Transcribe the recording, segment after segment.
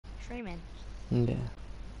streaming? Yeah.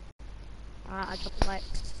 Alright, I dropped a like.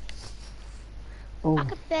 Oh. I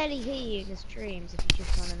could barely hear you in the streams if you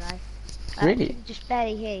just want to know. Really? I can just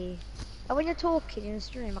barely hear you. But when you're talking in the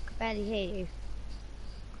stream, I could barely hear you.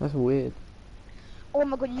 That's weird. Oh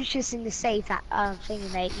my god, you should have seen the save that thing you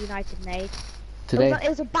made, United made. Today? It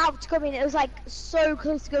was about to come in, it was like so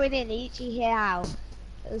close to going in, you actually hear how.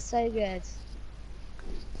 It was so good.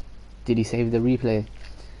 Did he save the replay?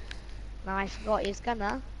 No, I forgot he was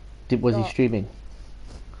gonna. Was he streaming?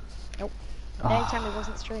 Nope. The only time he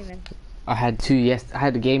wasn't streaming. I had I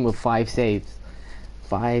had a game with 5 saves.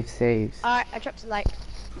 5 saves. Alright, I dropped a like.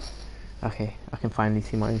 Okay, I can finally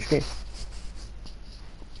see my own stream.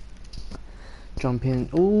 Jump in.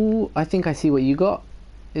 Ooh, I think I see what you got.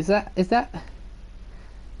 Is that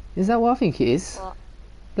what I think it is? What?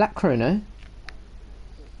 Black Chrono?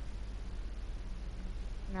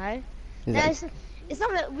 No. It's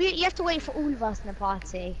not that you have to wait for all of us in the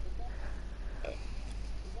party.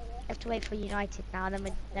 You have to wait for United now,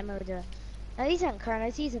 then we'll do it. No, these aren't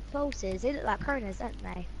Chronos, these are pulses. They look like Chronos, don't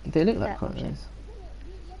they? They look like Chronos.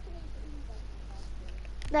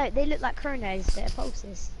 No, they look like Chronos, they're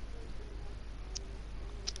pulses.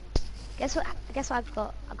 Guess what I've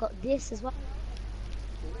got? I got this as well.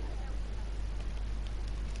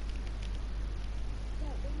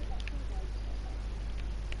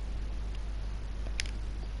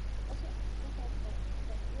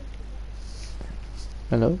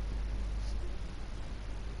 Hello?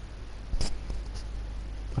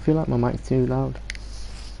 I feel like my mic's too loud.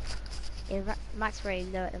 Yeah, mic's very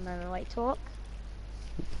low at the moment. Wait, talk?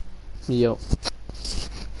 Yo.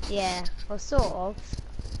 Yeah, well, sort of.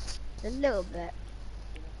 A little bit.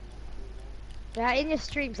 Yeah, in your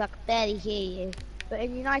streams I can barely hear you, but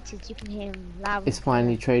in United you can hear him loud. It's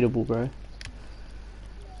finally tradable, bro.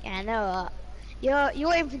 Yeah, I know what.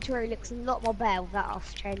 Your inventory looks a lot more better without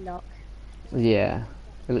off trade lock. Yeah,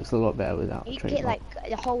 it looks a lot better without You trade can get lock. like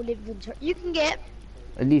the whole inventory. You can get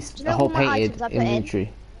at least a whole painted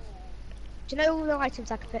inventory. Do you know all the items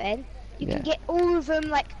I can put in? You Yeah. can get all of them,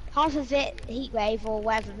 like half of it heat wave or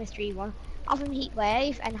whatever mystery one, half of them heat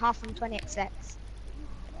wave and half of them 20xx.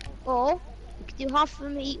 Or you could do half of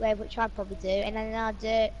them heat wave, which I'd probably do, and then I'll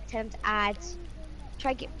tell them to add,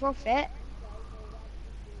 try to get profit.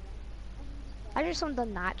 I just haven't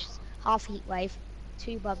done that, just half heat wave,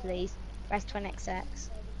 2 bubblies, rest 20xx.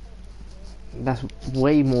 That's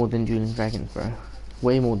way more than Julian Dragons, bro.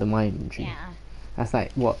 Way more than my inventory. Yeah. That's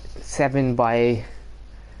like, what, 7 by...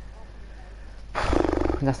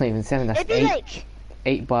 That's not even 7, that's It'd be 8. like,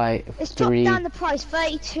 8 by it's 3. dropped down the price,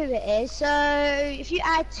 32 it is, so if you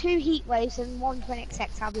add 2 heat waves and 1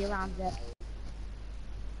 20xx, I'll be around it.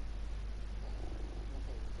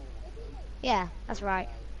 Yeah, that's right.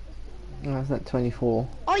 That's like 24.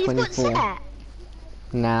 Oh, you've 24. got set!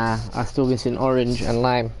 Nah, I still missing orange and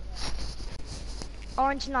lime.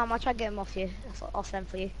 Orange and lime, I'll try to get them off you, off them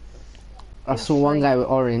for you. I saw one guy with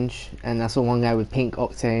orange, and I saw one guy with pink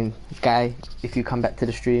octane. Guy, if you come back to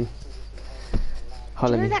the stream,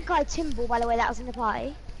 Do you know that guy Timble, by the way, that was in the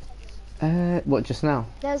party? What, just now?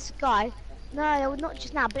 There's a guy. No, not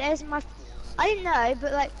just now, but there's my... I didn't know,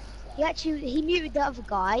 but like, he muted the other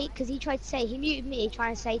guy, because he tried to say, he muted me,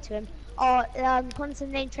 trying to say to him, oh,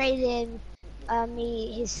 constant name trading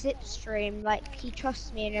me his slipstream, like, he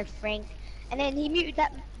trusts me and everything. And then he muted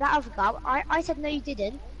that other guy. I said, no, you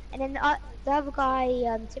didn't. And then the other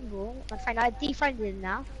guy, Timble, my friend, I defriended him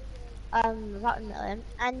now, without him,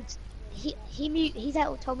 and he's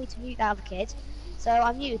out told me to mute that other kid, so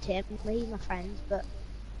I muted him. He's my friend,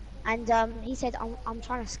 and he said I'm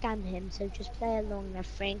trying to scam him, so just play along and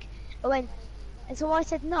everything. And so I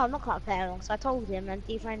said no, I'm not gonna play along. So I told him and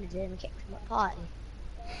defriended him and kicked him at the party.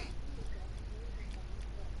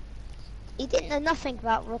 He didn't know nothing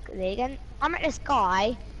about Rocket League, and I met this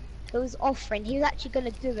guy who was offering. He was actually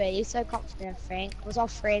gonna do it. He was so confident, I think. Was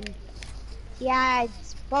offering. He had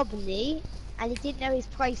bubbly. And he didn't know his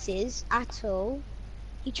prices at all.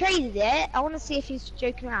 He traded it. I want to see if he's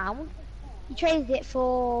joking around. He traded it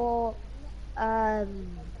for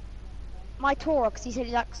my Toro because he said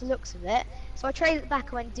he likes the looks of it. So I traded it back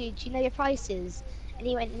and went, dude, do you know your prices? And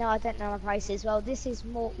he went, no, I don't know my prices. Well, this is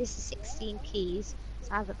 16 keys,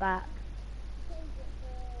 so I have it back.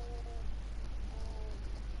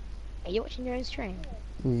 Are you watching your own stream?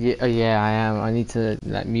 Yeah, I am. I need to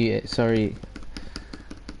like mute it. Sorry.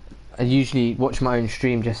 I usually watch my own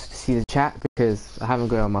stream just to see the chat because I haven't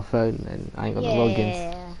got it on my phone and I ain't got the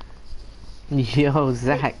logins. Yo,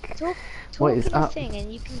 Zach, talk what is up? Thing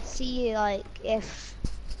and you can see like if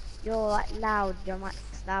you're like loud, your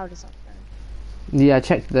mic's loud or something. Yeah, I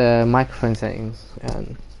checked the microphone settings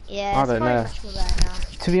and Yeah, I it's don't probably know. much more better now.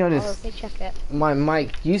 To be I'll honest, go check it. my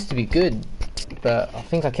mic used to be good, but I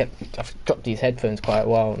think I've dropped these headphones quite a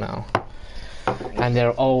while now, and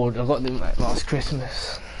they're old. I got them like last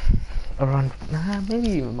Christmas. Around maybe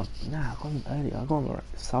even I got them earlier. I got them around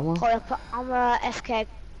summer. Hold up, I'm FK.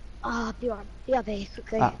 Oh, be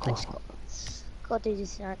quickly. Ah, I cool. just got to do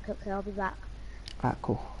this quickly. I'll be back. Ah,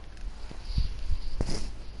 cool.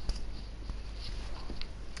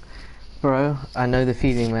 Bro, I know the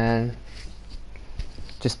feeling, man.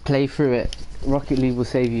 Just play through it. Rocket League will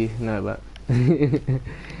save you. No, but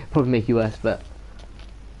probably make you worse. But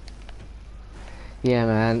yeah,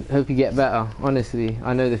 man. Hope you get better. Honestly,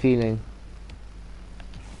 I know the feeling.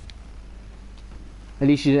 At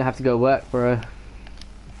least you didn't have to go work, bro.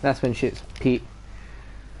 That's when shit's peak.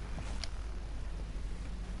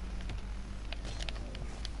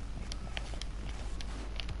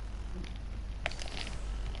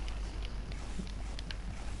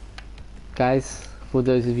 Guys, for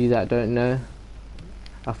those of you that don't know,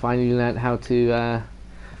 I finally learned how to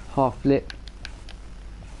half flip.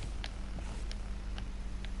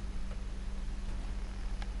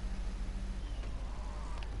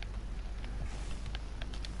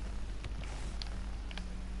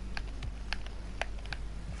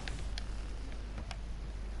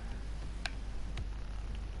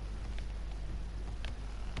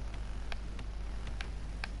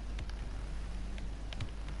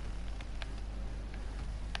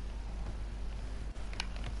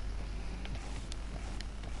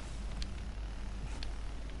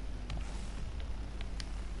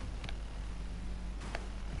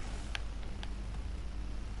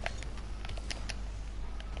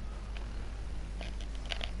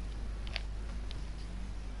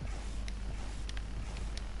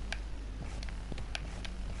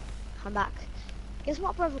 I'm back. Guess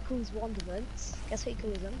what brother calls wonderments? Guess what he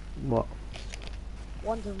calls them? What?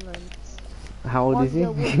 Wonderments. How old is he?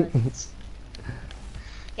 Wonder Womans.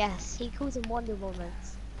 Yes, he calls them Wonder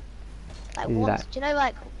Womans. Like Is what? that- Do you know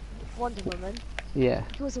like Wonder Woman? Yeah.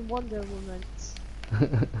 He calls them Wonder Womans.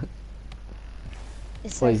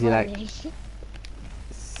 It's so What is he like? funny.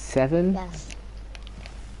 7? Yes.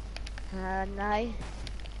 No.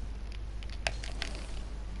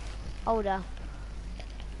 Older.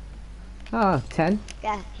 Oh, 10?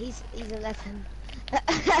 Yeah, he's 11.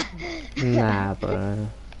 Nah, bro.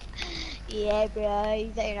 Yeah, bro,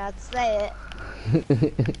 you don't know how to say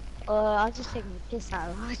it. I'm just taking the piss out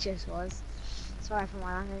of who I just was. Sorry for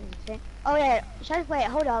my language thing. Oh yeah, wait,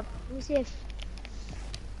 hold up. Let me see if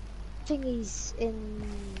thingy's in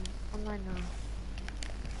online now.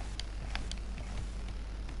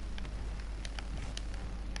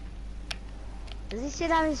 Does he still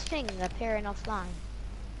have his thing appearing offline?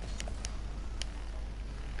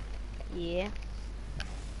 Yeah.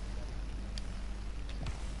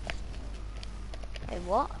 Wait,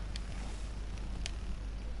 what?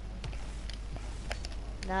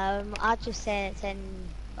 No, I just said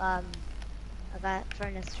about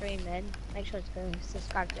throwing a stream in. Make sure to go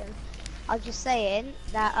subscribe to him. I was just saying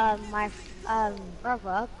that my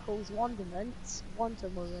brother calls wonderments Wonder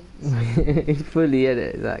Womans. He's fully in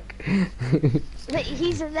it, like. But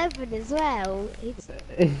he's 11 as well.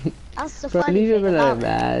 That's the Bro, funny leave him thing alone,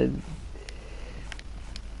 about it. man.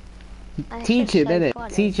 And it's Teach just him, so innit?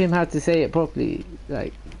 funny. Teach him how to say it properly.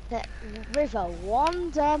 Like. The river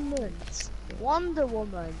wonderment, Wonder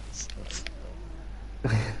Woman.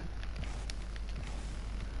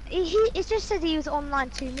 It just said he was online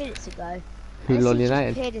 2 minutes ago. Who, Unless LOL he just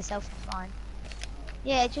United? appeared himself offline.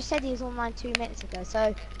 Yeah, it just said he was online 2 minutes ago.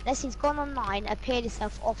 So unless he's gone online, appeared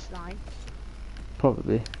himself offline.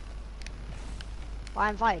 Probably. Well, I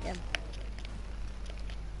invited him.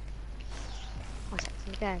 I'll text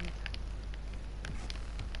him again.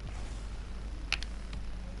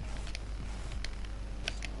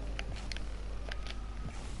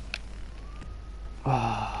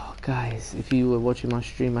 Oh, guys, if you were watching my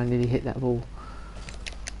stream, I nearly hit that ball.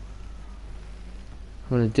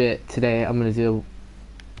 I'm gonna do it today. I'm gonna do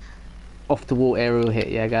a off the wall aerial hit,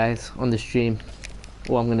 yeah, guys, on the stream.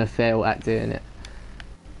 Or I'm gonna fail at doing it.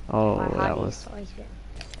 Oh, that was.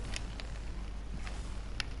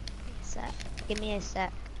 Sec. Give me a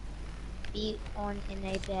sec. Be on in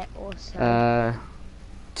a bit also.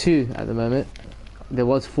 2 at the moment. There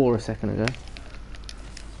was 4 a second ago.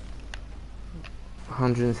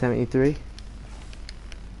 173.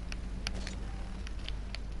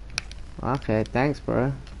 Okay, thanks,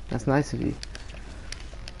 bro. That's nice of you.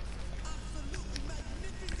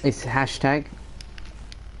 It's hashtag.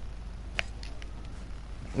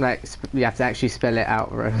 Like, you have to actually spell it out,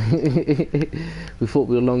 bro. We thought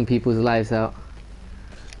we were long people's lives out.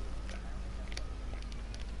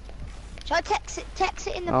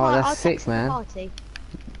 it in the Oh, party. that's I'll sick, text it in the man. party.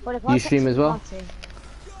 Hold up, I'll You text stream it in as the well? party.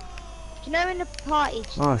 Do you know in the party?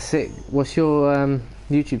 Oh, sick. What's your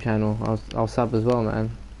YouTube channel? I'll sub as well,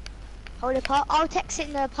 man. Hold up, I'll text it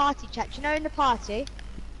in the party chat. Do you know in the party?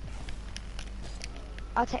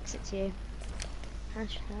 I'll text it to you.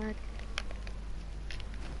 Hashtag.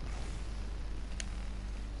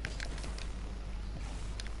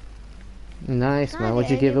 Nice, Can man. I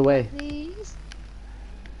What'd you get give a away? please?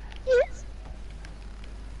 Yes.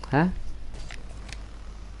 Huh?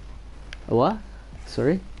 A what?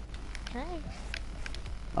 Sorry? Okay.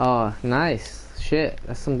 Oh, nice. Shit,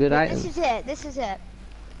 that's some good Look, items. this is it. This is it.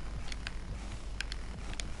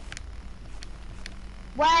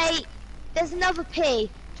 Wait, there's another P.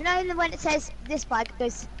 Do you know when it says this bike it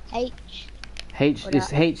goes H? H Or is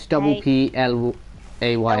that? H double H P L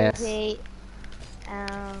A Y double S. P.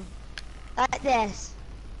 Like this.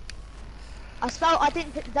 I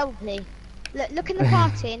didn't put the double P. Look in the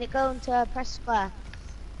party and it go into press square.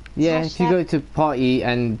 It's Yeah, if you hashtag. go to party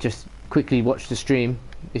and just quickly watch the stream,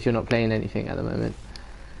 if you're not playing anything at the moment,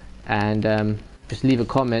 and just leave a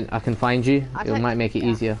comment, I can find you. I It don't. might make it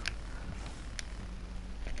Yeah. easier.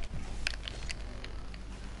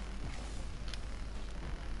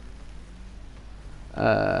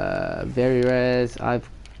 Very rares. I've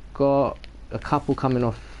got a couple coming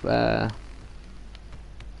off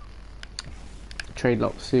trade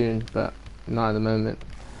lock soon, but not at the moment.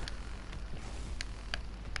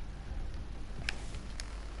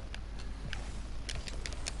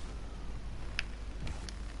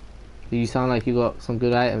 You sound like you got some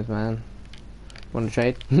good items, man. Want to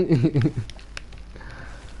trade?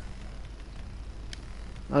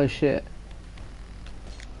 Oh shit.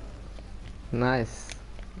 Nice.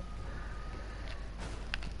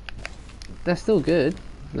 That's still good.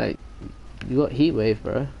 Like, you got heat wave,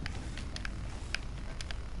 bro.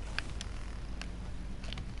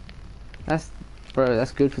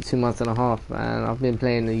 That's good for 2 months and a half, man. I've been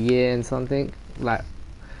playing a year and something. Like,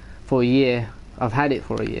 for a year. I've had it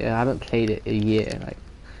for a year. I haven't played it a year. Like,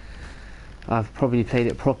 I've probably played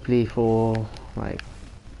it properly for like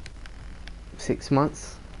 6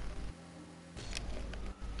 months.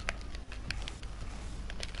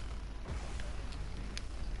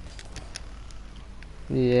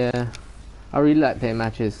 Yeah, I really like playing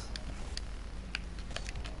matches.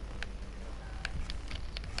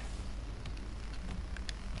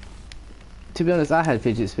 To be honest, I had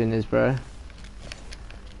fidget spinners, bro.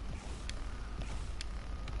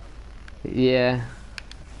 Yeah.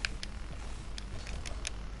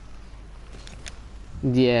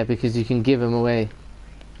 Yeah, because you can give them away.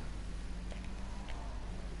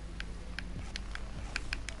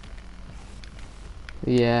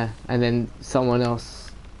 Yeah, and then someone else.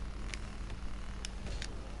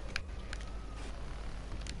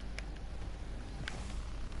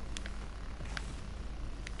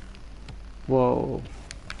 Whoa.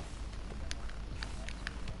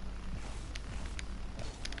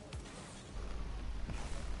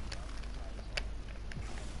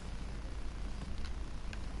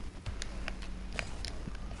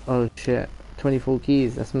 Oh shit. 24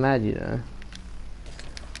 keys, that's mad, you know.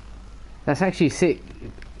 That's actually sick.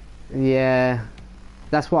 Yeah.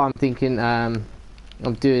 That's what I'm thinking. I'm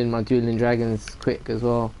doing my Dueling Dragons quick as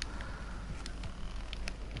well.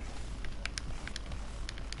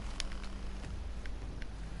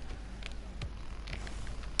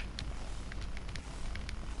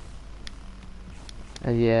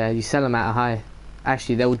 And yeah, you sell them at a high.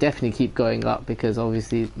 Actually, they will definitely keep going up because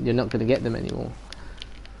obviously you're not going to get them anymore.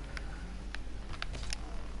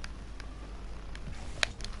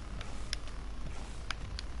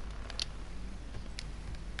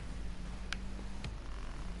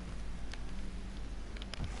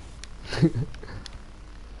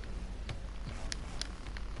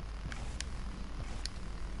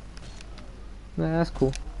 Yeah, that's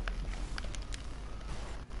cool.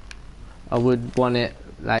 I would want it,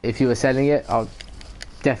 like, if you were selling it, I'll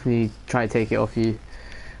definitely try to take it off you.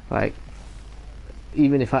 Like,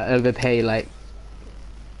 even if I overpay, like,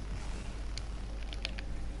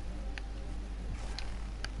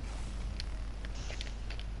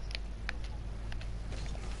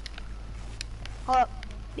 Oh,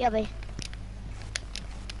 yeah, babe.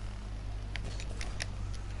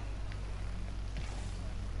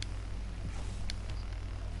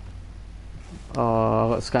 oh, I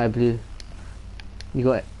got sky blue.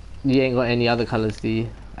 You ain't got any other colors, do you,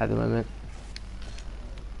 at the moment?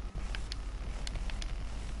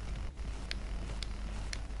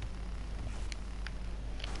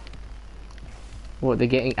 What, they're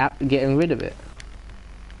getting rid of it?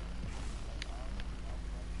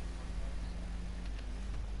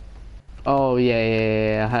 Oh yeah, yeah, yeah,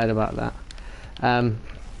 heard about that. You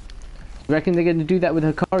reckon they're going to do that with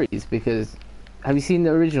Hikaris? Because have you seen the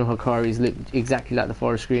original Hikaris look exactly like the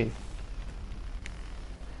forest green?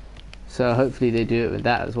 So hopefully they do it with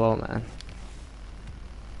that as well, man.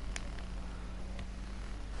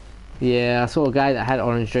 Yeah, I saw a guy that had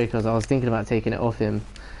orange Dracos. I was thinking about taking it off him,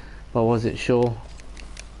 but I wasn't sure.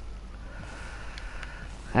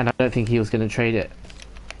 And I don't think he was going to trade it.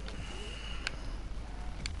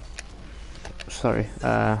 Sorry,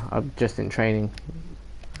 I'm just in training.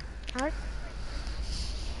 Alright.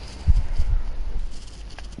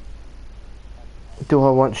 Do I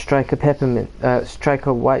want striker peppermint?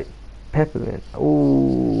 Striker white peppermint.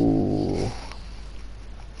 Ooh.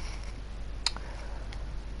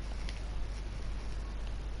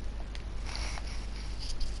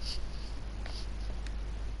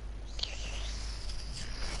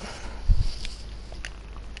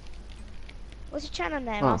 What's your channel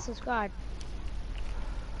name? Oh. I'll subscribe.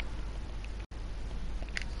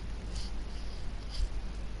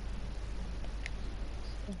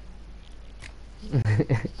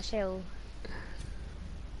 I shall.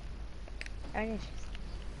 Only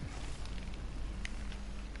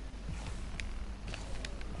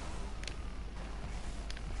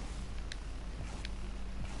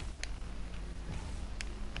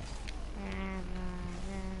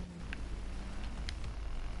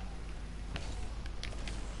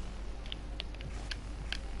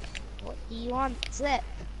what do you want, Zip?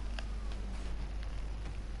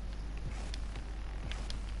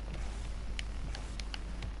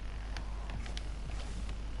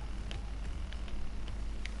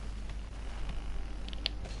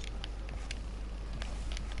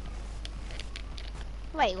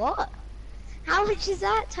 Wait, what? How much is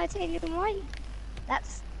that? Titanium white?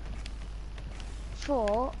 That's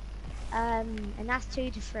 4. And that's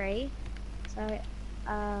 2 to 3. So,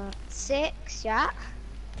 6, yeah.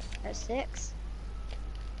 That's 6.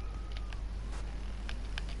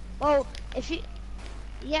 Well, if you...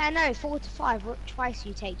 Yeah, no, 4 to 5. What twice do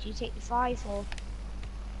you take? Do you take the 5 or...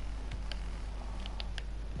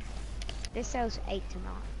 This sells 8 to 9.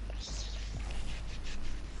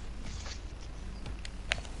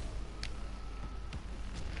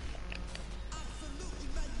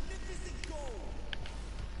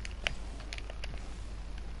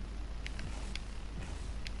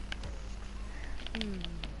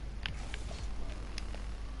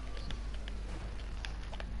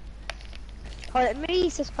 Oh, let me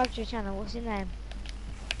subscribe to your channel. What's your name?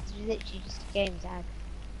 It's literally just a game tag.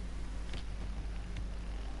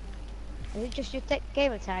 Is it just your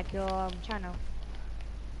gamer tag, your channel?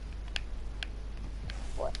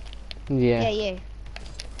 What? Yeah. Yeah, you.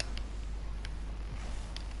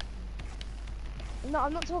 No,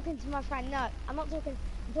 I'm not talking to my friend. No, I'm not talking.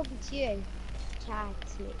 I'm talking to you. Tag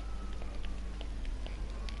to.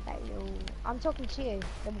 I'm talking to you,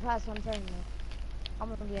 the person I'm talking with. I'm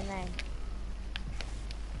gonna be your name.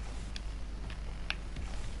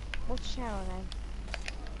 What's your channel name?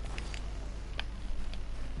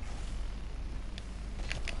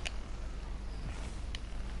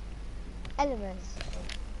 Elements.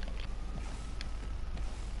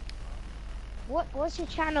 What's your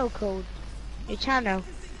channel called? Your channel.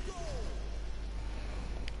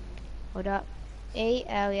 Hold up.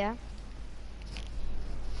 E-L, yeah.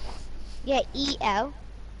 Yeah, E-L.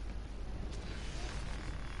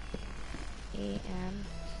 E-M.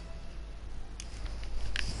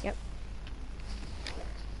 Yep.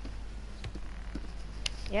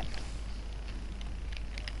 Yep.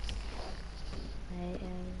 A-L.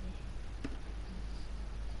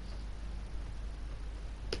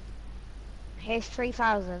 Here's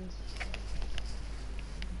 3,000.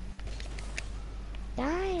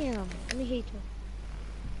 Damn. Let me heat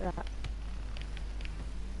it.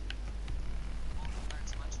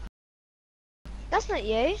 That's not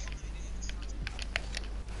you.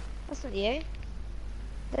 That's not you.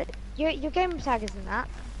 Your gamer tag isn't that.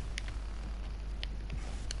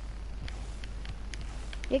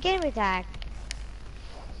 Your gamer tag.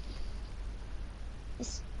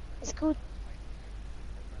 It's called.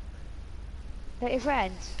 Your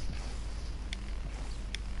friends.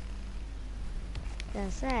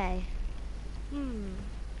 Gonna say.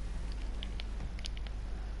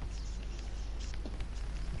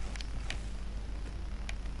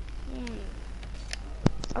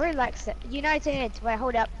 I really like it. United. Wait,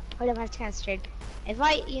 hold up. Hold up, I have to cancel.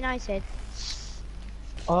 Invite United.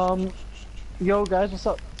 Yo guys, what's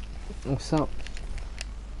up? What's up?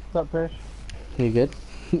 What's up, Prish? You good?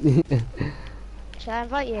 Shall I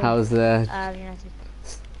invite you? How's the United.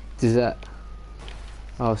 dessert?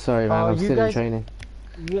 Oh, sorry, man. I'm you still in guys- training.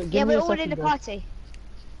 Yeah, we're all in the party.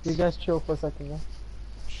 You guys chill for a second, yeah?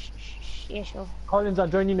 Yeah, sure. Collins, I'll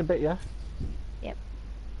join you in a bit, yeah? Yep.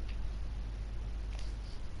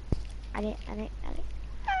 I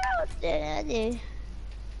need.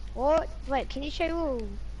 What? Wait, can you show all?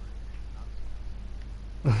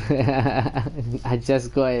 I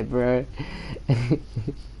just got it, bro.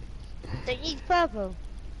 Don't use purple.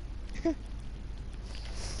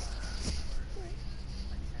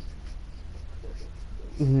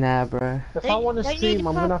 Nah, bro. If I want to Don't need a stream,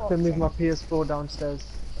 I'm gonna have purple to move option. my PS4 downstairs.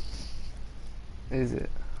 Is it?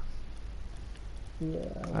 Yeah,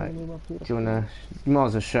 I'm gonna Like, move my do you PS4. wanna? You might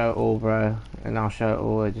as well show it all, bro, and I'll show it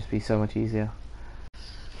all. It'll just be so much easier.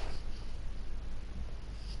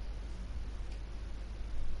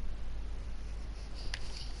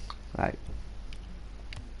 Like.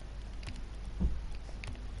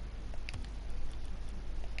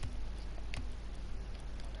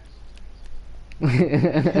 I'm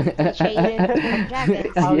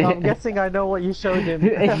guessing I know what you showed him.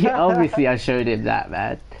 Obviously, I showed him that,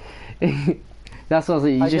 man. That's what I was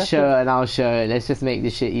like, you just show it and I'll show it. Let's just make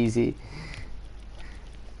this shit easy.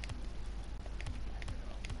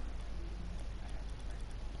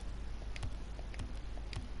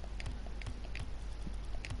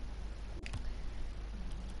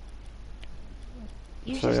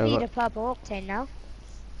 You just need a purple octane now.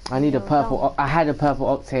 I need a purple. I had a purple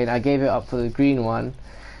octane. I gave it up for the green one,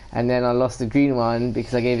 and then I lost the green one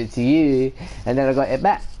because I gave it to you, and then I got it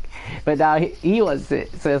back. But now he wants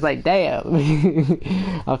it, so it's like, damn.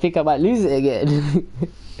 I think I might lose it again.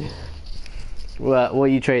 What are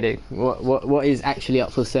you trading? What is actually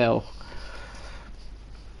up for sale?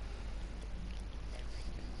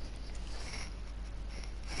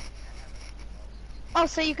 Oh,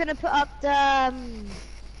 so you're gonna put up the?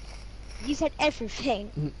 You said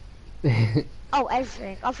everything. Oh,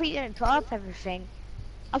 everything. I thought you didn't put up everything.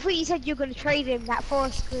 I thought you said you were gonna trade him that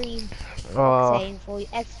 4-screen octane for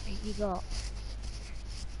everything you got.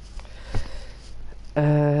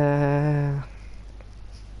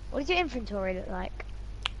 What does your inventory look like?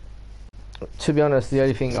 To be honest, the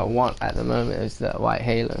only thing I want at the moment is that white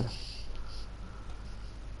halo.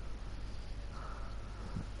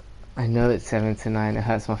 I know it's 7 to 9. It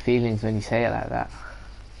hurts my feelings when you say it like that.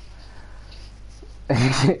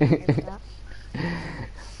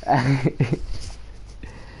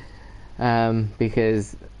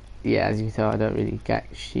 Because, yeah, as you can tell, I don't really get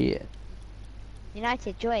shit.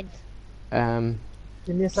 United joined.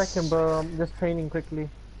 Give me a second, bro. I'm just training quickly.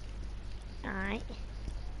 Alright.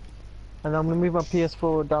 And I'm gonna move my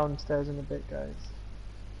PS4 downstairs in a bit, guys.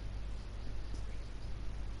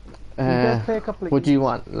 You guys play a couple of what do you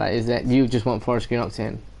want? Like, is that you just want 4-screen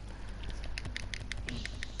octane?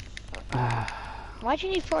 Why do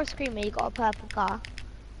you need 4-screen when you got a purple car?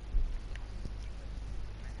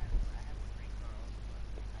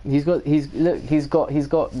 He's got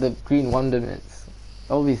the green wonderments.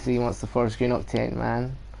 Obviously he wants the 4-screen octane,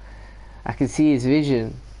 man. I can see his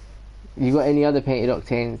vision. You got any other painted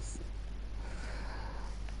octanes?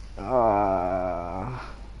 Are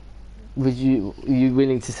you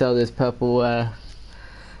willing to sell this purple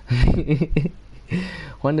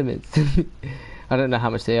wonderments? I don't know how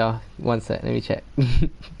much they are. One sec, let me check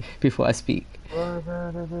before I speak.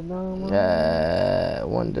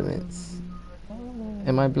 Wonderments.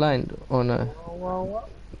 Am I blind or no?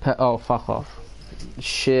 Oh, fuck off.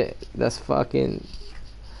 Shit, that's fucking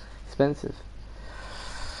expensive.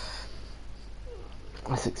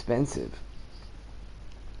 That's expensive.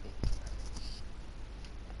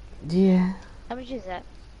 Yeah. How much is that?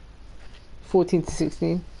 14 to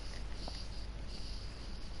 16.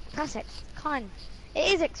 That's kind.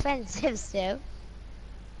 It is expensive still.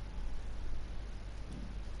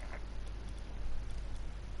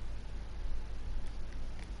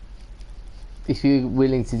 If you're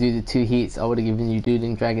willing to do the 2 heats, I would have given you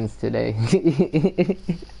Dueling Dragons today.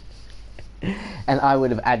 And I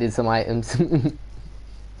would have added some items. Do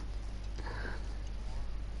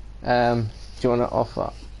you want to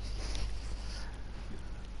offer?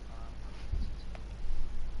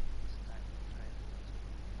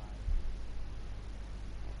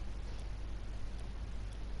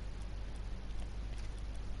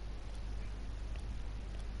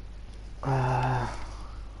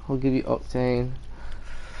 I'll give you octane.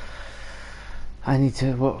 I need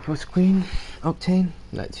to what's green? Octane?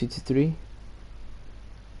 Like 2 to 3?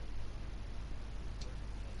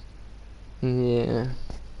 Yeah.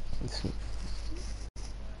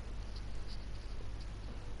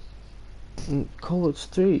 Cold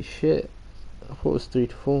 3, shit. I thought it was 3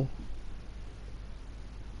 to 4.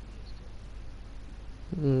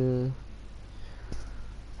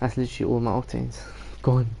 That's literally all my octanes.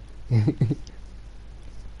 Gone.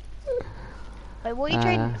 Wait, what are you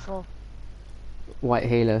trading it for? white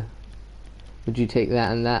halo. Would you take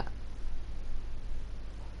that and that?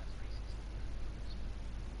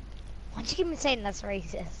 Why do you keep saying that's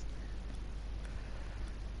racist?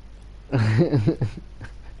 That's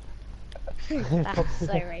so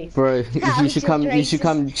racist. Bro, That you was should just come. You should racist.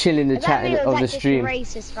 come chill in the That chat was of the like just stream.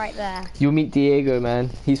 racist right there. You'll meet Diego, man.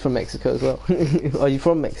 He's from Mexico as well. Are you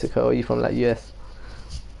from Mexico? Or are you from like US?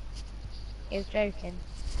 He was joking.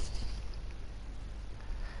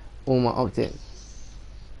 All my octane.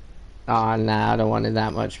 Oh, nah, I don't want it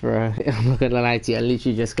that much, bro. I'm not gonna lie to you. I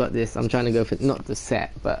literally just got this. I'm trying to go for not the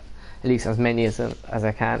set, but at least as many as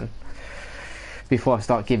I can before I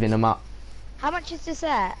start giving them up. How much is the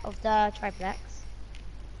set of the triplex?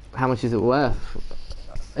 How much is it worth?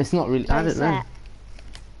 It's not really. No, I don't know.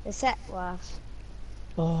 The set worth.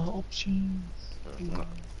 Options.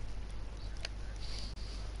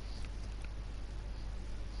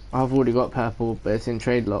 I've already got purple, but it's in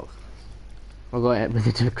trade lock. I'll go ahead with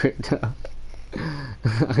it to crypto. I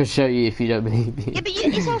can show you if you don't believe me. Yeah, but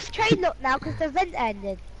it's off trade lock now because the event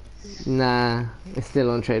ended. Nah, it's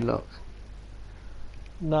still on trade lock.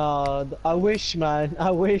 Nah, I wish, man.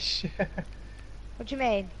 I wish. What do you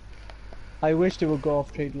mean? I wish they would go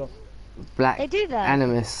off trade lock. Black They do that.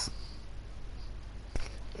 Animus.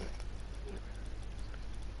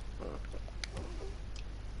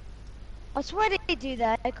 I swear they do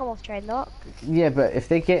that. They come off trade lock. Yeah, but if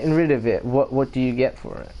they're getting rid of it, what do you get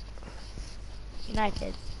for it?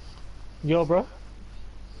 United. Yo, bro.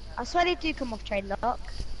 I swear they do come off trade lock.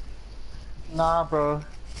 Nah, bro.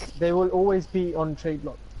 They will always be on trade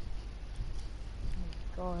lock.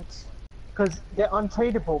 God. Because they're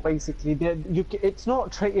untradeable, basically. It's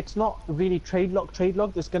not really trade lock. Trade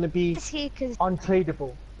lock. There's gonna be Because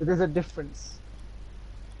untradeable. There's a difference.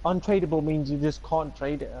 Untradeable means you just can't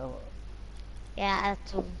trade it. yeah, at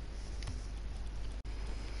all.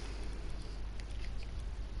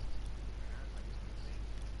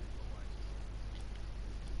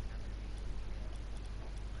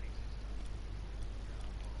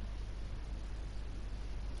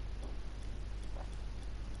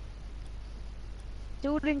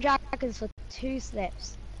 Golden Dragons for 2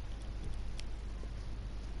 slips.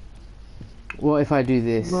 What if I do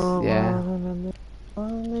this? Yeah. So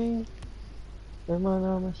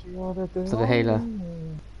the Halo.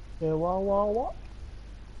 Yeah, what?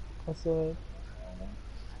 I said.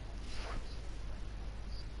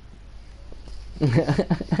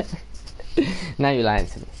 Now you're lying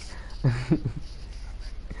to me.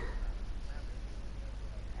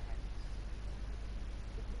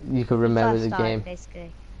 You could remember First the time, game.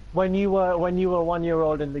 basically. When you were 1 year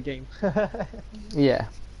old in the game. Yeah.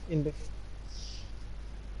 In the.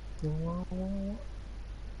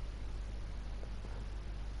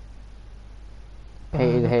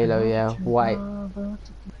 Painted Halo, yeah. White.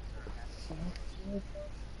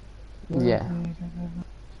 Yeah.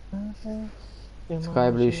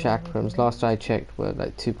 Sky blue chakrams. Last I checked were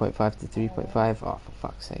like 2.5 to 3.5. Oh, for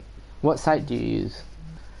fuck's sake. What site do you use?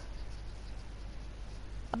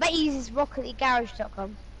 I bet he uses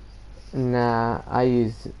rocketleaguegarage.com. Nah, I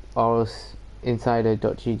use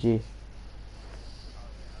orusinsider.gg.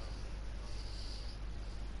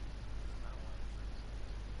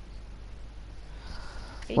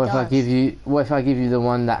 What if I give you the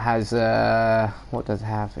one that has what does it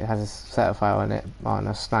have? It has a certifier on it. Oh, and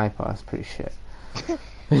a sniper. That's pretty shit.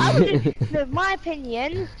 I wouldn't, no, my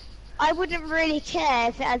opinion, I wouldn't really care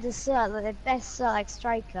if it had a cert, like the best cert, like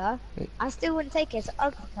striker. I still wouldn't take it. It's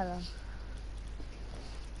ugly colour.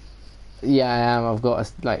 Yeah, I am. I've got a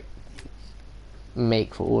like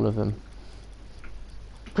make for all of them.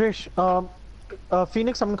 Krish,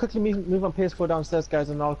 Phoenix, I'm gonna quickly move on PS4 downstairs, guys,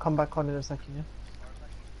 and I'll come back on in a second, yeah?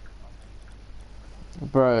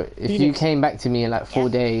 Bro, if Phoenix. you came back to me in like 4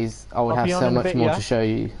 days, I would I'll have be on so in a much bit, more yeah? to show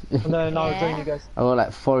you. And then I'll join Yeah. you guys. I got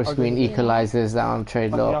like forest I'll green join you. equalizers that on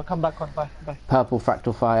trade Okay, I'll lot, come back on. Bye. purple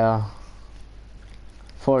fractal fire,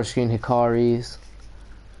 forest green hikaris.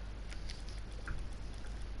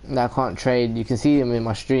 That I can't trade. You can see them in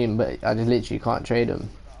my stream, but I just literally can't trade them.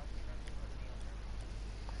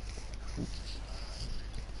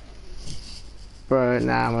 Bro,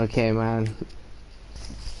 nah, I'm okay, man.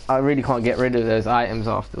 I really can't get rid of those items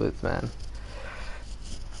afterwards, man.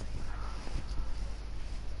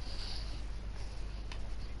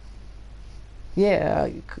 Yeah,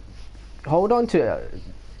 hold on to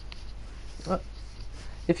it.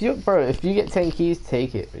 If you get 10 keys,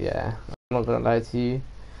 take it. Yeah, I'm not gonna lie to you.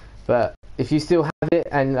 But if you still have it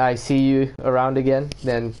and I see you around again,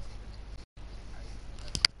 then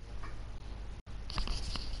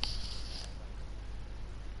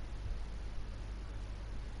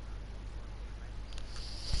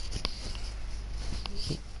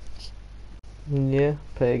Yeah,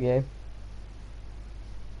 play a game.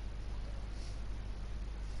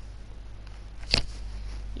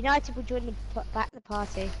 United will join back the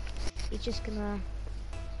party. He's just gonna.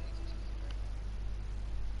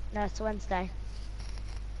 No, it's a Wednesday.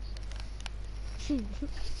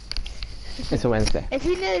 It's a Wednesday. If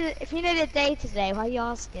you know the day today, why are you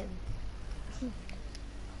asking?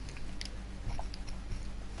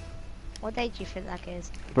 What day do you think that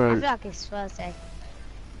is? Bro. I feel like it's Thursday.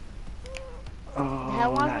 Oh, The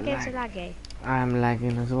hell, why am I getting so laggy? I'm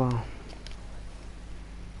lagging as well.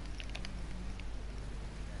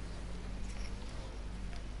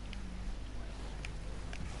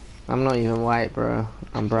 I'm not even white, bro.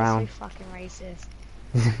 I'm brown. So fucking racist.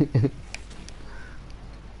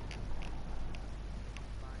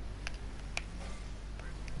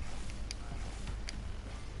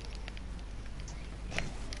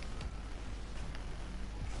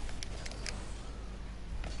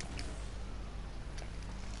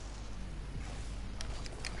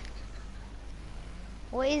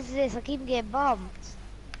 What is this? I keep getting bumped.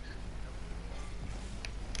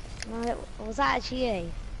 Was that actually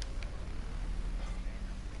you?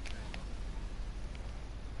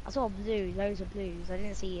 I saw blue, loads of blues. I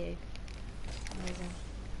didn't see you. Amazing.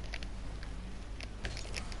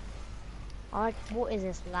 What is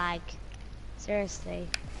this lag? Seriously.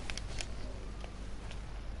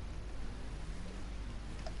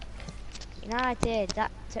 You know I did.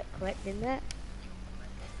 That took quick, didn't it?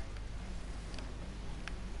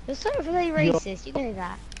 You're so really racist. You know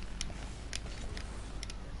that.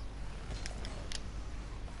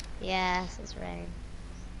 Yes, it's rain.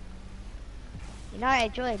 You know I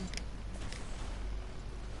joined.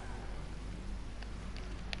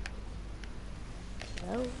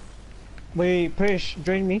 No. Wait, Prish,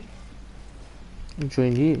 join me.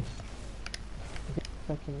 Join you.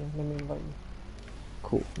 Second, let me invite you.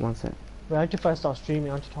 Cool. One sec. Wait, I have to first start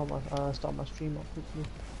streaming. I have to start my stream up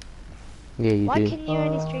quickly. Yeah, you Why do. can you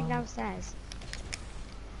only stream downstairs?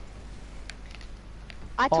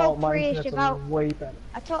 I told my Prish internet's about. way better.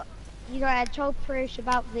 I told Prish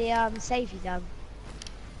about the safety done.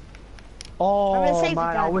 Oh safety man,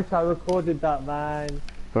 I gun. wish I recorded that, man.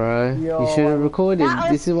 Bro, Yo, you should have recorded.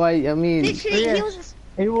 This is why, I mean... Literally, Yeah. he was.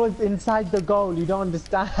 It was inside the goal. You don't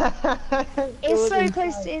understand. It's so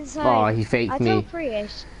close to inside. Oh, he faked me.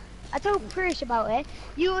 I told Prish about it.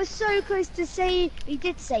 You were so close to save. You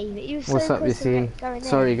did save it. You were so What's up, close to Yassine? going in.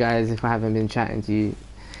 Sorry guys if I haven't been chatting to you.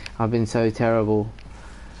 I've been so terrible.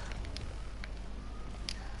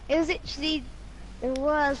 It was literally the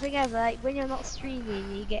worst thing ever. Like when you're not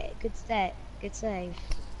streaming, you get good save.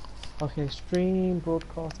 Okay, stream,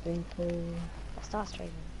 broadcast, gameplay. I'll start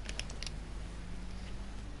streaming.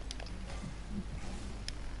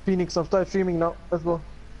 Phoenix, I've started streaming now as well.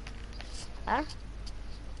 Huh?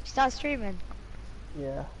 Start streaming.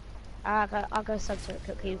 Yeah. I'll go sub to it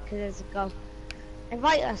quickly because there's a goal.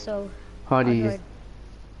 Invite us all. Hardy,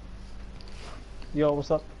 Yo, what's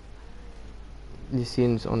up?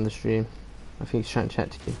 Yassine's on the stream. I think he's trying to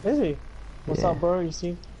chat to you. Is he? What's Yeah. up, bro? You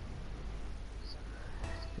see?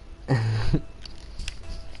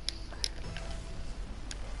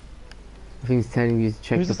 I think he's telling you to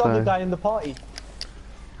check Who's the this other phone. guy in the party?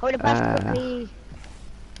 Hold it back quickly.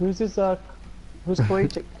 Who's this, who's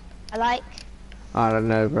Croatic? I don't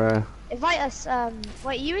know, bro. invite us.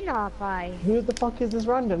 Wait, you and our guy. Who the fuck is this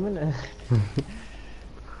random, innit?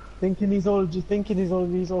 Thinking he's all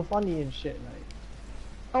funny and shit, like.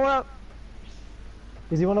 Oh well.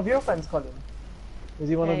 Is he one of your friends, Colin? Is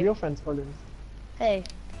he one of Hey. your friends, Colin? Hey.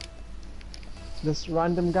 This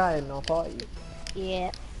random guy in our party?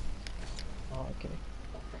 Yeah. Oh, okay.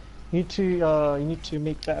 You need to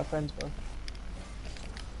make better friends, bro.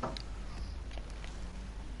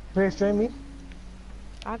 Please join me.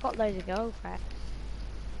 I got loads of gold for it.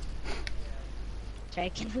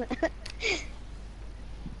 Joking.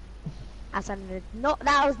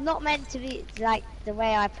 That was not meant to be like the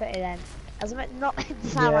way I put it then. That was not meant to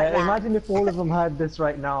sound like that. Imagine if all of them heard this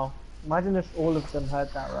right now. Imagine if all of them heard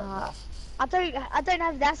that right now. I don't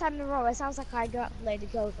have that sounding wrong. It sounds like I got a load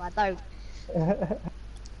of gold, but I don't.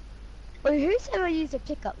 Well, who's ever used a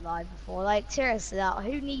pickup line before? Like seriously, like,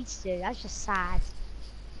 who needs to? That's just sad.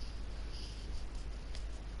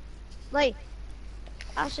 Like,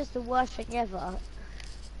 that's just the worst thing ever.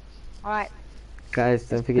 Alright. Guys,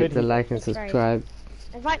 don't forget to like and subscribe.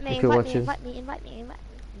 Invite me, if you're watching. invite me.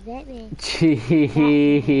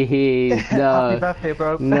 Jeez, Happy no. birthday,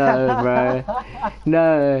 bro. No, bro.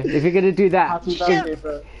 No, if you're gonna do that, Happy birthday,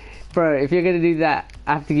 bro. bro, if you're gonna do that,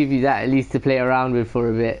 I have to give you that at least to play around with for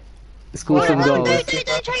a bit. Score Hold on, some happy no, goals.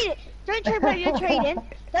 don't trade it. Don't trade whatever you're trading.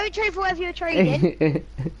 Don't trade for whatever you're trading.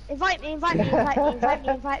 Invite me, invite me, invite me, invite me,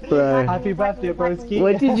 invite me, Bro. invite me, Happy invite me, birthday, invite me. broski.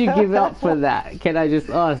 What did you give up for that? Can I just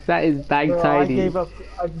ask? That is bang Bro, I tiny. gave up.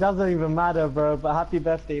 It doesn't even matter, bro. But happy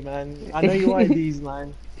birthday, man. I know you wanted these,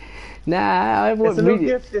 man. Nah, I It's want a little really.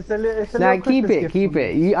 gift. It's a Nah, little keep Christmas it, gift for keep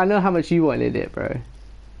me. it. I know how much you wanted it, bro.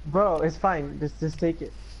 Bro, it's fine. Just take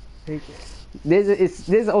it. Take it.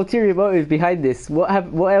 There's ulterior motives behind this. What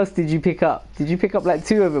else did you pick up? Did you pick up like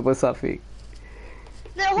 2 of them or something?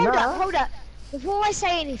 No, hold up, Nah. hold up. Before I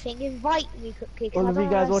say anything, invite me quickly, because All I of you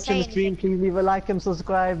don't guys want to watching say the stream, anything. please leave a like and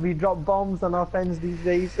subscribe. We drop bombs on our friends these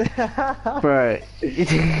days. Bro.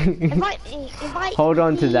 Invite me, Hold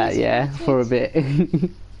on to that, please, yeah, invite for a it. bit.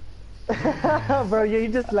 Bro, you're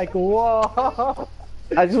just like, whoa.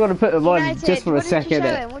 I just want to put them on just United, for a what did you second.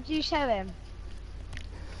 show him? What did you show him?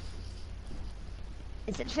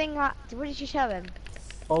 Is it the thing that, what did you show him?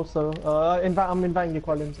 Also, I'm inviting you,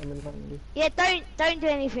 Collins. I'm inviting you. Yeah, don't do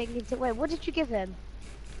anything. Wait, what did you give him?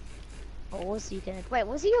 What was he doing? Wait,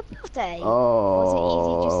 was it your birthday? Or was it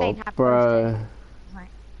easy just saying Oh, happy bro. birthday? Right.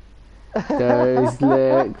 Those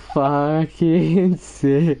look fucking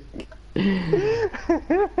sick. I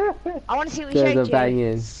want to see what he Those showed are you.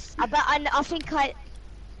 banging. I think I...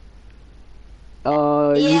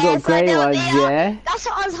 Oh, you got Yes, I grey know. ones, yeah? That's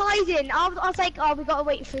what I was hiding. I was like, oh, we gotta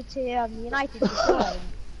wait for United to join.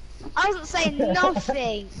 I wasn't saying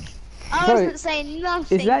nothing. I Bro, wasn't saying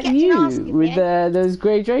nothing. Is that Catching you asking with me. those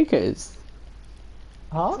grey Dracos? It's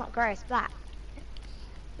Huh? not grey, it's black.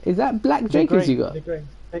 Is that black They're Dracos great. you got? They're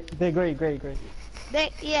great. They're great, great.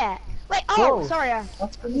 Yeah. Wait, oh, Bro, sorry, I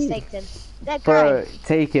that's for you. mistaken. They're Bro, grey.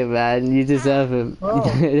 take it, man. You deserve them. Bro,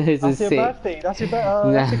 Those are that's your sick. birthday. That's your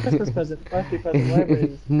Nah. that's your Christmas present. Birthday present, whatever it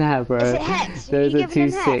is. Nah, bro. Is it Hex? Those You are giving too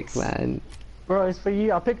him sick, Hex? man. Bro, it's for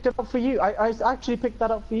you. I picked it up for you. I actually picked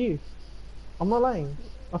that up for you. I'm not lying.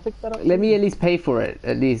 I picked that up. Let for me you. at least pay for it.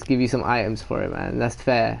 At least give you some items for it, man. That's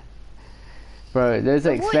fair. Bro, those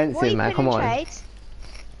are But what are expensive, you man. putting Come in on. trade?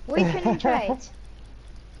 What are you putting in trade?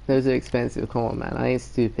 Those are expensive. Come on, man. I ain't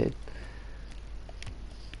stupid.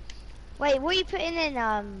 Wait, what are you putting in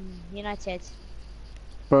United?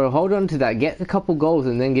 Bro, hold on to that. Get a couple goals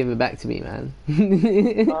and then give it back to me, man.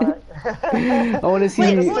 Alright. I want to see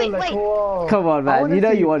Wait, you. wait. Whoa. Come on, I man. wanna You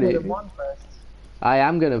know see you want put it. them on first. I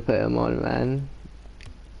am gonna put them on, man.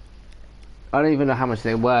 I don't even know how much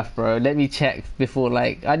they're worth, bro. Let me check before,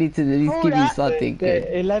 like, I need to at least Hold give you up. something They're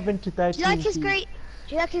good. 11 to 13. Do you like his P. great?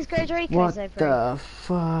 Do you like his grey Dracos What though, bro? the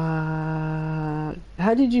fuck?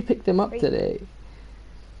 How did you pick them up today?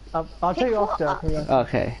 I'll tell you after. I'll tell you after.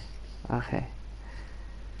 Okay. Okay.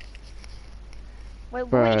 Wait, what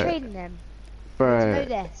Bro. are you trading them? To know Bro.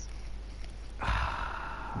 this.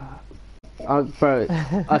 Bro.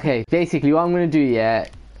 Okay, basically what I'm gonna do, yeah,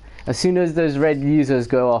 as soon as those red users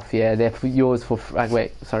go off, yeah, they're yours for like,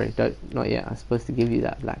 wait, sorry, not yet. I'm supposed to give you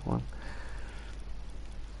that black one.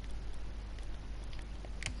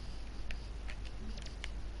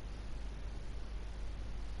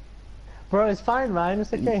 Bro, it's fine, man.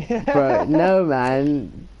 It's okay. Bro, no,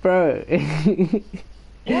 man. Bro.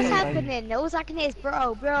 What's happening? All I can hear is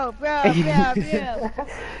bro.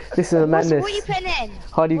 This is a madness. What are you putting in?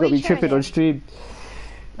 Hardy What got are me you tripping on trading?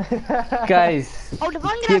 stream. Guys, Oh, the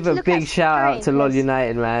one gonna have give to a look big at shout out to screen, LOL 'cause-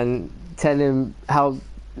 United, man. Tell him how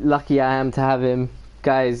lucky I am to have him.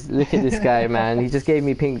 Guys, look at this guy, man. He just gave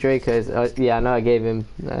me pink Dracos. Yeah, I know I gave him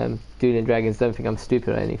Dueling Dragons. Don't think I'm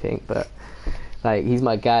stupid or anything, but like, he's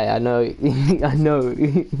my guy. I know. I know.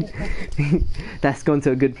 That's gone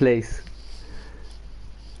to a good place.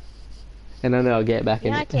 And I know I'll get it back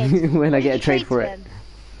in it United. when I What get a did you trade for to it. him?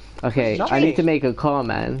 Okay, What did you I need trade? to make a car,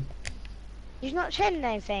 man. He's not trading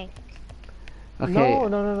anything. Okay.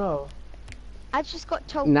 No. I just got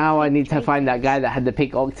told. Now I pink need to trade find that things. guy that had the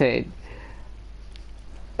pink octane.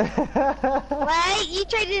 Wait, you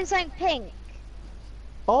traded in something pink.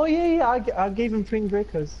 Oh yeah. I gave him pink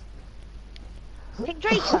Dracos. Pink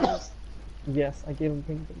Dracos. Yes, I gave him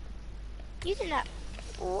pink Dracos. You didn't have.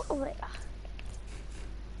 Wait.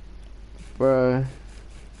 Bro.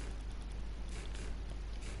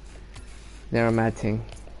 They're a mad thing.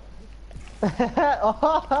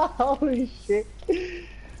 Oh, holy shit.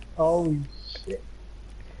 Holy shit.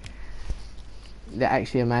 They're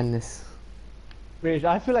actually a madness. Rich,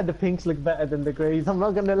 I feel like the pinks look better than the greys. I'm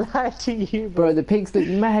not gonna lie to you, bro. Bro, the pinks look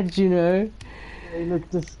mad, you know. They look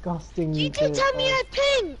disgusting. You did tell me you had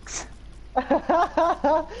pinks.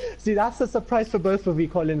 See, that's a surprise for both of you,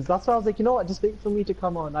 Collins. That's why I was like, you know what? Just wait for me to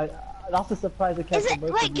come on. That's a surprise I kept Is for it?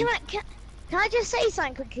 both Wait, of you. can I just say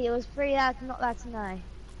something quickly? It was pretty loud, not allowed to know.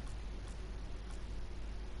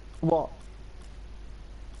 What?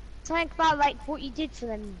 something about like what you did for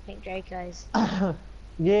them pink Dracos.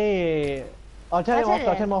 Yeah. I'll tell I him tell after.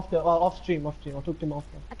 I'll tell him. him after. Off stream. Off stream. I'll talk to him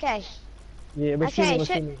after. Okay. Yeah, we're streaming. Okay. We're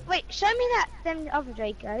streaming. Wait. Show me that them other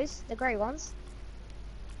Dracos, the grey ones.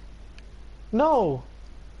 No.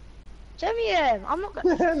 Show me them. I'm not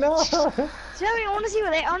gonna. No. Show me. I want to see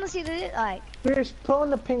what they. I want to see what they look like. Fish, put on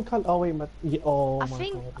the pink color. Oh wait, yeah, oh I my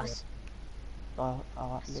think. god.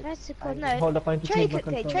 I swear to God, no. Hold up, I need to Trade change my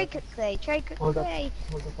quickly. controller. Trade quickly. Trade Hold up. quickly.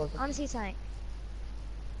 Hold I up. want to see something.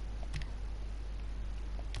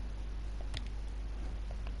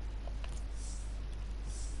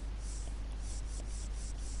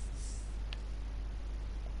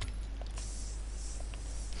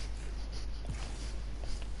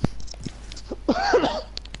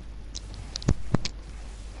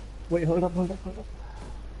 Wait, hold up.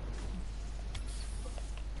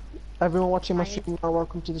 Everyone watching my I need- stream now,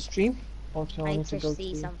 welcome to the stream. Also, I I need to go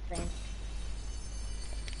see to... something.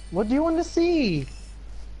 What do you want to see?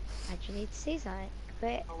 I just need to see something.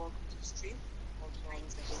 Quit. Welcome to the stream. I need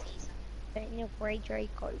to see something. Put in your grey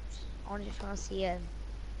Dracos. I just want to see him.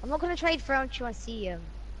 I'm not gonna trade for him. I just want to see him.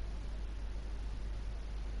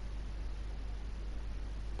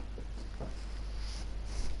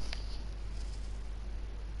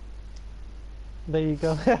 There you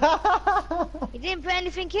go. He didn't put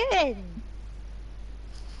anything in.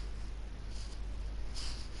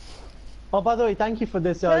 Oh, by the way, thank you for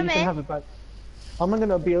this. You Come can in. have it back. I'm not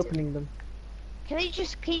gonna be opening them. Can you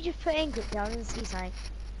just put in quickly? I want to see something.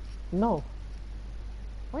 No.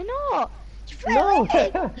 Why not? Just put No.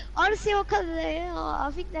 it in. I want to see what colour they are.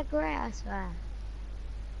 I think they're grey. I swear.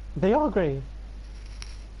 They are grey.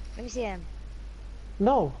 Let me see them.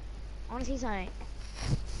 No. I want to see something.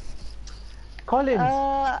 Collins.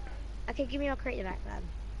 Okay, give me my crate back then.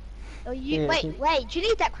 Oh, you Yeah, wait. keep- Wait, do you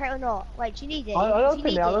need that crate or not? Wait, do you need it? I'll If you open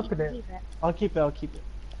need it, I'll you open can it. keep it. I'll keep it.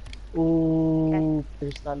 Ooh,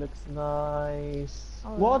 fish, that looks nice.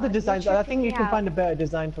 Oh, What are the you're designs? I think tripping you me can out. find a better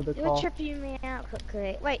design for the You're car. tripping me out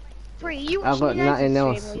quickly. Wait, Bree, you I've watching got nothing United's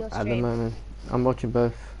else stream or your at the stream? moment. I'm watching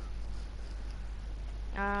both.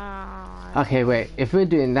 Ah. Okay, wait. If we're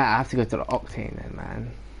doing that, I have to go to the Octane then,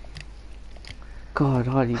 man. God,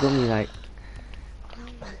 Hardy, you got me like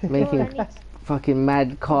Oh making God, I need fucking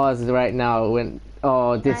mad cars right now. When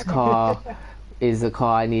this Mad. car is the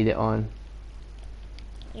car I need it on.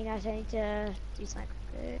 You know, I need to do something.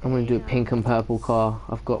 I'm gonna do a pink and purple car.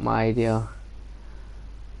 I've got my idea.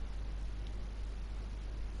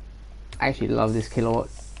 I actually love this kilowatt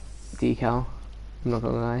decal. I'm not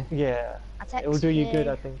gonna lie. Yeah, I text it will do you you. good,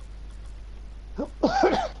 I think.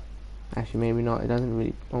 Actually, maybe not. It doesn't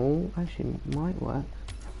really. Oh, actually, it might work.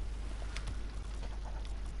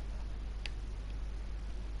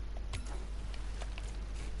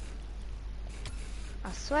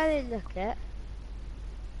 I swear they look it.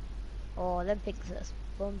 Oh, them pigs are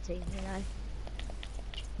bunting, you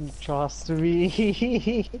know. Trust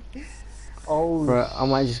me. Oh, Bro, I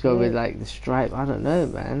might just go with shit. like the stripe. I don't know,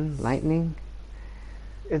 man. Lightning.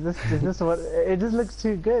 Is this what? It just looks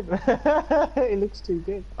too good. It looks too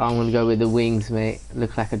good. I'm gonna go with the wings, mate.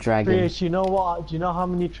 Look like a dragon. Fish, you know what? Do you know how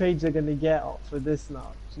many trades are gonna get up for this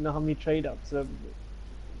now? Do you know how many trade ups?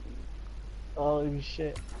 Oh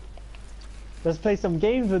shit. Let's play some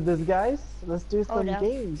games with this, guys. Let's do some Hold up.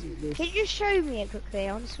 games with this. Can you just show me it quickly?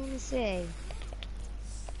 I just want to see.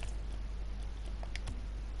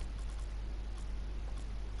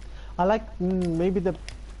 I like maybe the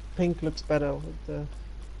pink looks better with the.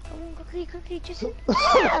 Come on, quickly, just.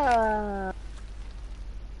 I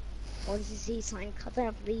want to see something. I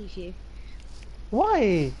don't believe you.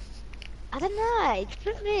 Why? I don't know. Just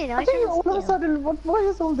put me in. I think all of a sudden, what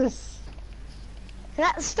is all this?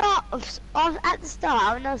 At the start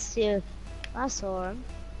when I saw him,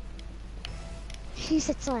 he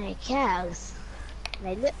said something cows. And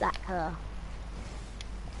they look that colour.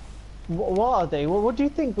 What are they? What do you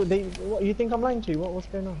think? What you think I'm lying to you? What's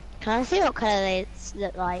going on? Can I see what colour they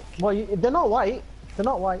look like? Well, they're not white. They're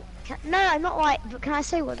not white. No, not white, but can I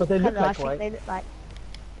say what But they colour look like I think white. they look like?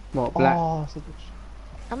 What, black? Oh, so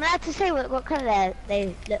I'm allowed to say what colour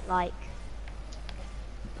they look like.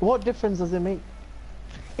 what difference does it make?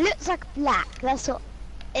 It looks like black, that's what...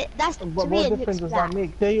 That's, to What me it difference looks does that black.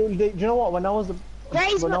 make? Do you know what? When I was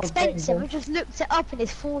Grey's when I more was getting expensive, them- I just looked it up and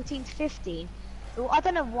it's 14 to 15. Well, I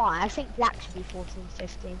don't know why, I think black should be 14 to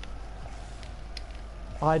 15.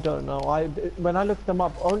 I don't know. When I looked them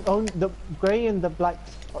up, the grey and the black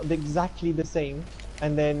are exactly the same,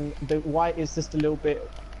 and then the white is just a little bit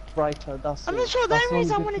brighter. That's I'm all. not sure, the That's only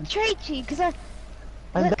reason I all want to difference. trade you, because I...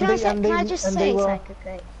 And Look, then can I just and say they were, something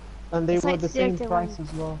quickly? and they It's were like the to do same with the price one-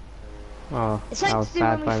 as well. Oh, It's that like was to do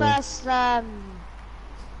sad when we by me. first,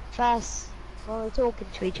 first when we were talking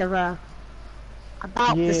to each other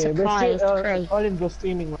about the Yeah, we're still, surprise tree. Colin, we're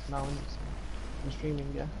streaming right now. We're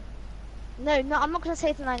streaming, yeah. No, I'm not gonna say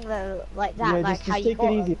something like that, Yeah, like how just you take it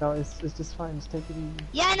got easy them. now. It's just fine. Just take it easy.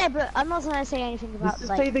 Yeah, no, but I'm not gonna say anything about Just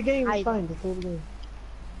like play the game. how It's you fine. Just play the game.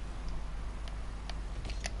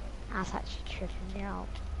 that's actually tripping me out.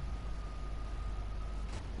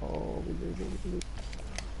 Oh,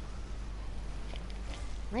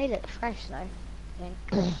 They look fresh though, I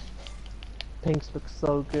think. pinks look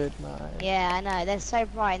so good, man. Yeah, I know, they're so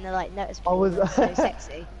bright and they're like I noticeable was, and so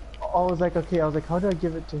sexy. I was like, okay. I was like, how do I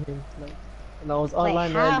give it to him? Like, and I was Wait,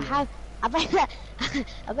 online how, earlier. I bet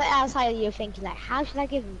I bet that's how you're thinking, like, how should I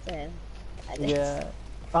give them to him? Like this. Yeah.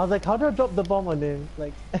 I was like, how do I drop the bomb on him?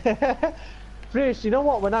 Like, Frisch, you know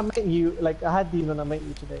what? When I met you, like, I had these when I met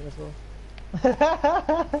you today as well.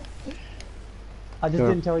 I just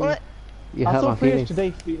didn't tell you. What? You I hurt saw my Prius feelings.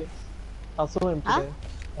 today, Felix. I saw him Huh? today.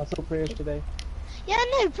 I saw Prius today. Yeah,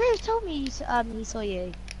 no, Bruce told me he saw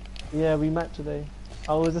you. Yeah, we met today.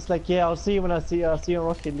 I was just like, yeah, I'll see you when I'll see you in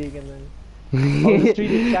Rocket League, and then I was just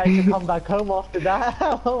really excited to come back home after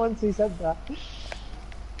that. Once he said that,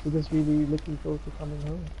 we're just really looking forward to coming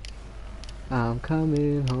home. I'm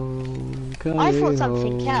coming home, coming I thought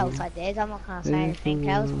something home. else I did, I'm not gonna say anything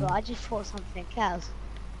else, but I just thought something else.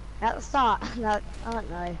 At the start, like, I don't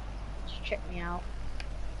know, just tripped me out.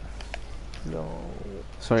 No.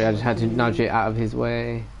 Sorry, I just had to nudge it out of his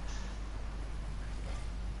way.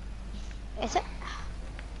 Is it?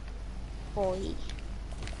 Boy.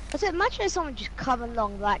 So imagine if someone just come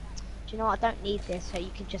along like, do you know what, I don't need this, so you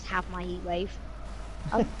can just have my heat wave.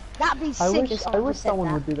 That'd be sick if I wish said someone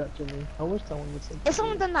that. would do that to me. I wish someone would say that If to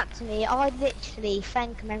someone me. done that to me, I'd literally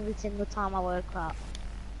thank him every single time I woke up.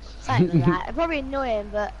 Something like that. It'd probably annoy him,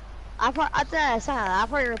 but I don't know, something like that. I'll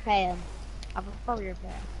probably repay him. I'll probably repay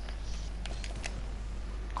him.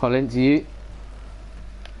 Colin, to you.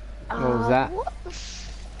 What was that? What the f...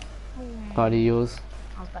 Party yours.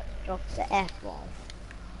 I was about to drop the F-bomb.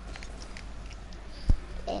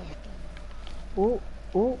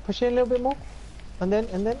 Oh, push in a little bit more. And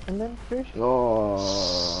then, Frisch. Oh.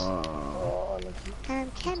 Oh, lucky.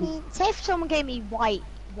 I'm coming. Say if someone gave me white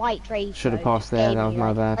Draco. Should have passed just there, gave that was me, my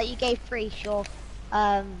like, bad. Like you gave free your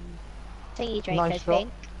thingy Draco Nice shot.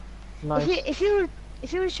 thing. Nice. If you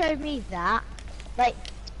would have showed me that, like,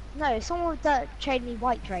 no, if someone would have showed me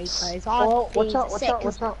white Dracos, Oh, I'd watch be out, watch sick, out,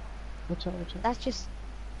 'cause watch out. Watch out, watch out. that's just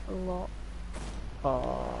a lot.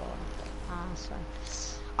 Oh. So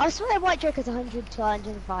I swear white Draco's 100 to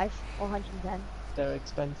 105 or 110. They're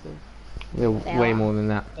expensive. They're They way are. more than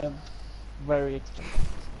that. They're very expensive.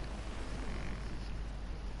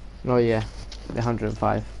 Oh yeah, they're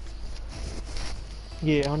 105.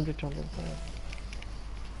 Yeah, 100 to 105.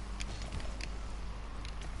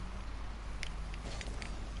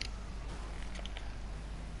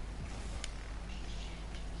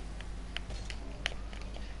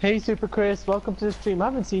 Hey Super Chris, welcome to the stream. I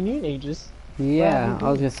haven't seen you in ages. Yeah, Well,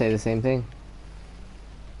 I was gonna say the same thing.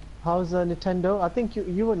 How's Nintendo? I think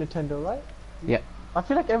you were Nintendo, right? Yep. I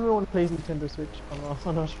feel like everyone plays Nintendo Switch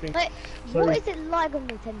on our stream. Like, Sorry. what is it like on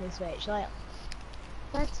Nintendo Switch? Like,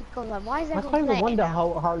 that's God, like, why is I everyone kind of playing wonder it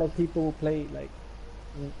now? how like people play like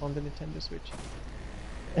on the Nintendo Switch.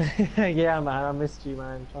 Yeah, man, I missed you,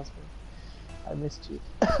 man. Trust me, I missed you.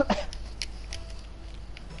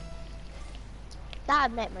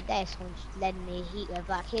 That'd make my day if someone just lend me a heat wave.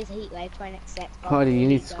 Like, here's a heat wave, 20x. Party, you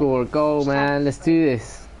need to score a goal, man. Let's do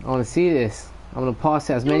this. I want to see this. I'm gonna pass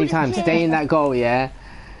it as many times. Stay in that goal, yeah.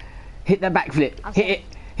 Hit that backflip. Hit it.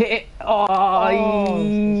 Hit it.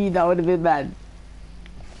 Oh, that would have been bad.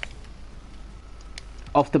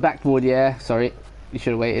 Off the backboard, yeah. Sorry, you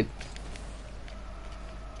should have waited.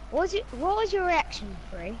 What was your reaction,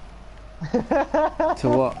 Free? To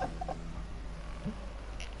what?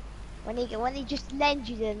 When he just lent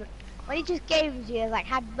you them, when he just gave them to you, like,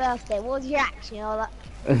 happy birthday, what was your reaction? You know,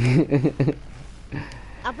 like,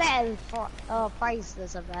 I bet it was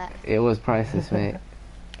priceless, I bet. It was priceless, mate.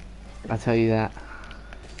 I tell you that.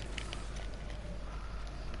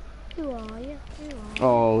 Who are you?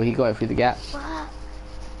 Oh, he got it through the gap. What?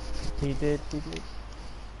 He did.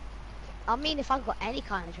 I mean, if I got any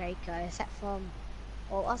kind of Draco, except from,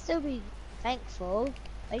 well, I'll still be thankful.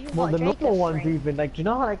 I even Well, got a the Draco normal ones free. even like, do you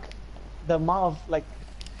know how, like the amount of like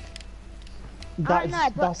I don't know,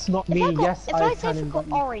 but that's not if me. I got, Yes, if I I say can if I got invite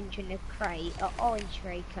you. orange in a crate, or orange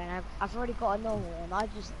Draco, and I've already got a normal one,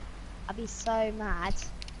 I'd be so mad.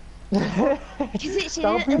 That would be It's the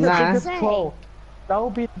Nah. biggest insane. troll. That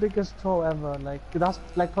would be the biggest troll ever. Like that's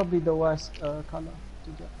like probably the worst color to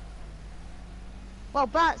get. Well,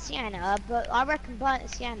 burnt sienna, but I reckon burnt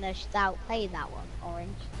sienna should outplay that one,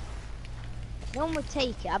 orange. No one would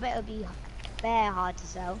take it. I bet it would be bare hard to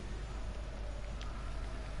sell.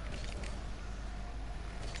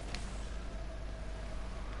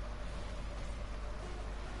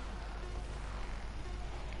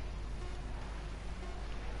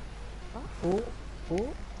 Oh,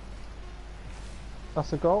 oh.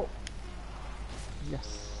 That's a goal.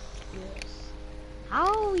 Yes. Yes. How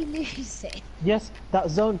are we losing? Yes, that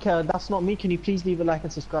zone, that's not me. Can you please leave a like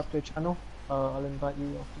and subscribe to the channel? I'll invite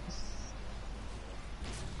you after this.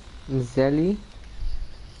 Zelly,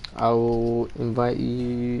 I will invite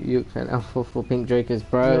you. You can offer for pink drakers, Yo,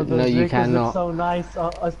 bro. No, those you Drakers look cannot so nice. I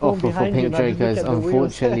spawned offer for behind you pink and I just look drakers. at the wheels.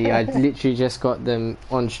 Unfortunately, I literally just got them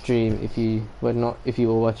on stream. If you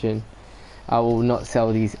were watching, I will not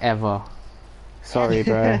sell these ever. Sorry,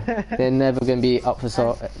 bro. They're never gonna be up for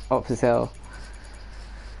sale.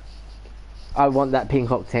 I want that pink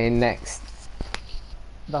octane next.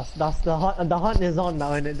 That's the hunt. The hunt is on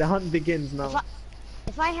now, and the hunt begins now.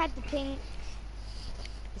 If I had the pink,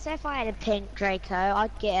 say if I had a pink Draco,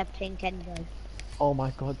 I'd get a pink Endo. Oh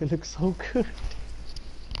my god, they look so good.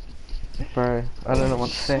 Bro, I don't know what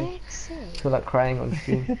to say. I feel like crying on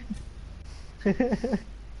stream.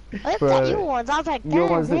 I looked at your ones, I was like, damn, Your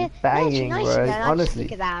ones look banging, nice, bro. you know, Honestly.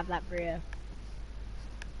 look at that, that brew.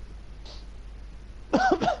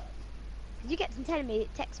 You kept on telling me,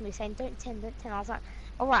 text me saying, don't 10. I was like,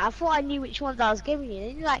 alright, I thought I knew which ones I was giving you.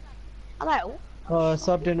 And you're like, I'm like, oh.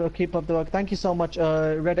 Subbed in, keep up the work. Thank you so much,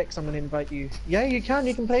 Redex. I'm gonna invite you. Yeah, you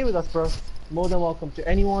can play with us, bro. More than welcome to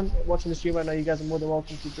anyone watching the stream right now. You guys are more than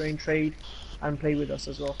welcome to join trade and play with us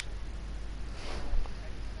as well.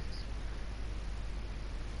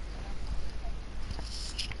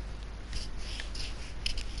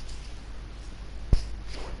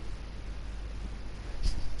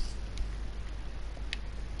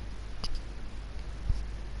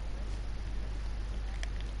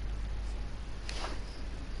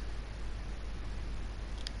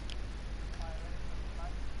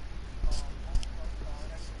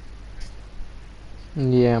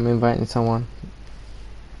 Yeah, I'm inviting someone.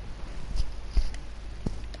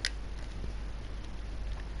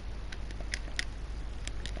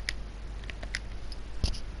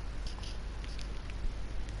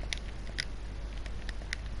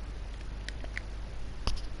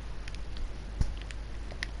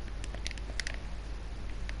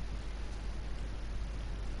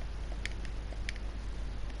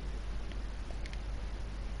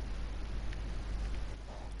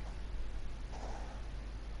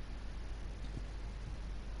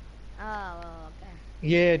 Oh, okay.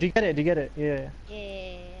 Yeah, do you get it? Do you get it? Yeah.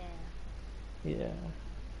 Yeah. Yeah.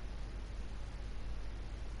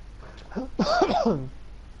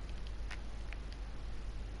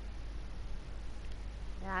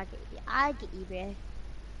 I get you, bro.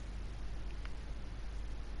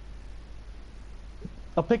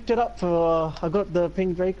 I picked it up for. I got the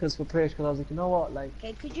pink Drakers for Prish because I was like, you know what, like.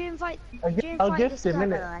 Okay, could you invite I'll gift this him, guy, by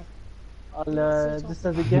innit? the way? I'll just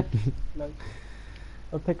as a gift, like.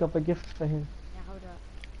 I'll pick up a gift for him. Yeah, hold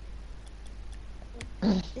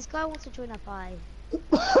up. This guy wants to join our party.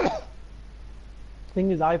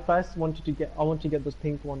 Thing is, I first wanted to get. I want to get those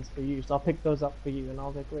pink ones for you, so I'll pick those up for you. And I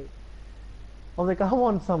was like, wait. I was like, I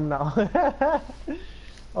want some now. I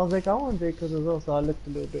was like, I want Drakers as well, so I looked a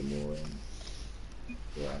little bit more.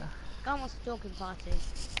 Yeah. Guy wants to talk in party.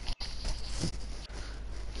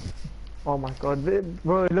 Oh my god,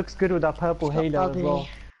 bro, it looks good with that purple halo as well.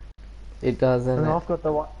 It does, And innit? I've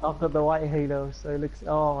got the white halo, so it looks.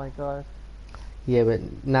 Oh my god. Yeah, but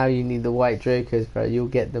now you need the white Drakers, bro. You'll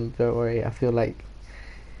get them, don't worry. I feel like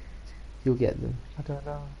you'll get them. I don't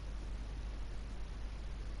know.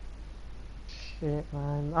 Shit,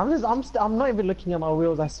 man. I'm not even looking at my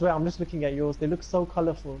wheels. I swear, I'm just looking at yours. They look so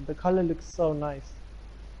colorful. The color looks so nice.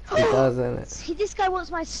 It does, innit? See, this guy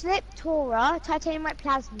wants my slip Tora, titanium white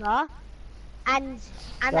plasma, and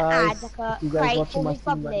Guys, add like a you guys crate watching for my his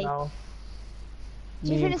stream right bubbly. now. Do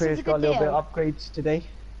you Me think and this is Prish a got a good little bit deal? of upgrades today.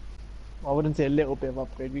 I wouldn't say a little bit of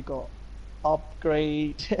upgrade. We got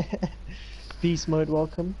upgrade. Beast mode,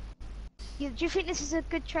 welcome. Do you think this is a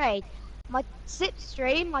good trade? My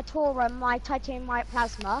slipstream, my Tora, and my titanium white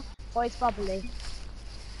plasma for his bubbly.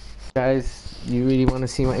 Guys, you really want to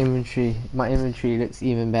see my inventory? My inventory looks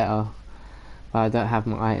even better. But I don't have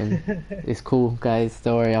my item. It's cool, guys.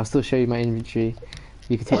 Don't worry. I'll still show you my inventory.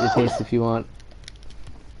 You can take the piss if you want.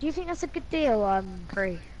 Do you think that's a good deal,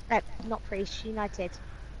 not Priest, United?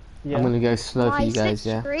 Yeah. I'm gonna go slow for you guys,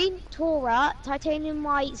 yeah? My slipstream, Tora, titanium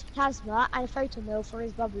white plasma, and a photo mill for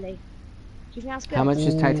his bubbly. Do you think that's good? How much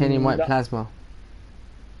is titanium white plasma?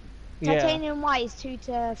 Yeah. Titanium white is 2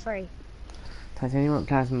 to 3. Titanium white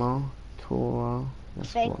plasma, Torah, that's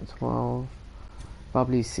Thing. what, 12.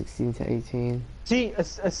 Bubbly's 16 to 18. See, a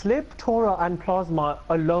slip, Tora, and plasma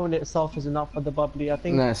alone itself is enough for the bubbly. I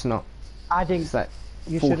think No, it's not. adding It's like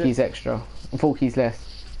you 4 should. keys extra, 4 keys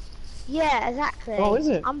less, Yeah, exactly. Oh, is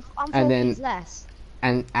it? I'm and 4 then keys less.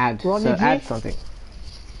 and add. Ronnie So G? add something.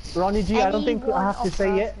 Ronnie G, I don't think I Anyone have to say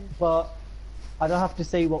offer it, but I don't have to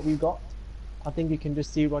say what we got. I think you can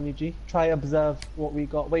just see Ronnie G. Try observe what we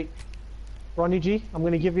got. Wait, Ronnie G, I'm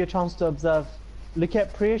gonna give you a chance to observe. Look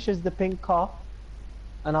at Prish is the pink car,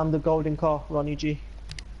 and I'm the golden car, Ronnie G.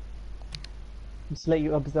 Just let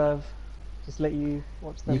you observe. Just let you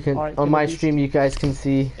watch them. You can Alright, on Killer my Beast. stream. You guys can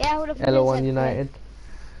see Yeah, hold up. LO1 United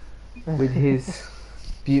with his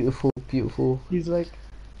beautiful, beautiful He's like,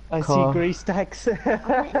 I car. see grey stacks. Yes,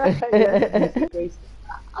 I see grey stacks.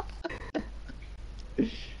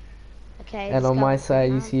 Okay. And let's on go. my side,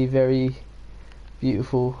 you see very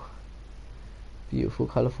beautiful, beautiful,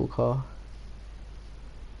 colourful car.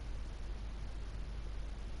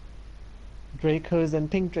 Dracos and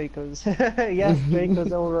pink Dracos. Yes,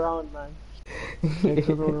 Dracos all around, man.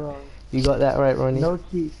 Dracos all around. You got that right, Ronnie. No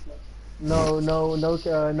keys.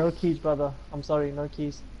 No keys, brother. I'm sorry, no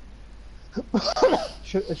keys.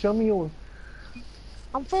 Show me yours.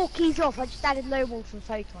 I'm 4 keys off. I just added low ball from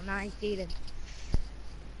Photon. Now he's dealing.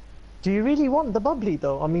 Do you really want the bubbly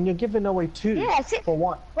though? I mean, you're giving away 2. Yeah, it's it. For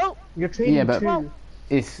what? Well, You're trading Yeah, but 2. well,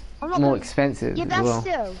 it's I'm not more gonna- expensive yeah, as that's well.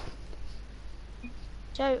 still.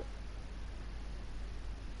 So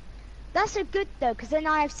that's so good though, because then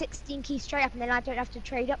I have 16 keys straight up, and then I don't have to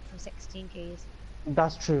trade up for 16 keys.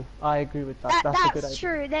 That's true. I agree with that. That's a good That's idea.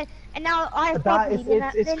 true. Then and now I have That bubbly. is, then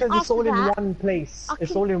it's then because it's after all in that, one place. I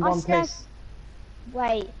It's can- all in I one still have- place.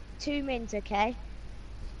 Wait, 2 minutes, okay?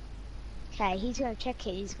 Okay, he's gonna check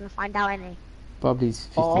it. He's gonna find out any. Bubbly's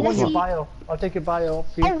 15. Oh, I want Unless your he- bio. I'll take your bio off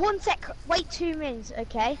you. Oh, 1 sec. Wait 2 minutes,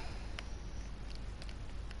 okay?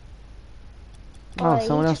 Oh, he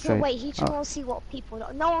someone else just wanna- trade. Wait, he just Oh. wants to see what people.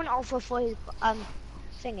 No one offer for his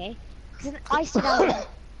thingy. Cause I sit down.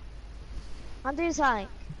 I'm doing something.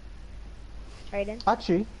 Trading.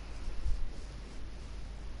 Actually,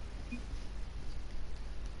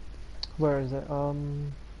 where is it? Oh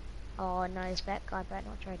no, it's back. I better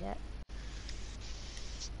not trade it.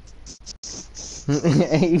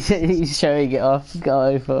 He's showing it off.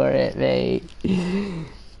 Go for it, mate.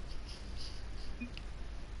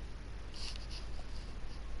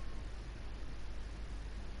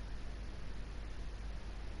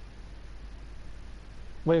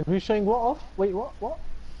 Wait, who's showing what off? Wait, what? What?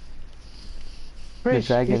 Krish, you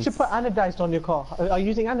dragons. should put anodized on your car. Are you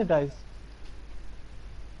using anodized?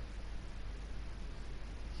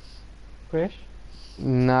 Krish?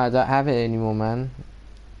 No, I don't have it anymore, man.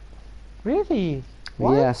 Really?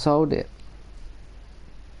 What? Yeah, I sold it.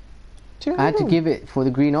 I had to give it for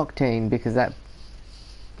the green octane because that.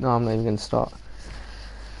 No, I'm not even gonna start.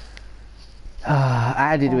 I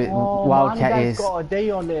added it with Wildcat anodized is. got a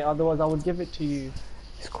day on it, otherwise I would give it to you.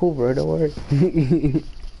 It's cool, bro. Don't worry.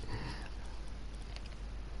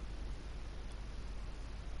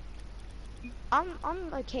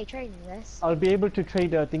 I'm okay trading this. I'll be able to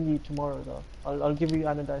trade a thingy tomorrow though. I'll give you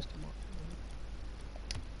anodized tomorrow.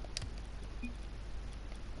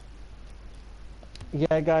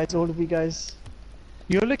 Yeah, guys, all of you guys,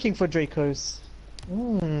 you're looking for Dracos.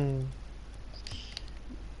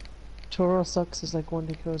 Toro sucks is like one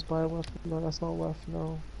day goes by worth. No, that's not worth.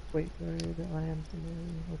 No. Wait, where is it? I am.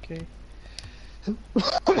 Okay.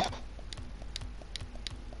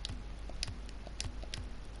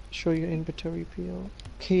 Show your inventory PO.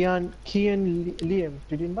 Kian Liam.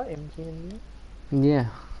 Did you invite him? Kian Liam? Yeah,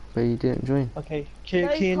 but you didn't join. Okay. No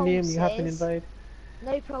Kian Liam, you have been pulses. invited.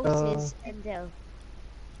 No pulses and deal.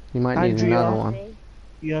 You might need Andrea. another one.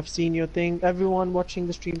 You have seen your thing. Everyone watching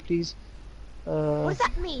the stream, please. What does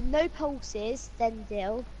that mean? No pulses, then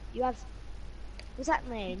deal. You have. What does that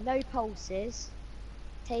mean? No pulses.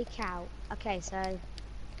 Take out. Okay, so.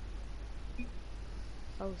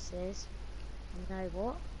 Pulses. No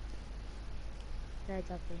what? No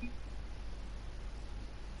W.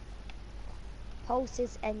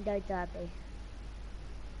 Pulses endo derby.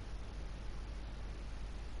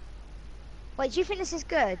 Wait, do you think this is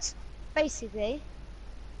good? Basically,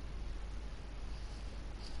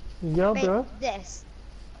 Yeah, bro. this.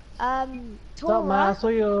 What's up, man? I Tora. saw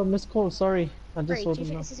your missed call. Sorry, I just Free. saw Do you them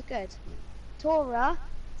think now. this is good? Tora,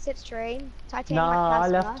 Slipstream, Titanium Nah, I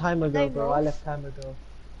Plasma, left time ago, no bro. I Morph. left time ago.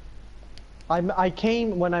 I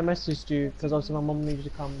came when I messaged you because obviously my mom needed to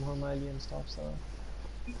come home early and stuff. So.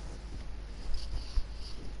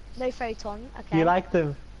 No Photon. Okay. Do you like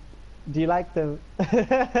them? Do you like them?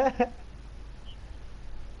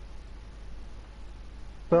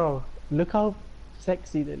 Bro, look how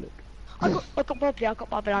sexy they look. I got bubbly, I got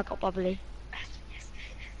bubbly, I got bubbly.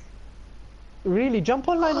 Really? Jump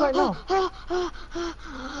online right now.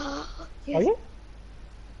 Yes. Are you?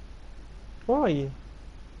 Where are you?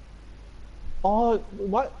 Oh,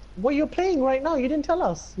 what? What you're playing right now? You didn't tell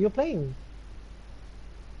us. You're playing.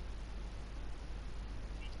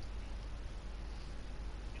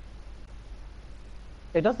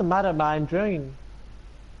 It doesn't matter, man. Join.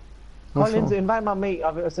 What's Collins, wrong? invite my mate.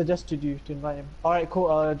 I've suggested you to invite him. Alright,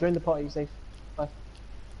 cool. Join the party. Safe. Bye.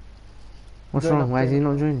 What's Join wrong? up, Why is join he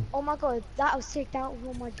up. not joining? Oh my god, that was sick. That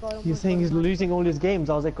oh my god. Oh my He's saying god, he's oh my losing all his games.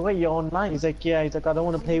 I was like, wait, you're online? He's like, yeah. He's like, I don't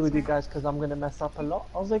want to play with you 100%. guys because I'm gonna mess up a lot.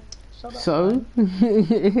 I was like, shut up, So,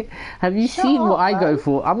 man. have you Shut seen what up, I go man.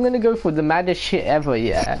 for? I'm gonna go for the maddest shit ever,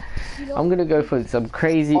 yeah. You lot- I'm gonna go for some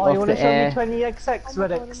crazy Oh, you off want to the show me air. 20xx, Oh my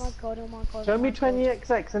god, oh Redex? my god, oh my god. Show Oh me my god.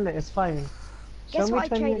 20xx, innit? It's fine. Show Guess me what I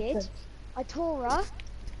 20xx. traded? I tore her.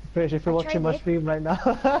 Pirish, if you're I watching my traded. stream right now,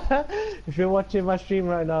 if you're watching my stream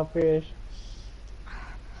right now, Pirish.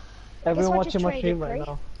 Guess Everyone what I just watching my traded, stream right Bree?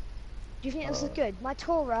 now. Do you think this is good? My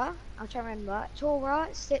Torah, I'll try to remember. Torah,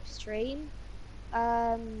 Slipstream,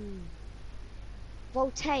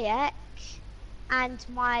 Voltaic, and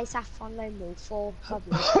my Saffron Lone Wolf for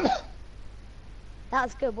public. That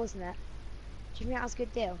was good, wasn't it? Do you think that was a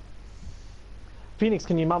good deal? Phoenix,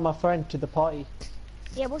 can you mount my friend to the party?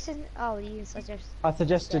 Yeah, what's his... Oh, you suggest... I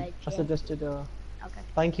suggested. Stage, I yeah. suggested. Okay.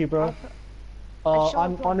 Thank you, bro. I shall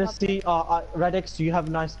I'm put honestly. Redex, you have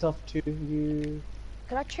nice stuff too. You.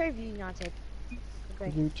 Could I trade you United?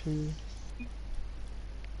 Okay. You too.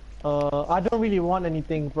 I don't really want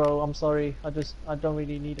anything, bro. I'm sorry. I don't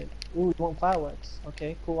really need it. Ooh, you want fireworks?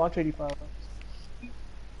 Okay, cool. I'll trade you fireworks. Trade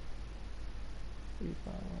you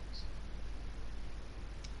fireworks.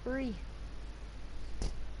 Free.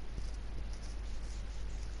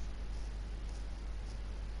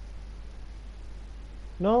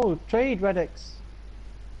 No, trade Redex.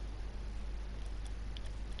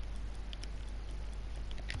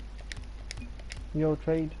 Yo,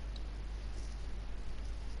 trade.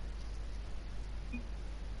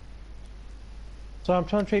 So I'm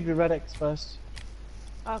trying to trade with Redex first.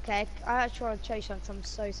 Okay, I actually want to show you something. I'm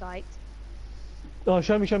so psyched. Oh,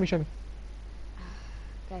 show me, show me, show me.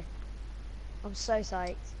 Okay. I'm so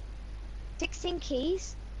psyched. 16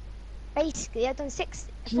 keys. Basically, I've done 4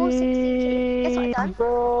 16 keys. Guess what I've done?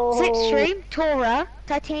 Bro. Slipstream, Torah,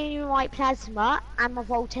 Titanium White Plasma, and my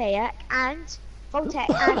Voltaic, and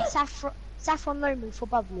Saffron Lone for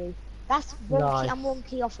Bubbly. That's wonky. Nice. I'm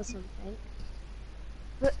wonky off or something.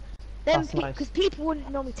 But then, That's nice. because people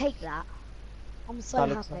wouldn't normally take that. I'm so That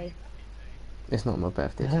looks happy. nice. It's not my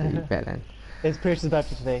birthday, so you better. It's Pierce's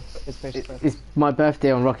birthday today. It's Pierce's birthday. It's my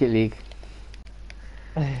birthday on Rocket League.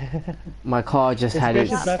 My car just had its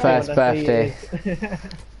Pierce's first when I say birthday. it is.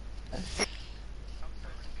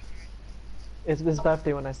 It's his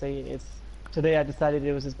birthday when I say it. It's today. I decided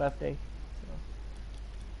it was his birthday.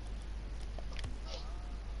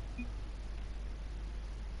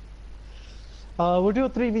 We'll do a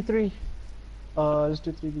 3v3. Let's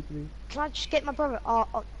do 3v3. Can I just get my brother?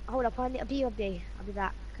 Hold up, I'll be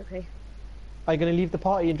back quickly. Are you gonna leave the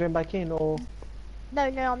party and join back in, or? No,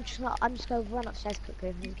 I'm just not. I'm just gonna run upstairs quickly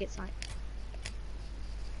and get sight.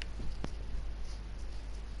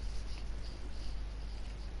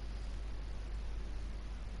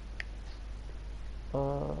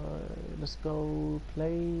 Let's go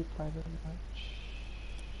play private match.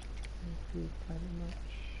 Play private match.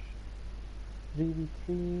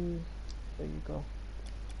 3v3. There you go.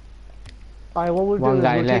 Alright, what we'll do One is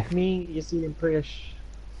guy we'll left. take me, Yassine and Priyash.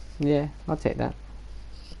 Yeah, I'll take that.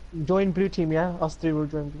 Join blue team, yeah? Us three will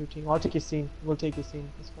join blue team. I'll take Yassine. We'll take Yassine.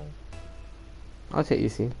 That's fine. I'll take you,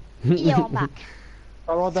 see. Yeah, I'm back.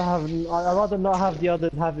 I'd rather not have the other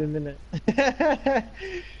than have him in it.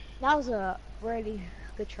 That was a really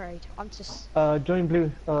good trade. I'm just. Join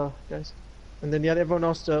blue, guys. And then everyone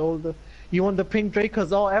else, you want the pink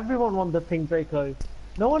Dracos? Oh, everyone wants the pink Draco.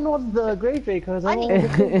 No one wants the grey Dracos. I Everyone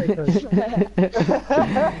wants the pink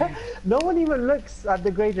Dracos. No one even looks at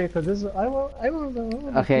the grey Dracos. I want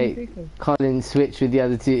the Okay, pink Dracos. Colin, switch with the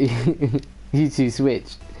other two. You two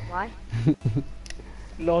switch. Why?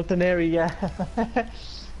 Alternary, yeah.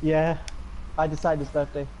 Yeah. I decided his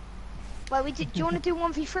birthday. Wait, do you want to do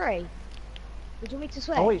 1v3? Or do you want me to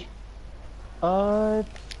switch? Oh wait.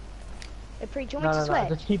 Hey, Pre, do you No, want me to no, no.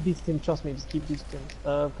 switch? Just keep these teams. Trust me. Just keep these teams.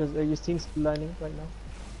 Because your team's still learning right now.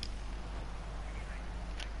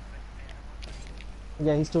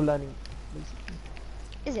 Yeah, he's still learning.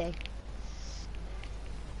 Is he?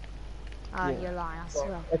 Oh, Yeah. you're lying, I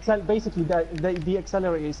swear. Basically, the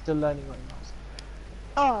accelerator is still learning right now. So.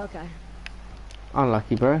 Oh, okay.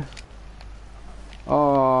 Unlucky, bro.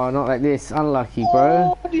 Oh, not like this. Unlucky,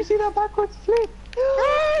 bro. Oh, do you see that backwards flip?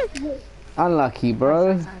 Unlucky,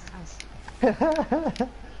 bro. Nice.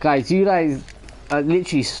 Guys, you guys are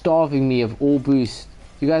literally starving me of all boost.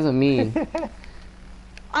 You guys are mean.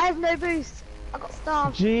 I have no boost. I got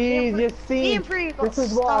starved. Jeez, you Me see, and Prue got this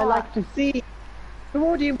is what I starved. like to see. We've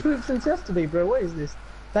already improved since yesterday, bro. What is this?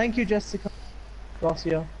 Thank you, Jessica.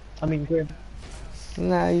 Garcia. I mean, Grim.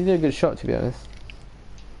 Nah, you did a good shot, to be honest.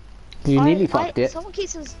 You nearly fucked it. Someone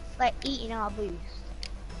keeps us like eating our boost.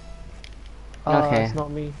 Okay. It's not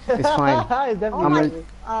me. It's fine. It's definitely Oh my. not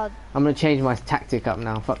me. I'm gonna change my tactic up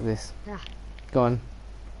now. Fuck this. Yeah. Go on.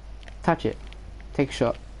 Touch it. Take a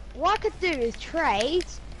shot. What I could do is trade.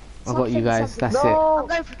 I got you guys. That's No. I'm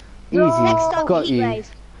going for it. No. next Easy. stop Got heat you. wave.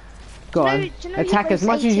 Go Do on. you know Attack heat as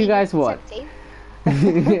much wave's as you 18 guys and want.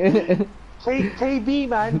 17? KB,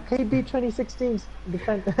 man. KB 2016.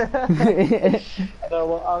 Defend. No,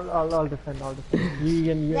 well, I'll defend. I'll defend.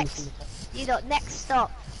 You Next, next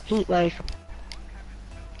stop heat wave.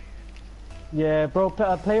 Yeah, bro.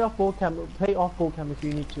 Play off ball cam. Play off ball cam if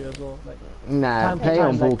you need to as well. Like, Nah, time to play time,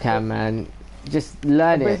 on ball like, cam, man. Just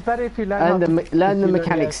learn but it's it. better if you learn. Learn the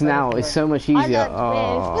mechanics now. It's so much easier. learned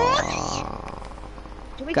Oh.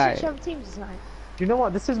 Do we Guy. switch over teams or something? You know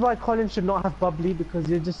what? This is why Colin should not have bubbly, because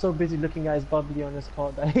you're just so busy looking at his bubbly on his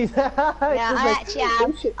card that he's. Yeah, I actually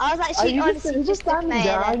am. I was actually honestly just looking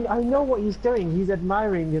at it. I know what he's doing. He's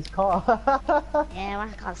admiring his car. Yeah, my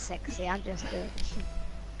car's sexy. I'm just doing.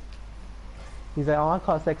 He's like, oh, my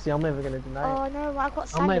car's sexy. I'm never gonna deny it. Oh no, I've got I'm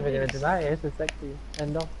sandy never gonna boots. deny it. It's sexy.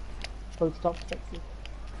 End of. Full stop. Sexy.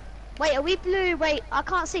 Wait, are we blue? Wait, I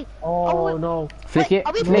can't see. Oh no. Flick Wait, it.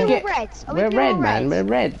 are we Flick blue it. or red? Are we We're blue red, or man. We're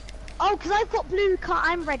red. Oh, because I've got blue car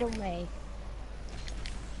and red on me.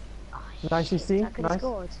 Oh, Nice, you shit, see? I could have Nice.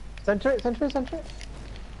 scored. Center it. Center it. Center it.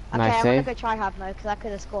 Okay, Nice I'm save. gonna go try hard mode because I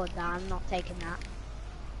could have scored that. I'm not taking that.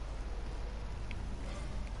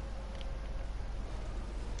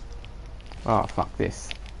 Oh, fuck this.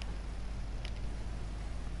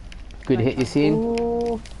 Good hit, you seen?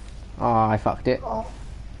 Ooh. Oh, I fucked it. Oh.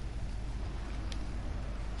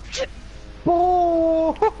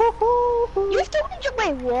 You still didn't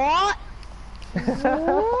wait, what?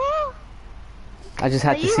 What? I just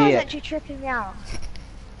had So to you see guys it. actually tripping me out.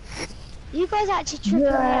 You guys actually tripping me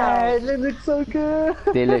Yeah, out. they look so good.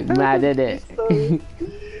 They look mad at it.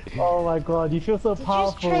 Oh my god, you feel so Did you just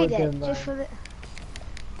powerful trade with it them, man. just for the?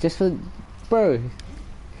 Just for, bro.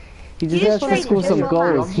 He just deserves to traded score just some for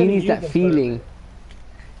goals. that. He needs I'm that gonna use feeling.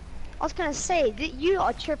 I was gonna say that you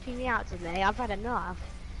are tripping me out today. I've had enough.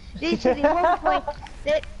 Literally, one point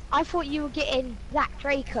that I thought you were getting Black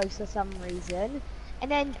Dracos for some reason,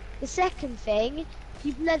 and then the second thing,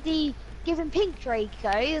 you bloody giving Pink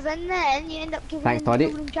Dracos, and then you end up giving Thanks, them buddy.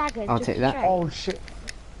 Golden Dragons. I'll just take to that. trade. Oh shit.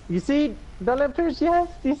 You see, the letters, yes,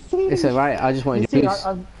 you see. It's alright. I just wanted You to see, boost.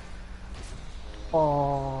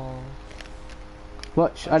 Oh.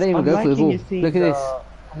 Watch. I didn't even I'm go for the liking ball. you seeing Look at this.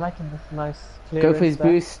 I'm liking this nice Go for his clearance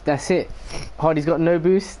there. boost. That's it. Hardy's got no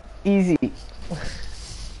boost. Easy.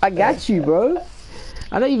 I got you, bro.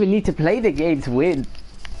 I don't even need to play the game to win.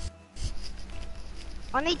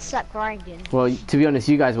 I need to start grinding. Well, to be honest,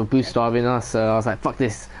 you guys were boost starving us, so I was like, fuck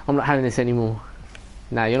this. I'm not having this anymore.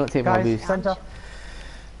 Nah, you're not taking my Guys, boost. center.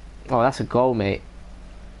 Oh, that's a goal, mate.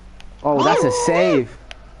 Oh, that's a save.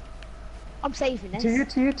 I'm saving this.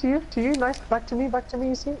 To you. Nice. Back to me,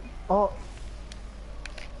 you see? Oh.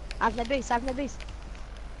 I have no boost. I have no boost.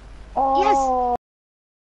 Oh.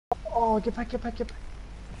 Oh, get back.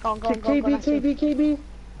 Go on, go on, go on, go on. KB.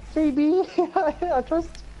 I trust.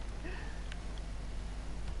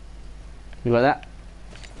 You got that?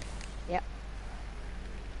 Yep.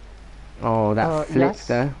 Oh, that flick yes.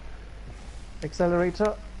 there.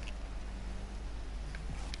 Accelerator.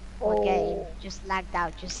 My game just lagged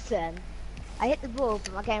out just then. I hit the ball,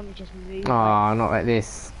 but my game just moved. Oh, not like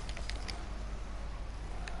this.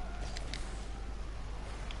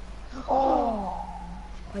 Oh.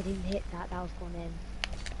 I didn't hit that. That was gone in.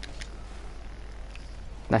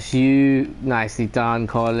 That's you. Nicely done,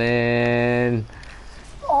 Colin.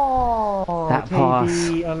 Oh. That pass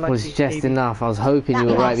was just enough. I was hoping you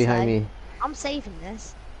were right behind me. I'm saving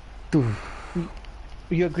this.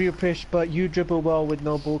 You agree with Prish, but you dribble well with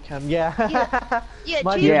no ball cam. Yeah. Yeah,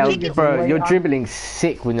 My do you Yeah, think dribbling it- bro, way you're up. dribbling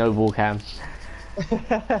sick with no ball cam. No,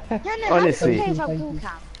 Honestly. how can I play without Thank ball you.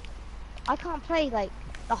 cam? I can't play like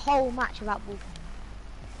the whole match without ball cam.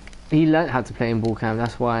 He learnt how to play in ball cam,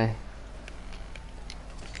 that's why.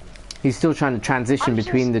 He's still trying to transition I'm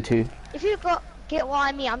between the two. If you get what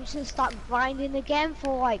I mean, I'm just gonna start grinding again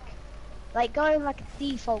for like going like a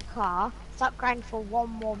default car. Start grinding for one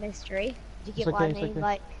more mystery. Do you get It's what I okay, it's mean? okay.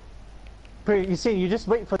 Like You see, you just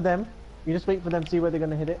wait for them. You just wait for them, see where they're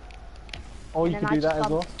gonna hit it. Or And you then could I do that just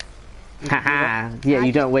as well. Haha. Yeah, I you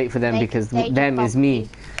just- don't wait for them they- because they just them is bump me. you.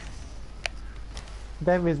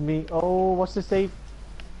 Them is me. Oh, what's the save?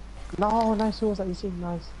 No, nice. Who was that? You see,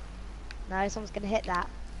 nice. No, someone's gonna hit that.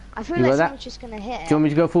 I feel You like got that? someone's just gonna hit Do it. you want me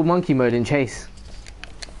to go full monkey mode and chase?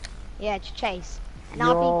 Yeah, to chase. And Yo,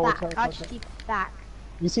 I'll be back. sorry, I'll sorry. just be back.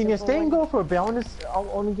 You seen So your for stay and when- go for a bit. I'll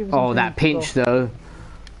only give you some Oh, time that to go. pinch though.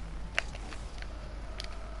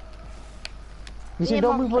 You see, Yeah,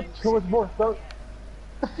 don't move monkeys. towards more. Don't.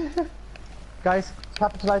 Guys,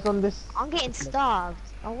 capitalize on this. I'm getting starved.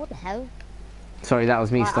 Oh, what the hell? Sorry, that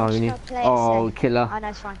was me Right, I'm starving you. just gonna play it Oh, safe. killer. Oh, no,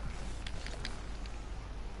 it's fine.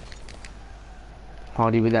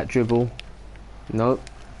 Hardy with that dribble. Nope.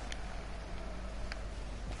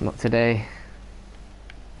 Not today.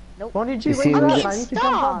 Ronnie G, You where see you I'm at, getting man? You need to jump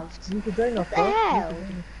on. starved. You need to join us, What the bro. You need to hell? join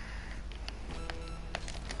us.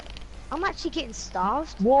 I'm actually getting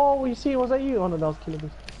starved. Whoa, you see, was that you? Oh no, that was Killer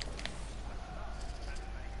Beast.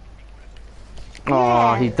 Oh,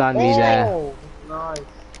 Yeah. he's done me there. Oh, nice.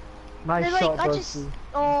 Nice No, like, shot, I bro. just.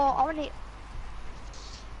 Oh, I want to.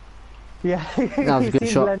 Yeah, was a you good seen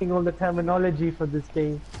shot. learning all the terminology for this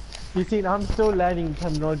game. You seen, I'm still learning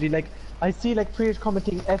terminology. Like, I see like players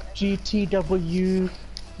commenting FGTW,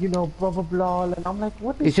 you know, blah blah blah, and I'm like,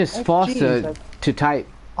 what is It's just FG? faster It's like, to type.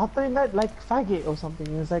 I thought that like faggot or something.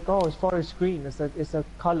 And it's like, oh, it's for a screen. It's a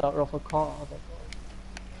color of a car. I was like,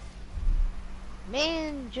 Me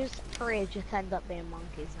and just Korea just end up being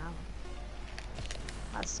monkeys now.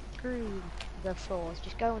 I screw the floors.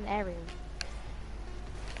 Just go on the aerial.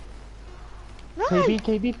 No!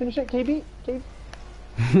 KB, finish it, KB.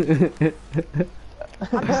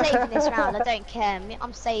 I'm saving this round. I don't care.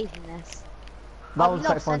 I'm saving this. That I'm was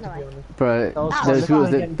quite lost fun anyway. to be honest. Bro, That was fun. those people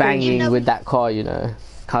Let's that try again. banging You know- with that car, you know,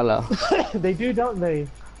 color. They do, don't they?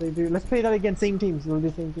 They do. Let's play that again. Same teams. We'll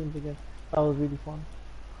do same teams again. That was really fun.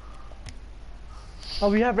 Oh,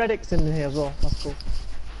 we have Red X in here as well. That's cool.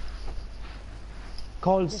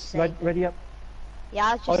 Calls Just save it. ready up. Yeah,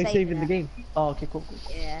 I was Oh, just you're saving the it. game. Oh, okay, cool.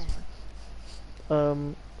 Yeah.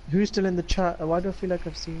 Who's still in the chat? Why do I feel like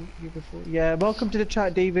I've seen you before? Yeah, welcome to the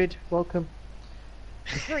chat, David. Welcome.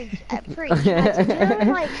 Preach. Preach. You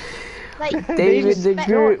know, like David the respect-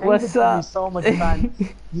 Groot, David what's gives me up? so much bant.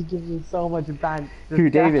 He gives me so much bant. Who,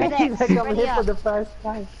 David? He's like, I'm Ready here for up. the first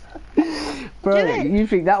time. Bro, Do it. you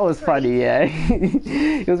think that was funny, yeah?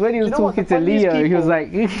 It was when he was You know what, talking the to funniest Leo, he was people-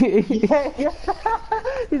 like, Yeah.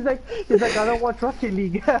 He's like, I don't watch Rocket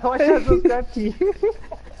League. Why should I subscribe to you?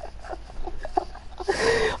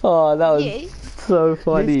 oh, that was You? so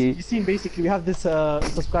funny. You seen, basically, we have this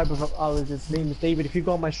subscriber of ours. His name is David. If you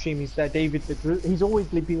go on my stream, he's there. David the Groot. He's always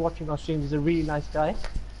been watching our streams. He's a really nice guy.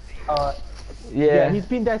 Yeah. He's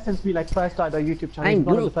been there since we like first started our YouTube channel. I'm He's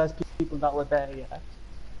one of the Groot. first people that were there. Yeah.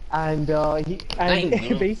 And I'm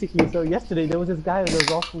Groot. basically, so yesterday there was this guy that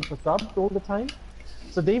was asking for subs all the time.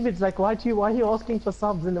 So David's like, why are you asking for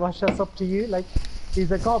subs and why should I sub to you? Like,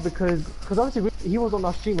 he's like, oh, because obviously he was on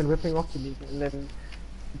our stream and we're playing Rocket League, and then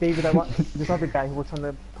David, this other guy who was trying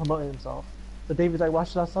to promote himself. So David's like, why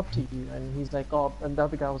should I sub to you? And he's like, oh, and the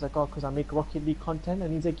other guy was like, oh, because I make Rocket League content.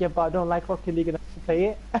 And he's like, yeah, but I don't like Rocket League and I have to play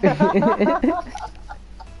it.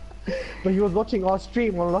 But he was watching our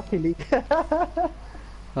stream on Rocket League.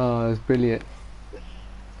 Oh, it was brilliant.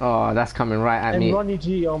 Oh, that's coming right at And me. Ronnie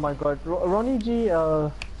G, oh my god. Ronnie G,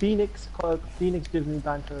 Phoenix gives me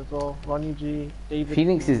banter as well. Ronnie G, David.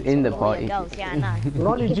 Phoenix is in the All party. your girls, yeah, I know.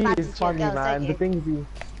 Ronnie You G banter is to your funny, girls, man. don't The you? things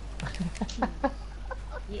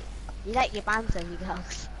he. You like your banter, you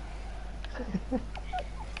girls.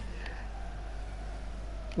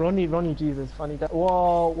 Ronnie G is funny.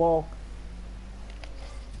 Whoa.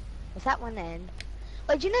 Is that one in?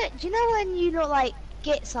 But do you know when you look like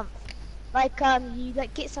get something, like you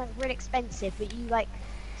like get something really expensive, but you like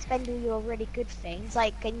spend all your really good things,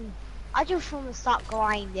 like, and I just want to start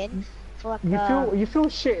grinding for like You feel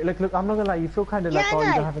shit. Look, I'm not gonna lie. You feel kind of Yeah, like, I oh, you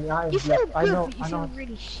know. don't have any items you feel left. good, I know. but you feel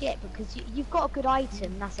really shit because you've got a good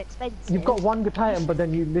item that's expensive. You've got one good item, but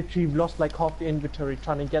then you literally lost like half the inventory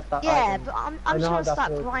trying to get that Yeah, item. but I'm I know trying how to that start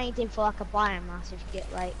feels. grinding for like a biomass if you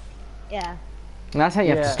get like, yeah. That's how you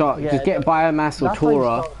have to Yeah, start. yeah, Just get biomass or That's how you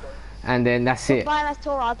Torah, start, bro. and then that's it. Biomass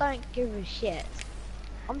Torah, I don't give a shit.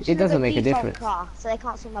 I'm just It gonna doesn't go make a default difference. car, so they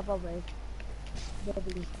can't see my bobbers.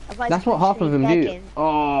 That's what half of them do.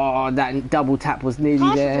 Oh, that double tap was nearly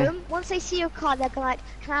Half there. of them, once they see your car, they're gonna like,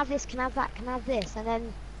 can I have this, can I have that, can I have this, and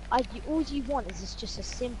then all you want is just a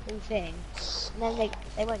simple thing, and then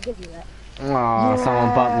they won't give you it. Oh,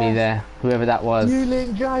 someone bumped me there. Whoever that was.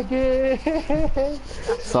 Dueling Dragon!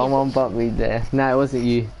 Someone bumped me there. No, it wasn't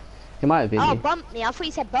you. It might have been Oh, you. bump me. I thought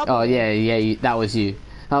you said bump Oh me. yeah, that was you.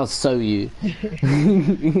 That was so you. Oh, am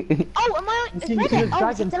I You on? see, Red there's Oh,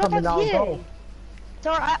 dragons instead coming of out of goal. you.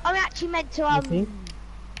 So I'm actually meant to You see?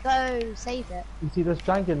 go save it. You see those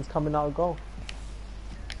dragons coming out of goal.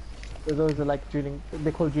 So those are like dueling.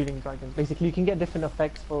 They call dueling dragons. Basically, you can get different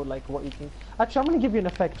effects for like what you can. Actually, I'm gonna give you an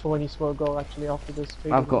effect for when you score a goal. Actually, after this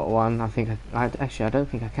trade. I've got one. I think actually I don't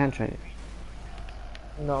think I can trade it.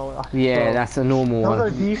 No. Yeah, Bro. that's a normal Those are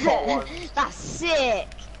one. default ones. That's sick.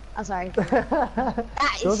 I'm sorry. That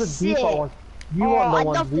is Those are sick. default ones. You Oh, want the I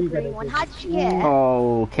ones love the we're green gonna one. give How you. did you get it?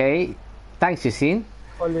 Okay. Thanks, Yassine.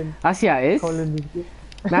 Colin. I see how it is. Colin is good.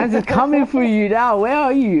 Man's is coming for you now. Where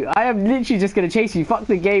are you? I am literally just gonna chase you. Fuck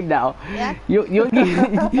the game now. Yeah? You're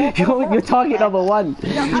target number one.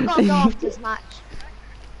 No, I gotta go after this match.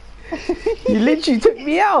 You literally took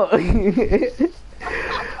me out.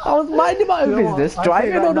 I was minding my own business,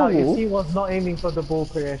 driving on the wall. He was not aiming for the ball,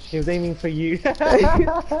 Krish. He was aiming for you.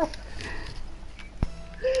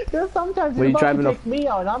 There's sometimes he's about to take me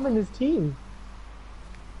out and I'm in his team.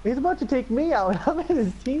 He's about to take me out and I'm in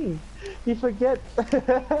his team. He forgets.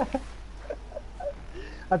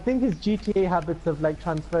 I think his GTA habits have like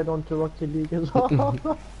transferred onto Rocket League as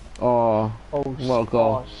well. Oh, what a goal.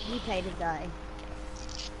 Gosh. You played a die.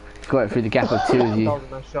 Got it through the gap of two of you. That was a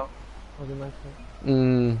nice shot. That was a nice shot.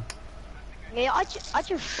 Yeah, I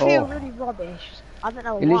just feel really rubbish. I don't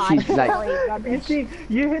know It why. literally, like, Really You rubbish. see,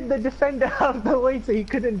 you hit the defender out of the way so he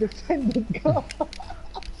couldn't defend the goal.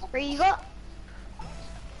 Where you got?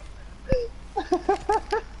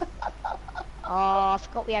 Oh, I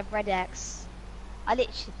forgot we have Red X. I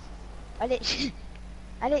literally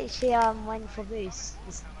went for boost.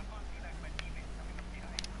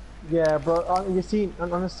 Yeah, bro. You see,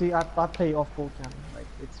 honestly, I play off ball cam. Like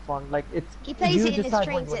it's fun. Like it's. He plays it in the decide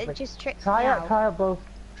stream, when so you it play. just tricks me Try out. both.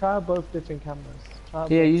 Try both different cameras.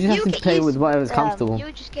 Yeah, you just have to play with whatever's comfortable.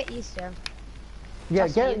 You'll just get used to them. Yeah,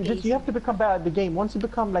 Trust me, you have to become better at the game. Once you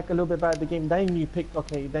become like a little bit better at the game, then you pick.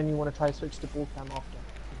 Okay, then you want to try to switch to ball cam after.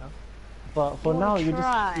 You know. But for now, you're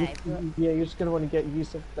just gonna want to get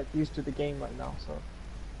used to the game right now. So.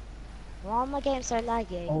 Why are my games so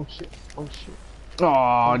laggy? Oh shit! Oh shit!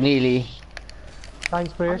 Oh, nearly.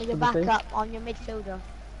 Thanks, I'm Krish. your backup. I'm your midfielder.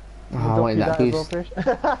 Oh, I wanted that boost.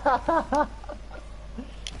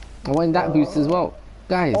 I wanted that boost as well.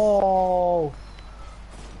 Guys, Oh.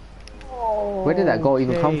 where did that goal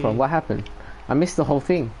even come from? What happened? I missed the whole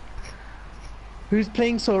thing. Who's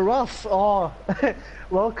playing so rough? Oh,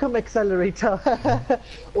 welcome Accelerator.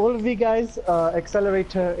 All of you guys,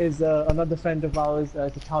 Accelerator is another friend of ours.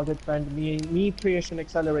 It's a childhood friend. Me, Priyesh and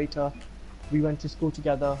Accelerator, we went to school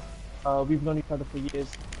together. We've known each other for years.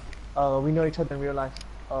 We know each other in real life.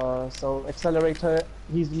 So Accelerator,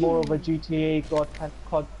 he's more of a GTA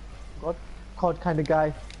COD kind of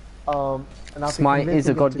guy. And Smite is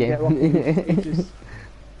a God game.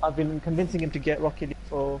 I've been convincing him to get Rocket League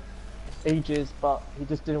for ages, but he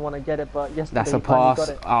just didn't want to get it. But yesterday That's a he finally got pass.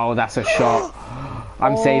 it. Oh, that's a shot.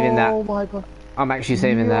 I'm saving that. Oh my god. I'm actually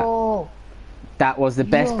saving that. That was the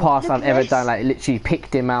best pass I've ever done. Like, literally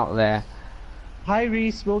picked him out there. Hi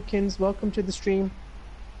Reese Wilkins, welcome to the stream.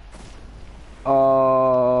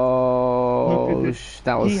 Oh,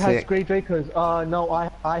 that was he sick. He has great Dracos. No,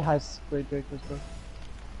 I has great Dracos, bro.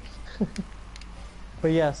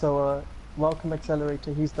 But yeah, so welcome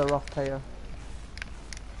Accelerator. He's the rough player.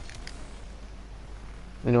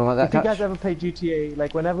 You know what that If you guys ever play GTA,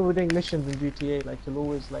 like whenever we're doing missions in GTA, like he'll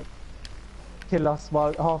always like kill us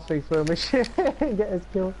while halfway through a mission and get us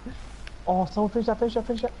killed. Oh, someone finish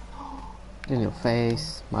that. In your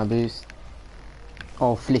face, my boost.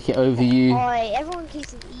 Oh, flick it over you. Oi, everyone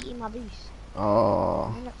keeps eating my boost.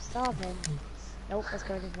 Oh. I end up starving. Nope, let's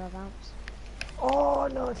go to the bounce. Oh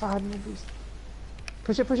no, if I had no boost.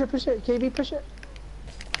 Push it. KB, push it.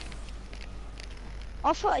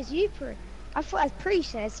 I thought it was you, I thought it was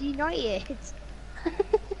Pre-Shares United.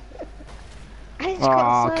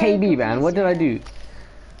 Oh, KB, man, what did I do?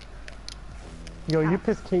 Yo, you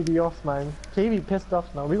pissed KB off, man. KB pissed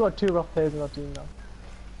off now. We got 2 rough players in our team now.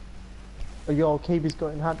 Oh, yo, KB's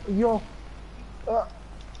got in hand. Yo! Oh!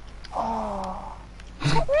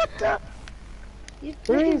 What the? You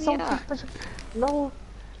pissed me up. No!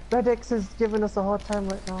 Red X is giving us a hard time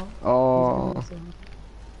right now. Oh.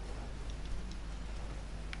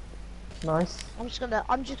 Nice. I'm just gonna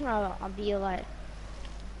be like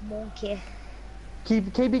monkey.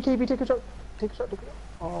 KB, take a shot.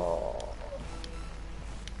 Oh.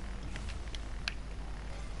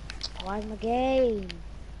 Why's my game?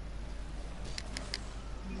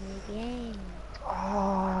 My game.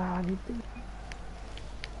 Ah, I need to...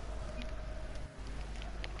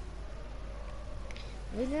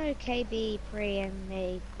 know KB, Pre, and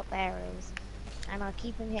me got errors, and I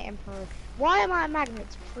keep on hitting Pro. Why am I a magnet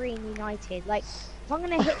to Pre and United? Like, if I'm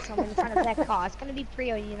gonna hit someone in front of their car, it's gonna be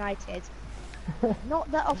Pre or United. Not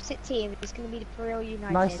the opposite team. It's gonna be the Pre or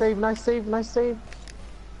United. Nice save, nice save, nice save.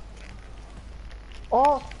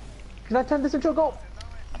 Oh, can I turn this into a goal?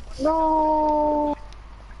 No.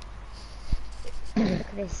 Look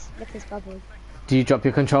at this. Look at this bubble. Do you drop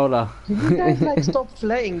your controller? Can you guys like stop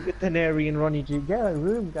flirting with Teneri and Ronnie G? Get a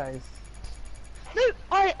room, guys. No,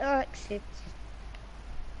 I accept.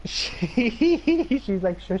 She's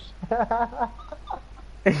like shush.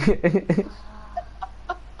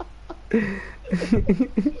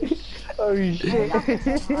 Oh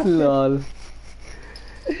shit. Lol.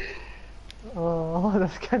 Oh,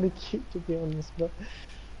 that's kind of cute to be honest, but.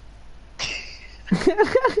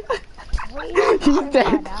 He's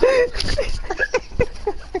dead.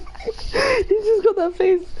 He's just got that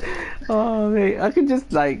face. Oh mate, I could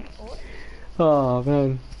just like. Oh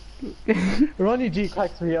man. Ronnie G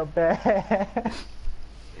cracks me up there.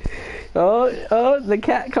 Oh, the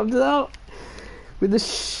cat comes out with the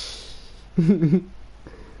shh.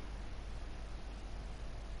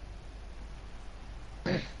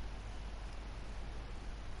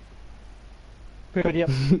 Pretty up.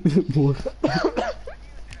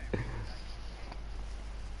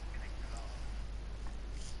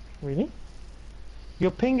 Really?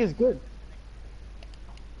 Your ping is good.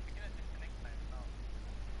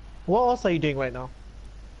 What else are you doing right now?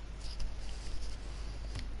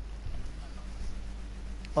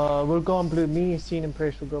 We'll go on blue. Me, Scene, and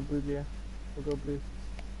Praise will go blue, yeah. We'll go blue.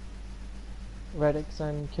 Redix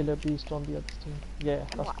and Killer Beast on the other team. Yeah,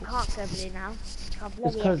 that's What, cool. I can't go blue now.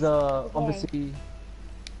 It's because obviously,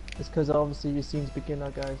 it's because obviously your Scene's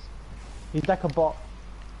beginner, guys. He's like a bot.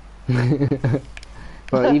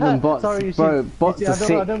 Bro, even bots. Sorry, bro, bots are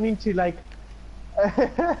sick. I don't mean to like.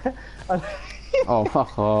 Oh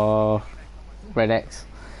fuck off, Red X.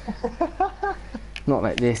 Not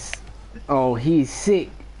like this. Oh, he's sick.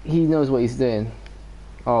 He knows what he's doing.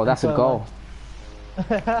 Oh, that's a goal.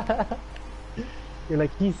 You're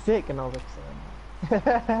like, he's sick, and I was like,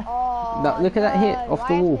 Oh, no, look at that hit off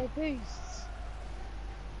the wall. Boosts?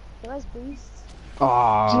 Where's boosts?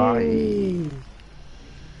 Oh,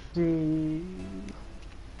 G.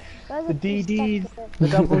 Where's The boost DDs, stuff? the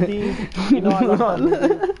double D. You know I love double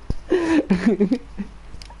D.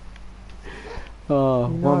 Oh,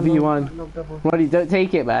 You know I 1v1. love double. Roddy, don't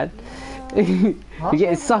take it, man. You're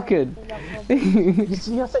getting suckered. You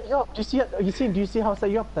see how I set you up? Do you see how I set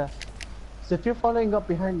you up there? So if you're following up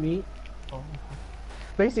behind me,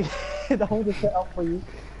 basically that was a setup for you.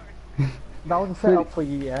 That was a setup for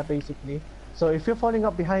you, yeah, basically. So if you're following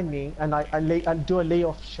up behind me and I do a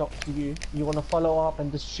layoff shot to you, you want to follow up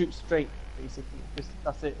and just shoot straight, basically.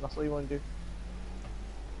 That's it. That's all you want to do.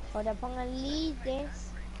 Hold up, I'm gonna leave this.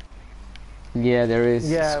 Yeah, there is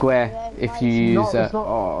square Yeah, if you use it's not.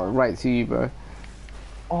 Oh, right to you, bro.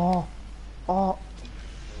 Oh,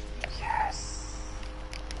 yes.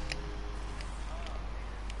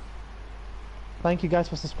 Thank you guys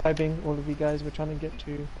for subscribing, all of you guys. We're trying to get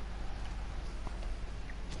to.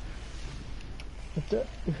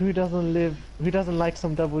 Who doesn't like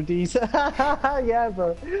some double D's? Yeah,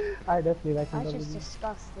 bro. I definitely like some That's double just D's.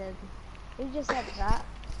 disgusting. Who just said that?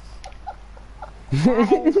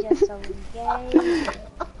 That is just so gay.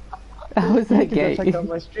 How was that Go gay? check out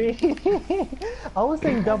my stream. I was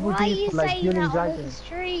saying double Why are D's you for like saying Union that on the Dragons.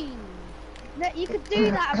 stream? No, you could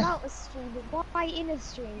do that about a stream, but why in a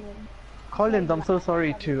stream? Collins, I'm so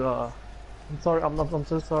sorry to I'm sorry, I'm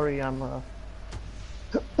so sorry, oh,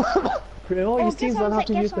 you seem to know how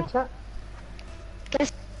to use the chat.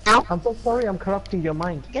 Guess now. I'm so sorry, I'm corrupting your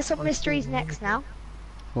mind. Guess what mystery's next now?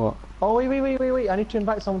 What? Oh, wait, I need to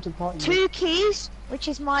invite someone to the party. 2 keys, which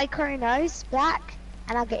is my Chronos, black,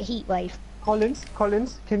 and I'll get Heat Wave. Collins,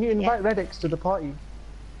 can you invite Redix to the party?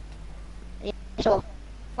 Yeah, sure.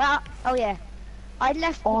 Well, oh yeah. I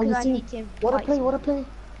left Oh, because you I see, need to what a invite play, what a someone.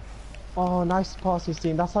 play. Oh, nice pass, you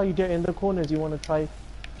see. That's how you do it in the corners. You want to try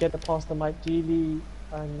get the pass them ideally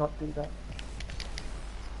and not do that.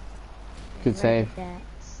 Good save. There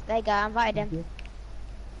you go, I invited him. Yeah.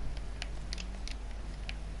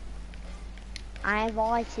 I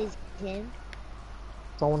invited him.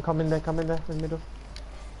 Someone come in there, in the middle.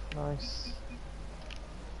 Nice.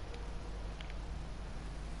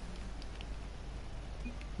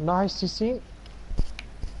 Nice, you see?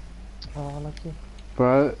 Oh, lucky.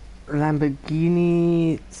 Bro,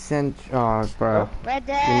 Lamborghini oh, bro. Red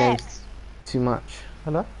Your name's Dex! too much.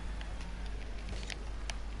 Hello?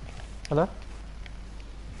 Hello?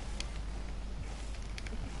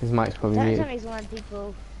 His mic's probably Don't tell muted. me he's one of the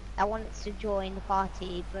people. that wants to join the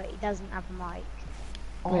party, but he doesn't have a mic.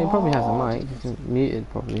 Well, he probably has a Oh, mic, just muted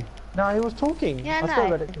probably. no, he was talking. Yeah, I saw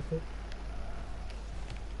no. Reddit.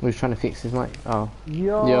 He was trying to fix his mic. Oh.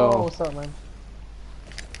 Yo, Yo. what's up, man?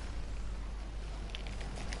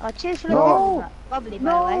 Oh, cheers for the No, bubbly,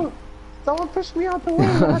 by the way. no, someone pushed me out the way.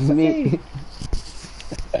 That's Me.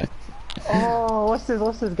 okay. Oh, what's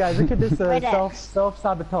this, guys? Look at this Red X. self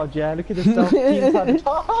sabotage. Yeah, look at this team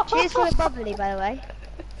sabotage. Cheers for the bubbly, by the way.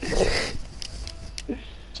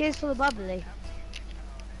 Cheers for the bubbly.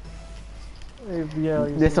 Yeah,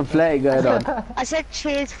 There's some play going on. I said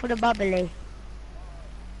cheers for the bubbly.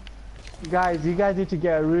 guys, you guys need to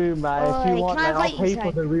get a room, man. If Oi, you want, can I man, I'll invite you, pay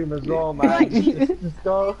for Si? the room as well, man. just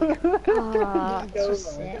go. Oh, Just go,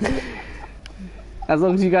 that's man. sick. As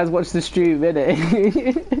long as you guys watch the stream,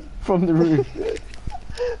 innit? From the room.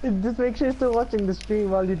 Just make sure you're still watching the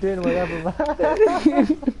stream while you're doing whatever,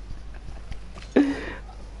 man.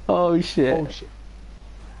 Oh shit. Oh shit.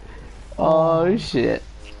 Oh shit.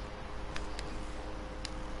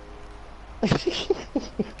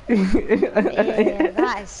 Yeah,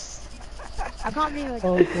 that's... I can't believe it.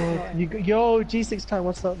 Oh god. Yo, G6 time,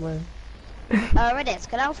 what's up, man? Reddit's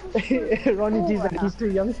got out for Ronnie G's like, he's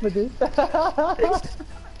too young for this.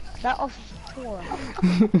 that off tour.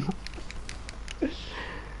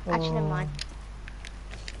 Actually, never mind.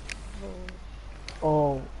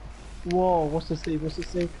 Oh. Whoa, what's the save? What's the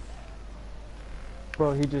save?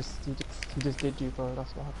 Bro, he just did you, bro.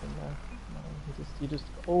 That's what happened there. No, he just.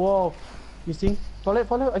 Oh, whoa. You see?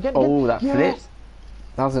 Follow again. Oh, that yes. flip.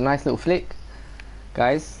 That was a nice little flick.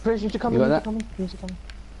 Guys. Chris, you should come in. You should come in.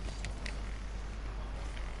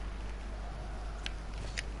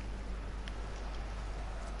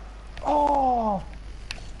 Oh.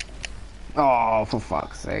 Oh, for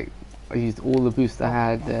fuck's sake. I used all the boost I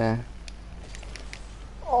had there.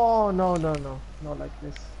 Oh, no. Not like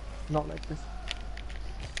this. Not like this.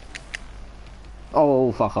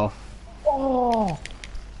 Oh, fuck off. Oh.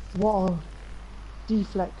 What a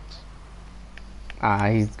deflect. Ah,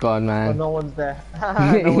 he's gone, Oh, man. no one's there. No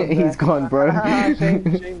one's there. He's gone, bro.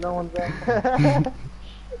 Shame, no one's there.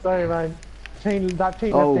 Sorry, man. That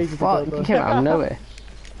chain Oh, left ages fuck. ago, He bro. came out of nowhere.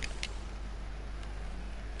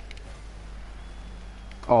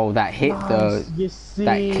 Oh, that hit, though. You see.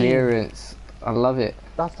 That clearance. I love it.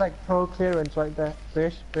 That's like pro clearance right there.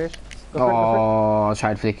 Fish. Go for it, Oh, I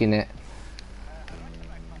tried flicking it.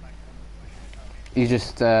 You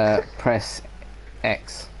just press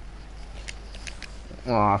X.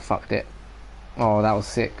 Oh, I fucked it. Oh, that was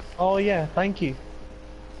sick. Oh yeah, thank you.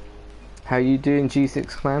 How you doing, G6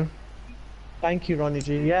 clan? Thank you, Ronnie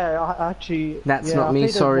G. Yeah, I actually... That's yeah, not I me, played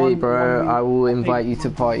a sorry, bro. I will I invite played you to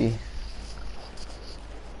party.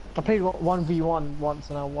 I played 1v1 once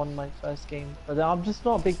and I won my first game. But I'm just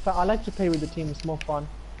not a big fan. I like to play with the team, it's more fun.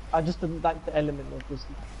 I just don't like the element of this.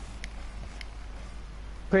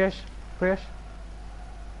 Priyash.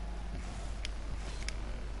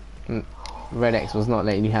 Red X was not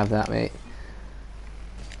letting you have that, mate.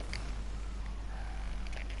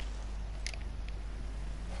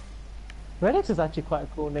 Redx is actually quite a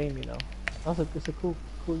cool name, you know. It's a cool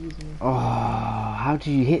username. Oh, how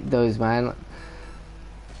do you hit those, man?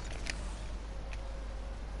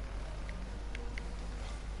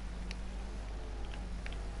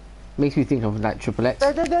 Makes me think of like Triple X.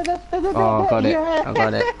 Oh, got it. Yeah.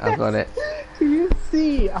 I got it. Do you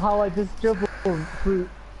see how I just dribbled through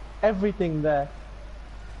everything there?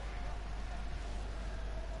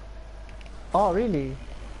 Oh, really?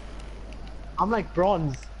 I'm like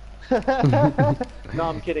bronze. No,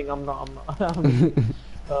 I'm kidding. I'm not.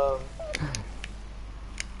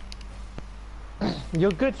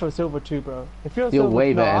 You're good for silver 2, bro. If you're You're silver,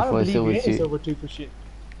 way no, better I don't for believe silver you ain't 2. silver 2 for shit.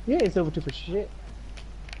 You ain't silver 2 for shit.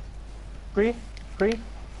 Free.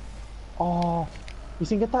 Oh, you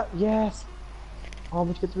can get that? Yes. Oh,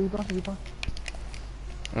 we get the rebound.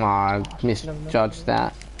 Oh, I misjudged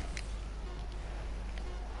that.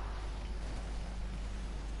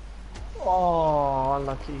 Oh,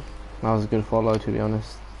 unlucky. That was a good follow, to be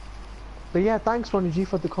honest. But yeah, thanks Ronnie G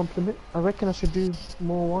for the compliment. I reckon I should do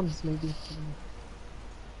more ones maybe.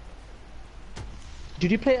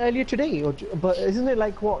 Did you play earlier today? But isn't it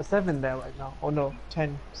like what 7 there right now? Oh no,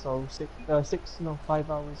 10. So 6. No, 5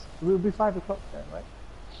 hours. It will be 5 o'clock there, right?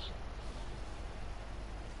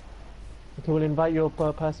 Okay, we'll invite your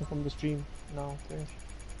person from the stream now. Okay.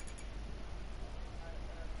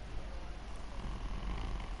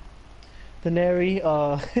 Canary,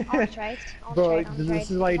 I'll trade. bro, this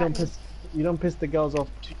is why you don't piss the girls off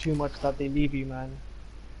too much that they leave you, man.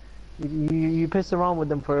 You piss around with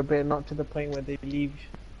them for a bit, not to the point where they leave.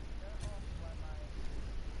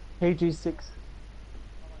 Hey G6.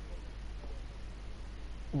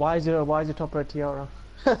 Why is your topper a tiara?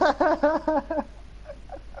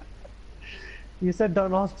 You said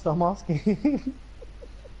don't ask, so I'm asking.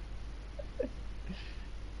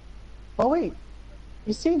 Oh wait,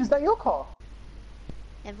 you seen? Is that your car?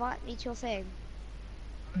 Invite me to your thing.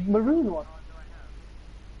 Maroon one.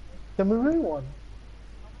 The maroon one.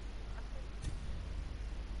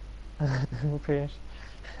 Priyesh.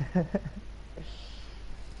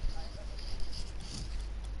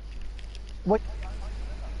 What?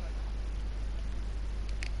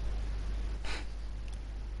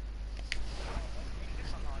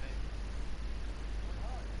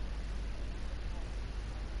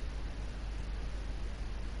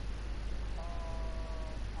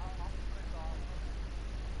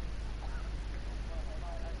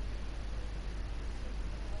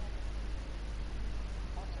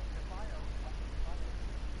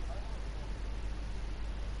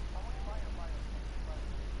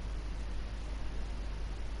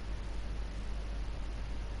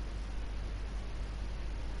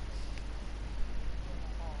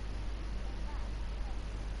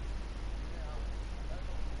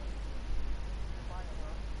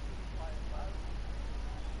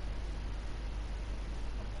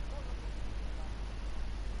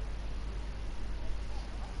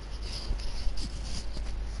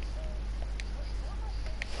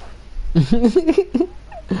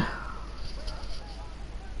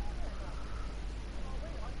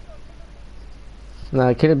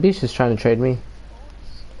 Nah, Killer Beast is trying to trade me.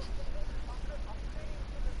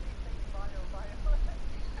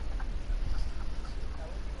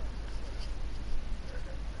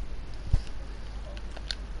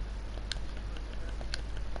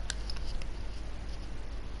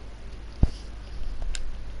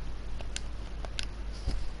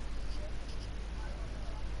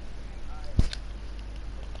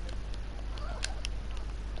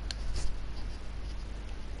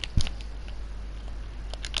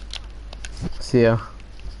 See ya.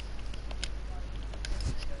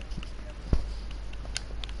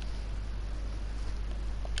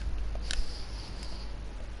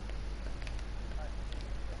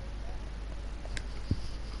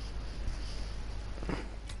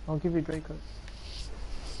 I'll give you Draco.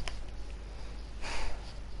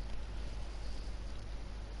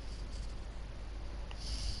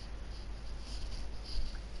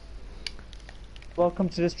 Welcome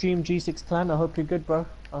to the stream, G6 Clan. I hope you're good, bro.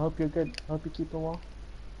 I hope you're good. I hope you keep it well.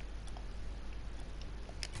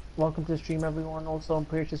 Welcome to the stream, everyone. Also on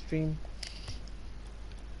Priyesh's stream.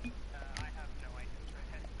 I have no items for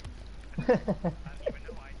him. I don't even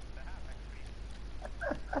know items to have,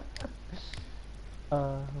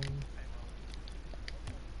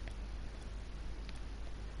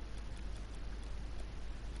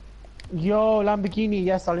 actually. Yo, Lamborghini,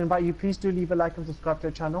 yes, I'll invite you. Please do leave a like and subscribe to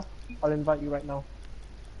the channel. I'll invite you right now.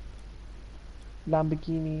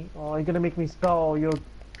 Lamborghini. Oh, you're gonna make me spell your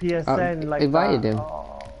PSN like invited that. him.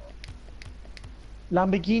 Oh.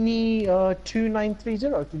 Lamborghini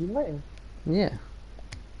 2930. Did you invite him? Yeah.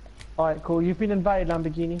 Alright, cool. You've been invited,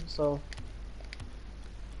 Lamborghini, so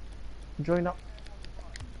join up.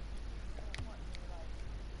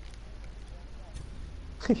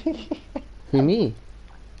 Who, me?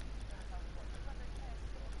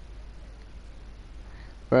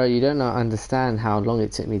 Bro, you don't not understand how long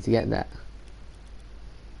it took me to get that.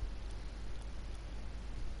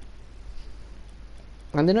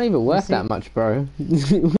 And they're not even worth that much, bro.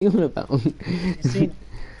 What are you on about? You see?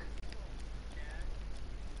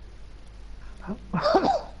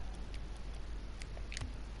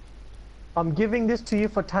 I'm giving this to you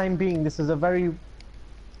for time being. This is a very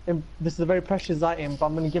precious item, but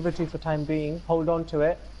I'm gonna give it to you for time being. Hold on to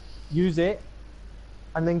it, use it,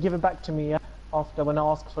 and then give it back to me, yeah? After when I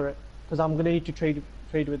ask for it, because I'm gonna need to trade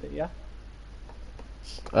with it, yeah?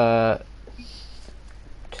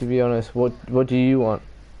 To be honest, what do you want?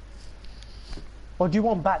 Or do you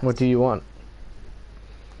want bats? What do you want?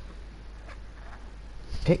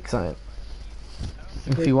 Pick something.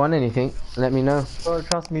 If you want anything, let me know. Bro,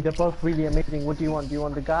 trust me, they're both really amazing. What do you want? Do you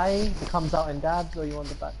want the guy that comes out in dabs, or you want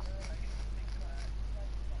the bats?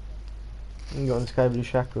 You got on Sky Blue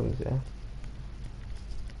Shack rooms, yeah?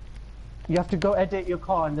 You have to go edit your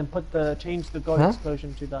car and then change the gold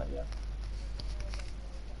explosion to that, yeah?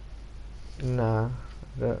 Nah,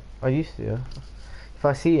 I used to. If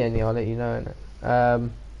I see any, I'll let you know.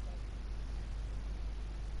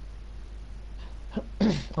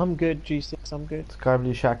 I'm good, G6, I'm good. Sky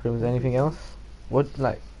Blue Shack rooms, anything else? What,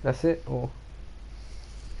 like, that's it? Or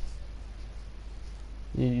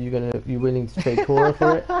you willing to trade Torah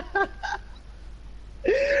for it?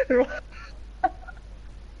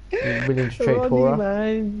 You willing to trade Ronnie, Torah?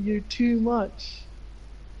 man, you're too much.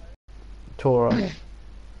 Torah.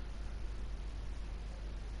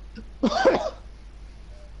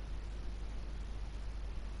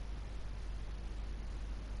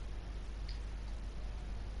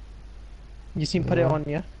 You seen put it No. on,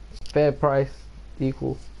 yeah? Fair price,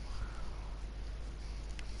 equal.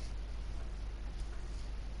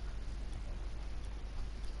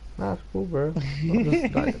 That's cool, bro. I'm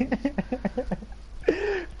just like,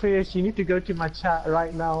 Prius, you need to go to my chat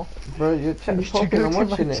right now. bro, you're You need to talking, go I'm to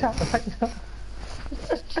my watching it. chat right now.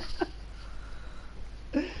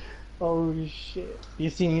 Oh shit. You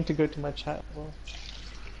see, you need to go to my chat, bro.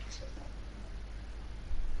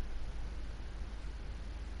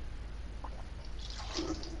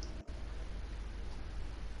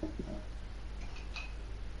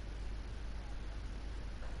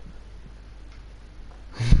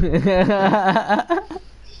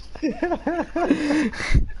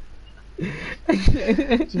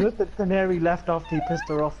 She looked at Canary left after he pissed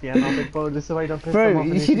her off, yeah, and I was like, bro, this is why you don't piss them off.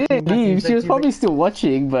 Bro, And then she she didn't came back and leave. he's She like, was probably still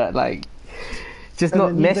watching, but like, just and not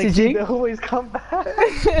then he's like, see, they messaging. always come back.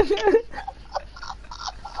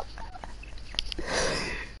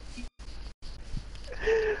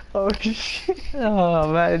 Oh shit.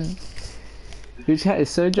 Oh man, your chat is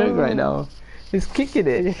so joke right now. It's kicking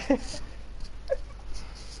it. Yeah.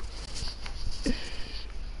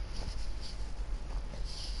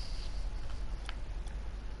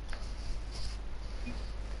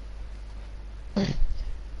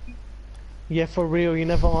 Yeah, for real, you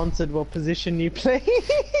never answered what position you play.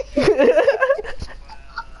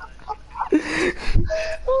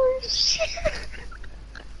 Oh shit.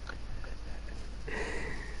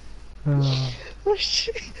 Oh. Oh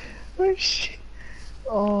shit. Oh shit.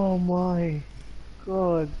 Oh my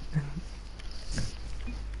god.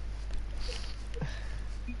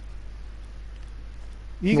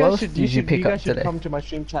 You What guys else should, did you pick you guys up should today? come to my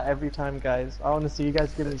stream chat every time, guys. I want to see you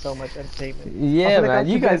guys give me so much entertainment. I Yeah, feel like man, I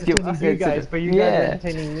you should be guys give entertaining us you guys, but you guys are yeah.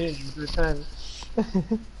 entertaining me in return.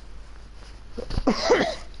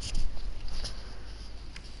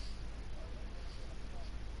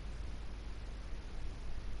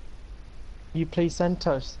 You play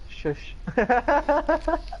Santos. Shush.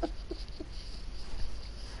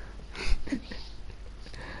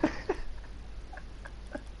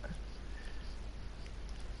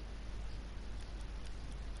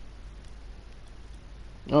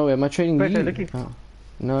 Oh, am I trading Wait, you? looking. Oh.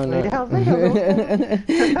 No, Yeah, I no. was like,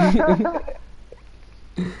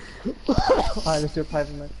 alright, let's do a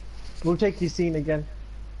private match. We'll take you scene again.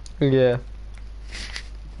 Yeah.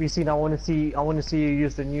 We seen. I want to see you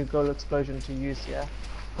use the new goal explosion to use. Yeah,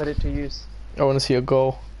 put it to use. I want to see a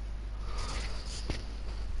goal.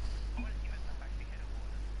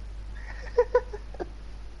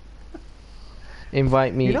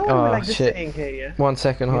 Invite me. You know when we're Oh like just shit. sitting here, yeah. 1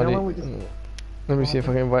 second, You know Hardy. when we just. Let me see if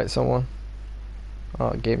I can invite someone. Oh,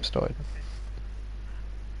 game started.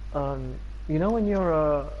 You know when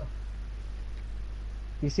you're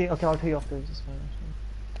you see. Okay, I'll tell you afterwards. It's fine.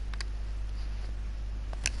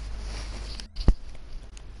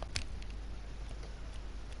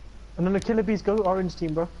 And then the killer bees go orange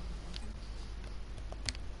team, bro.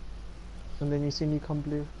 And then you see me come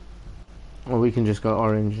blue. Or we can just go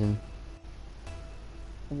orange and.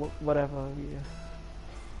 Whatever.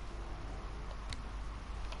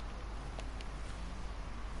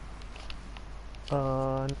 Yeah.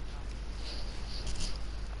 Uh.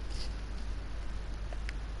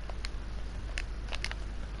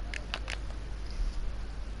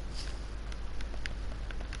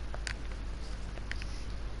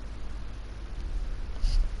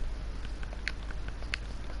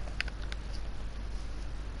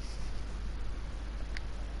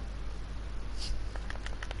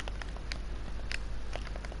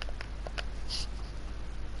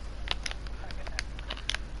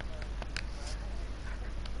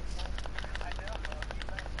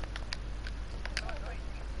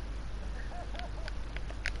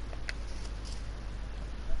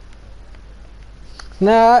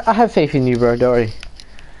 Nah, I have faith in you, bro. Don't worry.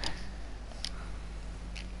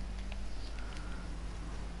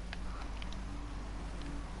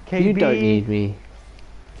 KB. You don't need me.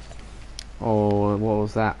 Oh, what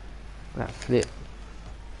was that? That flip.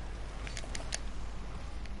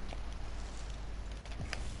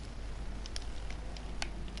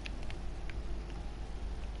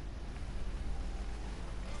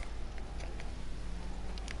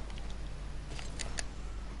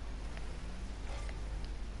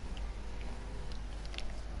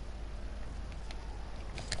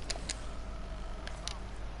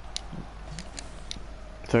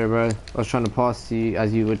 Sorry, bro. I was trying to pass to you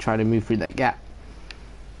as you were trying to move through that gap.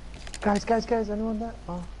 Guys, anyone that?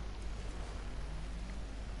 Oh.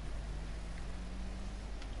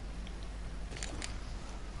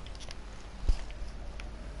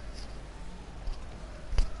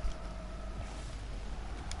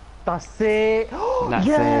 That's it. That's it.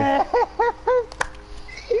 Yes!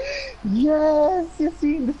 Yes! You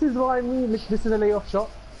see, this is what I mean. Look, this is a layoff shot.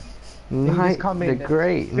 And you just Nice, come the in and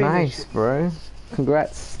great, finish nice, it. bro.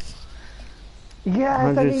 Congrats.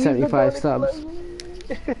 Yes, and he's the 175 goal subs.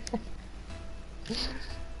 equalizer.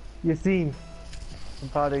 You seen. I'm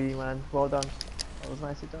proud of you, man. Well done. That was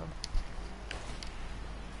nicely done.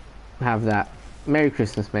 Have that. Merry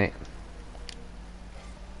Christmas, mate.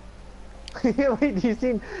 Wait, you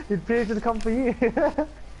seen? Did players just come for you?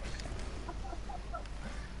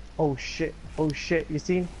 Oh shit. Oh shit. You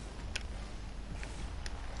seen?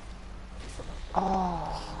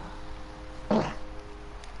 Oh.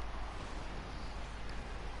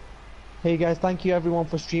 Hey guys, thank you everyone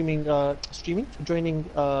for joining the stream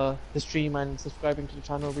and subscribing to the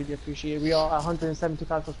channel. Really appreciate it. We are at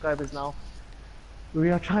 175 subscribers now.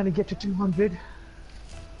 We are trying to get to 200. If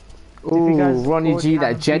you Ooh, guys Ronnie already G, that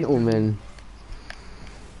haven't, please do leave. gentleman.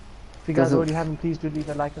 If you guys Doesn't already haven't, please do leave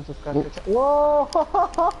a like and subscribe to the channel. Whoa!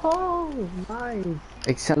 Nice.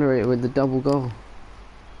 accelerate with the double goal.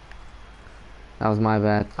 That was my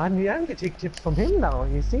bad. I'm gonna take tips from him now.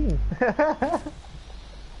 You see?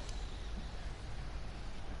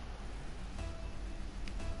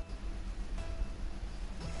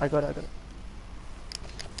 I got it.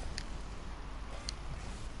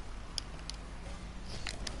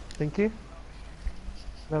 Thank you.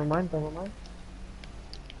 Never mind.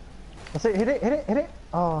 That's it. Hit it.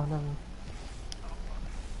 Oh no.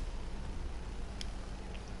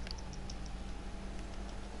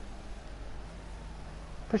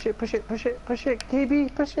 Push it,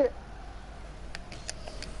 KB, push it.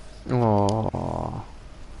 Oh,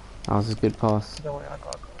 that was a good pass. Don't worry, I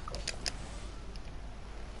got.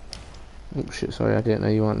 Oh shit, sorry, I didn't know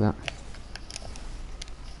you want that.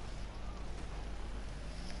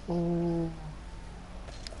 Ooh.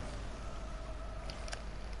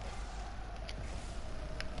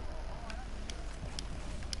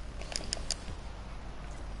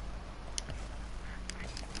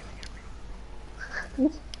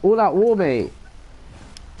 All that war, mate.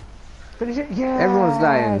 Finish it, yeah. Everyone's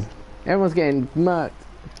dying. Everyone's getting murked.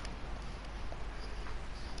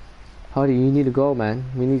 Hardy, you need a goal, man.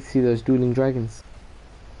 We need to see those dueling dragons.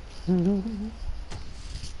 Well,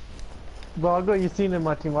 I got you seen in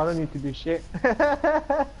my team. I don't need to do shit.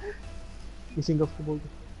 You seen go for the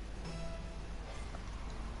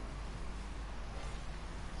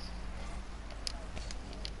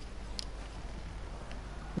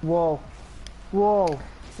ball. Whoa.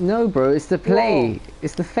 No, bro, it's the play. Whoa.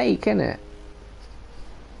 It's the fake, innit?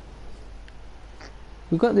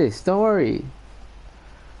 We got this. Don't worry.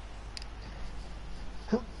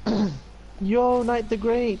 Yo, Knight the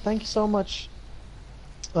Great, thank you so much.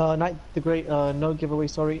 Knight the Great, no giveaway,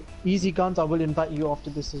 sorry. Easy Guns, I will invite you after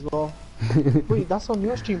this as well. Wait, that's on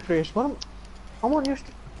your stream, Krish. I'm on your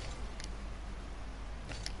stream.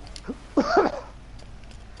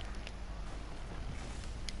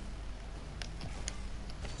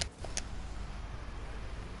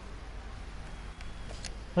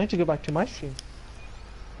 I need to go back to my stream.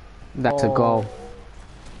 That's a goal.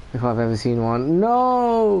 If I've ever seen one.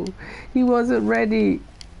 No! He wasn't ready.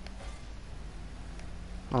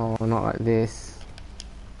 Oh, not like this.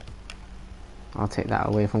 I'll take that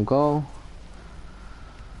away from goal.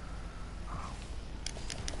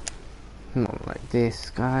 Not like this,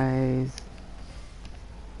 guys.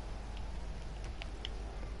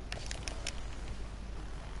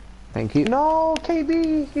 Thank you. No,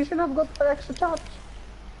 KB, you should have got that extra touch.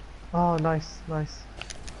 Oh, nice.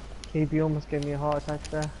 KB almost gave me a heart attack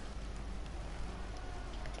there.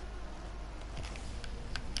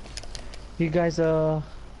 You guys are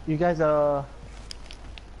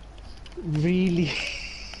really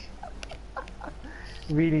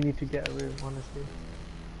really need to get a room, honestly.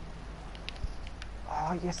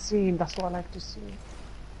 Oh, Yassine, that's what I like to see.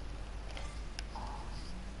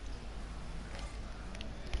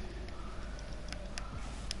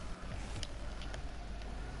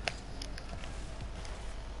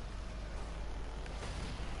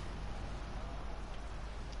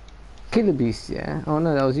 Killer Beast, yeah? Oh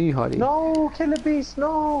no, that was you, Hardy. No, Killer Beast,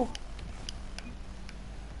 no!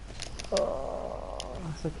 Oh,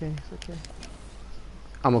 it's okay.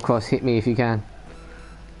 I'm across, hit me if you can.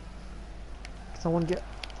 Someone get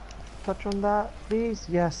touch on that, please?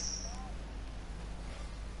 Yes.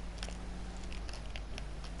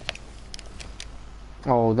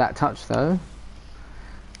 Oh, that touch though.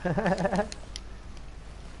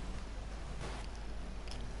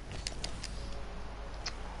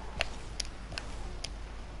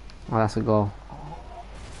 Oh, that's a goal.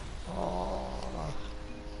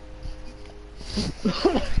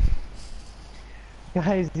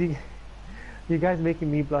 Guys, you guys making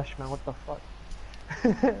me blush, man. What the fuck?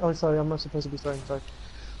 Oh, sorry, I'm not supposed to be sorry. Sorry.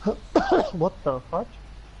 What the fuck?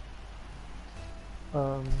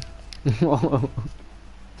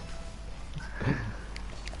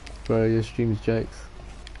 Bro, your stream's jokes.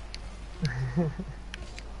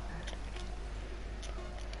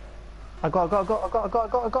 I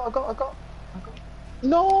got.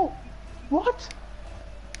 No! What?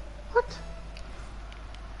 What?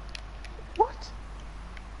 What?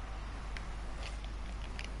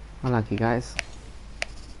 Unlucky, guys.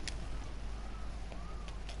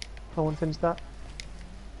 I won't finish that.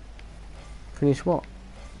 Finish what?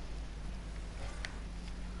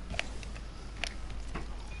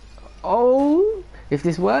 Oh, if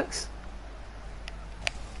this works.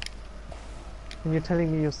 And you're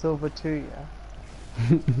telling me you're silver too, yeah?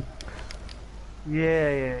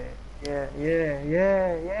 Yeah.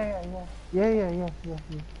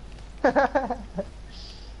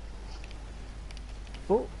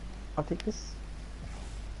 Oh, I'll take this.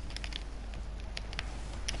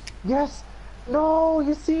 Yes! No,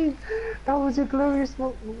 you see, that was your glorious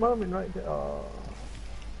moment right there. Oh,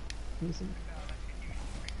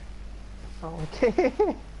 oh okay.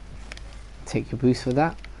 Take your boost for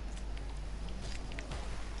that.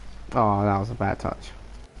 Oh, that was a bad touch.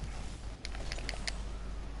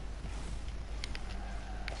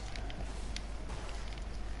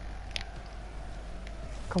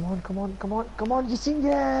 Come on, you see,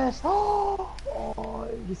 yes! Oh,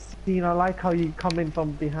 you see, I like how you come in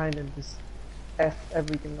from behind and just F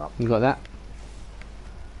everything up. You got that?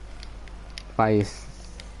 Bias.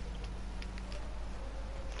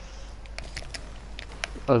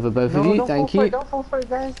 Over both of you, thank you. Don't fall for it,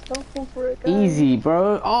 guys. Don't fall for it, guys. Easy,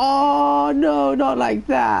 bro. Oh, no, not like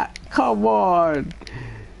that. Come on.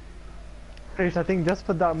 Chris, I think just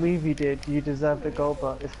for that move you did, you deserve the goal,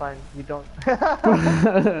 but it's fine. You don't.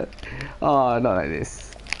 Oh, not like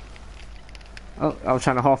this. Oh, I was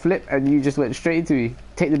trying to half flip and you just went straight into me.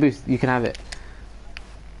 Take the boost, you can have it.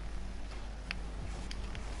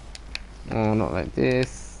 Oh, not like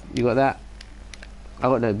this. You got that? I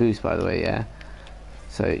got no boost, by the way, yeah.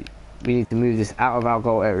 So we need to move this out of our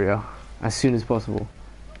goal area as soon as possible.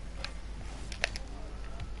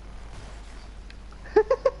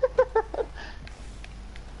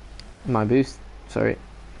 My boost, sorry.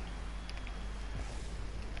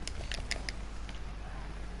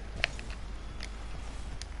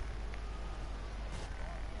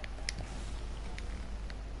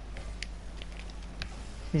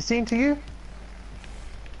 You seen to you?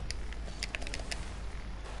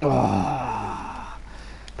 Oh,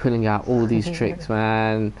 pulling out all these tricks,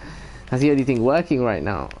 man. That's the only thing working right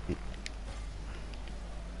now.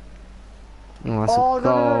 Oh, that's Oh, a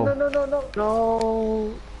goal.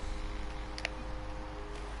 no.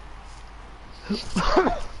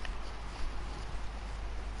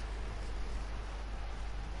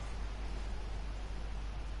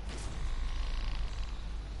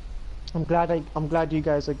 I'm glad you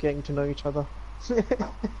guys are getting to know each other.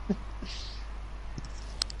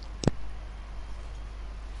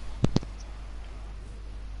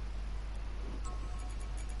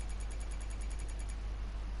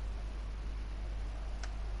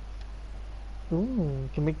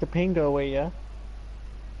 Can make the pain go away, yeah?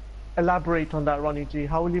 Elaborate on that, Ronnie G.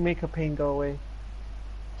 How will you make a pain go away?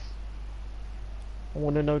 I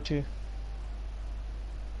want to know too.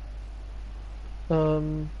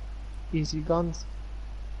 Easy guns.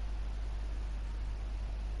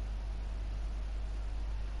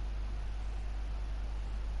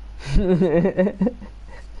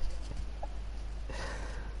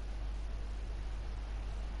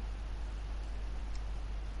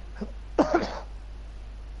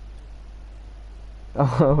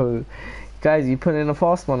 Oh, guys, you put in a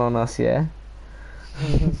fast one on us, yeah?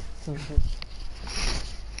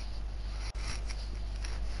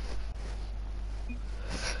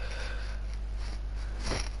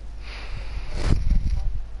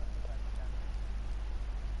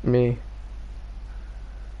 Me.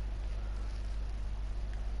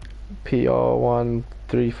 PR135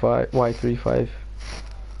 Y35.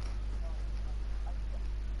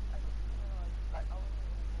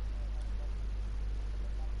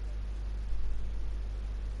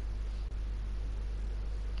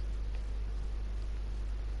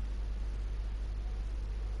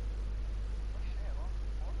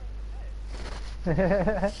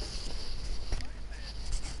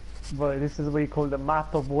 Boy, this is what you call the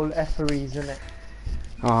map of all efferys, isn't it?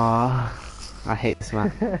 Ah, I hate this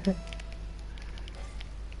map.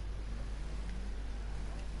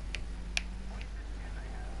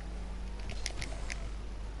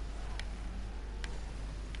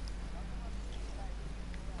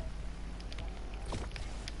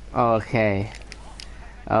 Okay.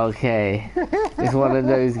 Okay. It's one of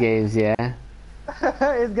those games, yeah?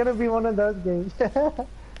 It's gonna be one of those games.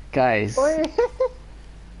 Guys, Oi.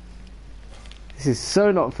 this is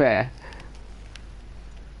so not fair.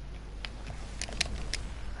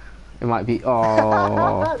 It might be.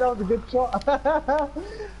 Oh. That was a good shot.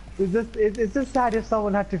 It's just sad if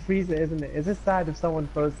someone had to freeze it, isn't it? It's just sad if someone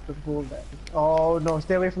throws the ball there. Oh no,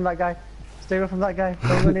 stay away from that guy. Stay away from that guy.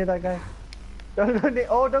 Don't go near that guy. Don't go near.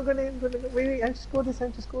 Oh, don't go near. Wait, I just score this. I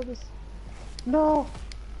just score this. No.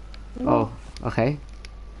 No. Oh, okay.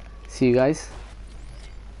 See you guys.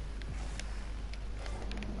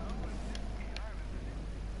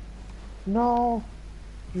 No.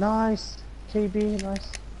 Nice. KB, nice.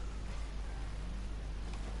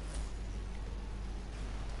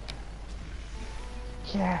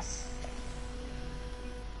 Yes.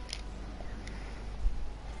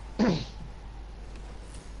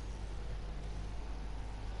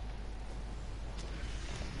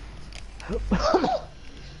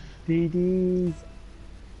 DDs.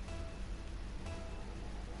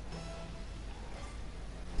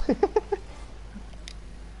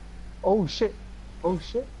 Oh shit. Oh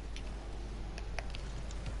shit.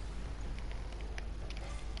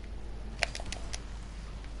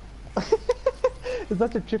 It's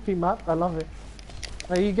such a trippy map. I love it.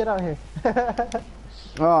 Oh, you get out here.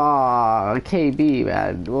 Oh, KB,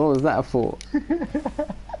 man. What was that for?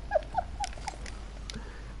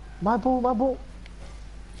 My ball, my ball.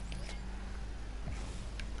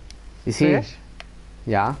 You see? Prish?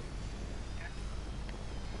 Yeah.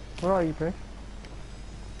 Where are you, Prish?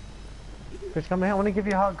 Prish, come here. I want to give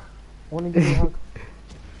you a hug. I want to give you a hug.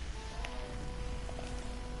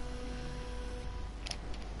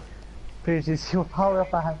 Prish, you see what power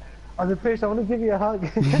up I have. I said, Prish, I want to give you a hug.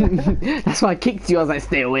 That's why I kicked you. I was like,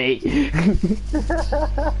 stay away.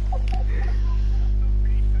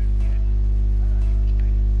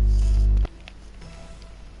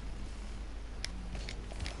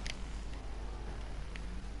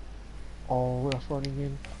 Oh, that's running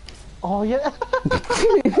in. Oh, yeah.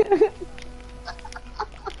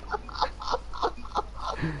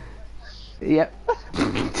 Yep.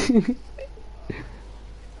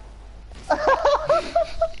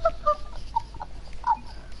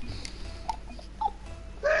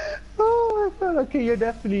 Oh, my God. Okay, you're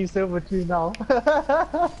definitely silver 2 now.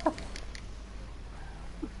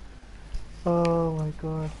 Oh, my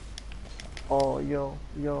God. Oh, yo,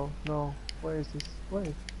 no. Where is this?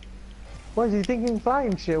 What is he thinking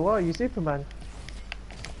flying shit? What are you, Superman?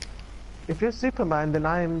 If you're Superman, then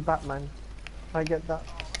I am Batman. I get that.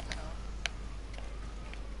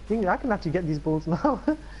 I can actually get these balls now.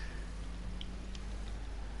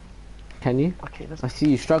 Can you? Okay, let's I see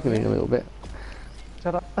you struggling a little bit.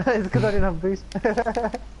 shut up. It's because I didn't have boost.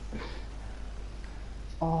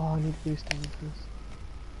 Oh, I need boost, I need boost.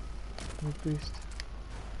 I need boost.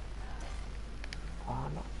 Oh,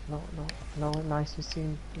 no, nice to see.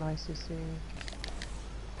 Nice to see.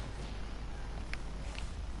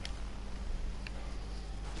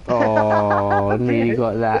 Oh, nearly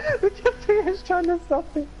got that. Look at Pierce trying to stop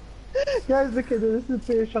it. Guys, look at this. This is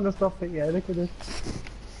Pierce trying to stop it. Yeah, look at this.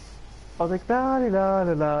 I was like, la la la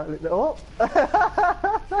la la. Oh!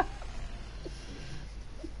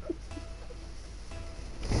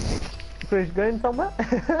 Pierce, going somewhere?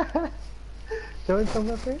 Going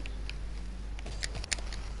somewhere, Pierce?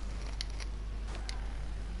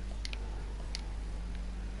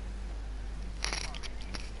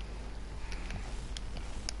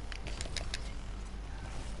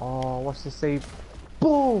 Oh, what's the save?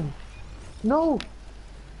 Boom! No!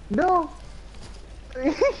 No!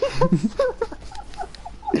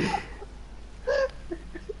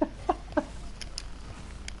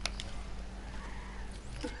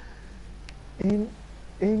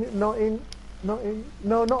 Not in,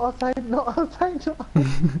 no, not outside, not outside, not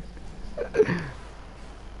outside.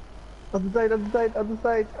 Other side, other side, other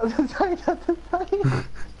side, other side, other side.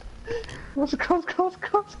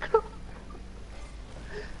 Cross.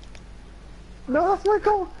 No, that's my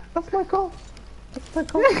goal. That's my goal. That's my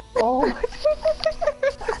goal. Oh my God.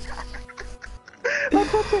 I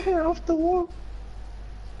got to hit off the wall.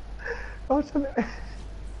 I was trying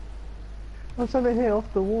to hit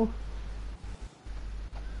off the wall.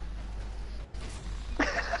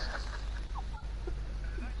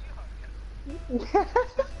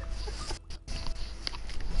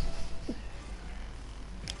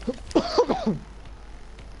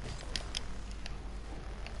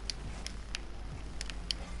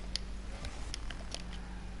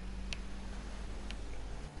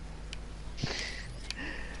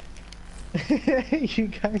 You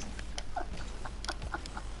guys.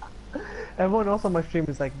 Everyone else on my stream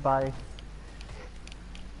is like, bye.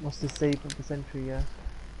 What's the save of the century, yeah.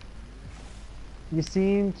 You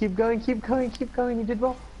seen? Keep going, keep going, keep going. You did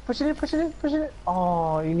well. Push it in, push it in, push it in.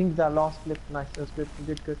 Oh, you need that last flip. Nice, that was good. You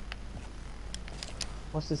did good.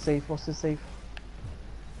 What's the save? What's the save?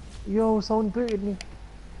 Yo, someone booted me.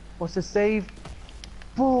 What's the save?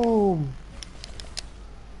 Boom!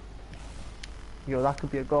 Yo, that could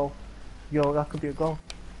be a goal. Yo, that could be a goal.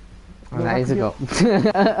 Well, Yo, that is a goal.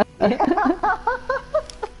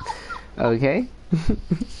 Okay.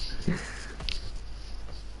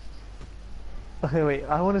 Okay, wait.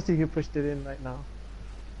 I want to see who pushed it in right now.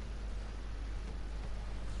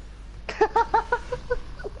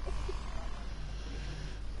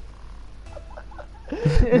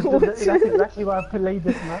 That's exactly why I played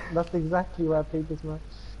this match. That's exactly why I played this match.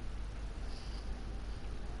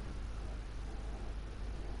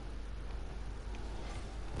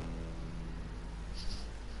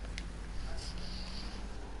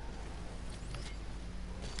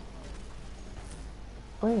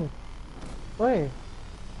 Wait, wait.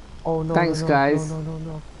 Oh no! Thanks, no, no, guys. no, no,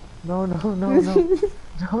 no, no, no, no, no, no,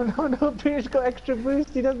 no, no, no. Pierce got extra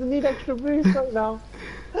boost. He doesn't need extra boost right now.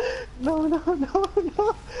 No, no, no,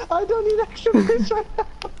 no. I don't need extra boost right now.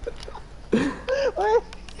 Wait.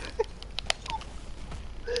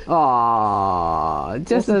 Aww,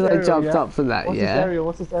 just as I jumped up for that, What's yeah. this aerial?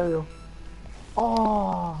 What's this aerial?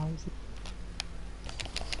 Oh.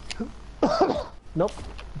 Nope.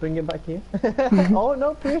 Bring it back here. Oh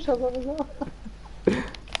no, Pierce has one as well.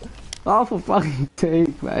 Oh, for fucking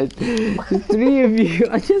sake, man. The three of you,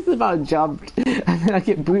 I just about jumped, and then I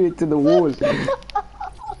get booted to the wall.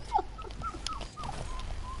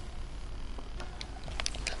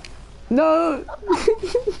 No!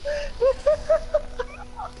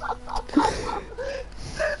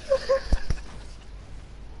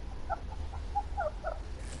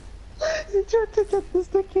 He tried to get the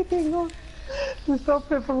sticky thing on to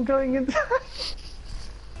stop it from going inside.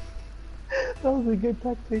 That was a good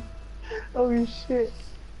tactic. Oh shit.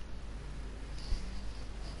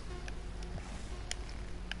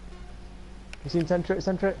 You seen center it,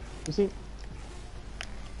 center it. You seen?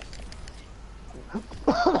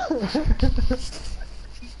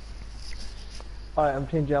 Alright, I'm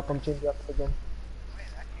changing up again.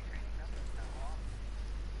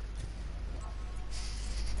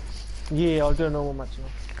 Yeah, I'll do a normal match now.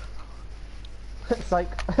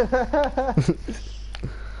 Psych.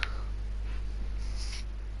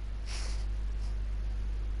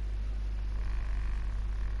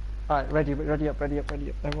 Alright, ready up.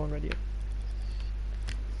 Everyone ready up.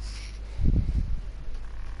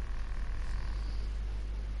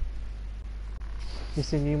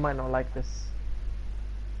 Listen, you might not like this.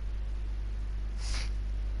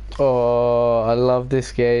 Oh, I love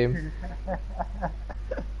this game.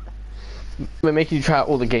 We're making you try out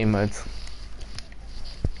all the game modes.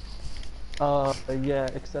 Yeah,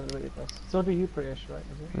 accelerated us. So do you, Prayesh, right?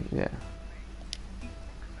 Yeah.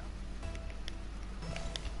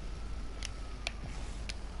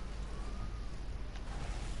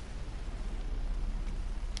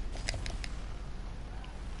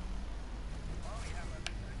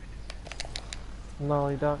 No,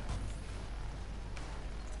 you don't.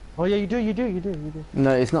 Oh yeah, you do.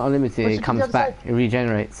 No, it's not unlimited. Push it It to comes the other back. side. It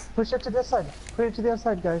regenerates. Push it to the other side. Put it to the other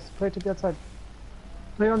side, guys. Put it to the other side.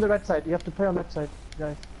 Play on the red side. You have to play on that side,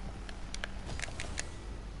 guys.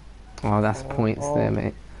 Oh, that's points there,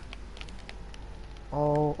 mate.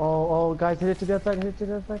 Oh, guys, hit it to the other side. Hit it to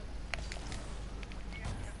the other side.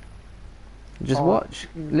 Just watch.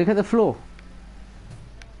 Look at the floor.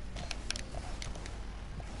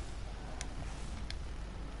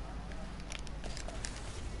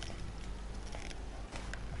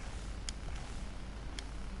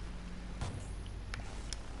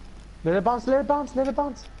 Let it bounce.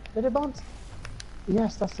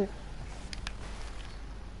 Yes, that's it.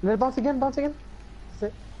 Let it bounce again. That's it.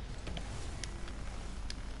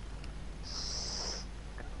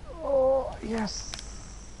 Oh, yes.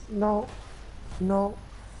 No.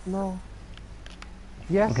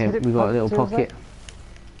 Yes, Okay, hit it we got a up little to the pocket. side.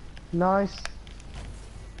 Nice.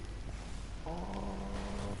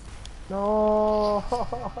 No.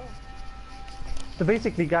 So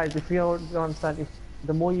basically, guys, if you don't understand, if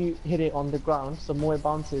the more you hit it on the ground, so more it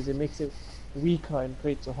bounces, it makes it weaker and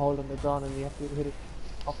creates a hole on the ground, and you have to hit it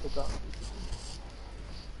off the ground.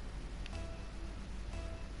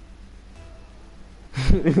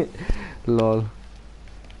 Lol.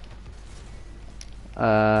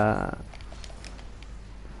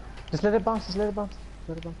 Just let it bounce.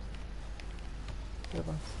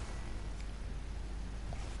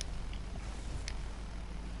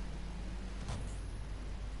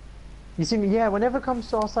 You see me? Yeah. Whenever it comes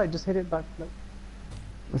to our side, just hit it back. Like,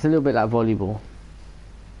 It's a little bit like volleyball.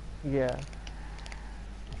 yeah.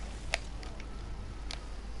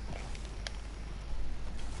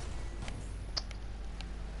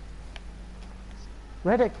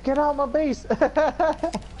 Reddick, get out of my base! That's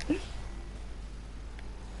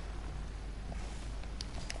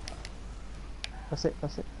it,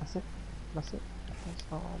 that's it, that's it, that's it. That's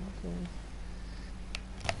all I'm doing.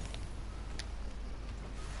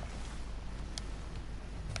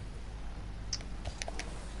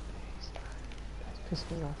 Piss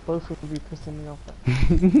me off. Both of you pissing me off.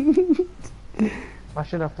 I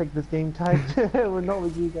shouldn't have picked this game type. We're not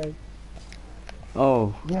with you guys.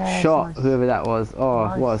 Oh, Yes, shot nice. whoever that was. Oh,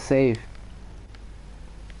 Nice. what a save.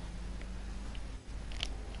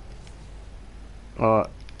 Oh,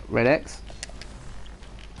 Red X.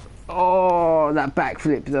 Oh, that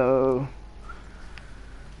backflip though.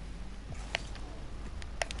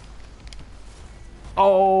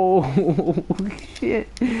 Oh, shit.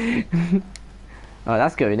 Oh,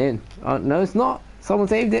 that's going in. Oh, no, it's not. Someone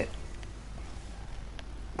saved it.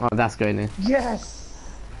 Oh, that's going in. Yes!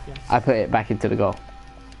 I put it back into the goal.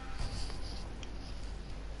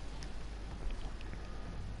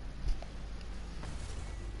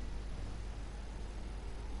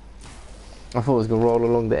 I thought it was going to roll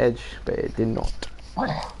along the edge, but it did not.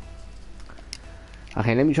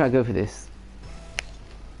 Okay, let me try to go for this.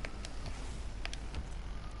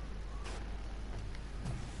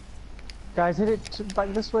 Guys, hit it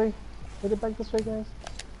back this way. Hit it back this way, guys.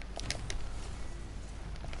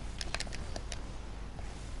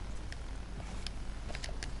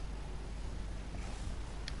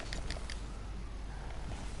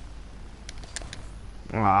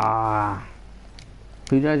 Ah.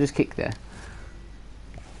 Who did I just kick there?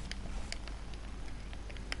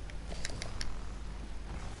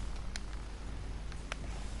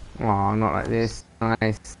 Oh, not like this.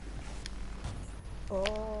 Nice.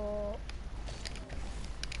 Oh.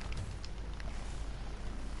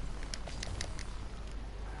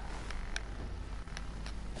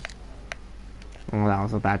 Oh, that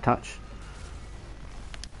was a bad touch.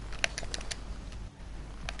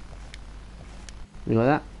 You got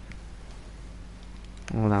that?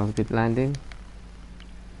 Oh, that was a good landing.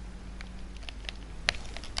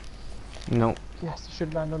 No. Yes, it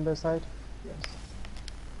should land on their side. Yes.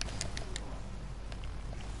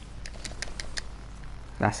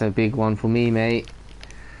 That's a big one for me, mate.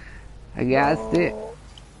 I gassed it.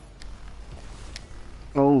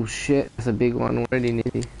 Oh shit, that's a big one already,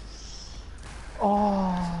 nearly.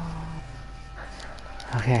 Oh.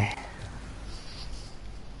 Okay.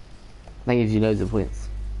 That gives you loads of points.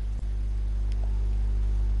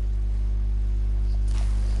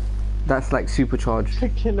 That's like supercharged.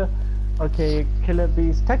 Killer. Okay, Killer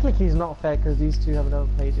Beast. Technically, it's not fair because these two haven't ever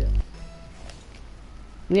played yet.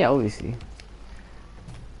 Yeah, obviously.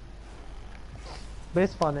 But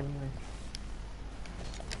it's fun anyway.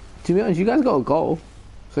 To be honest, you guys got a goal,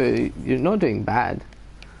 so you're not doing bad.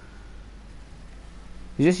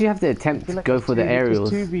 You have to attempt to Like go for the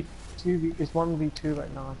aerials. It's 2v2, it's 1v2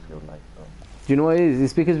 right now, I feel like. Though. Do you know what it is?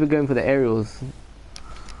 It's because we're going for the aerials.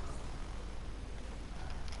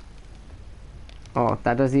 Oh,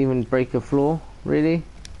 that doesn't even break the floor, really?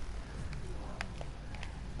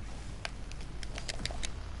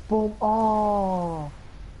 Boom! Oh!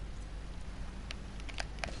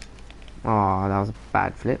 Oh, that was a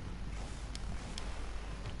bad flip.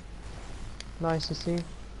 Nice to see.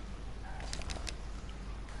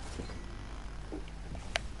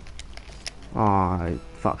 Oh, I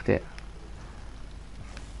fucked it.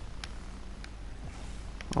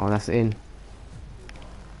 Oh, that's in.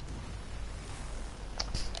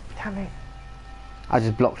 Damn it. I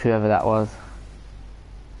just blocked whoever that was.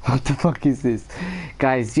 What the fuck is this?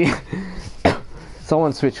 Guys, yeah.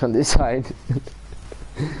 Someone switch on this side.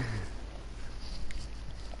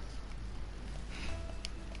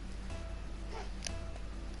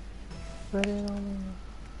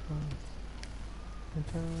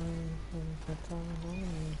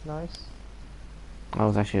 Nice. That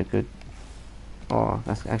was actually a good... Oh,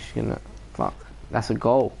 that's actually gonna... Fuck. That's a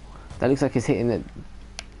goal. That looks like it's hitting it.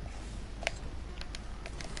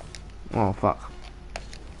 Oh, fuck.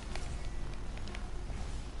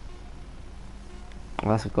 Oh,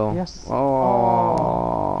 that's a goal. Yes.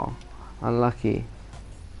 Oh. Unlucky.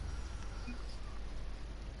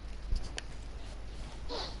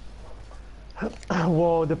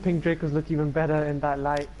 Whoa, the pink Dracos look even better in that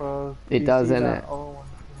light, bro. It You does, see innit? that? Oh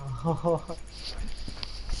my god.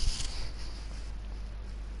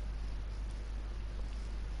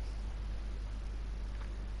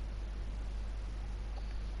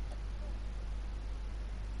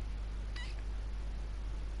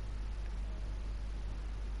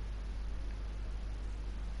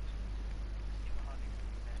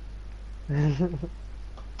 Alright,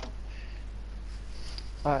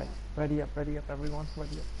 ready up, everyone,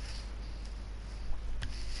 ready up.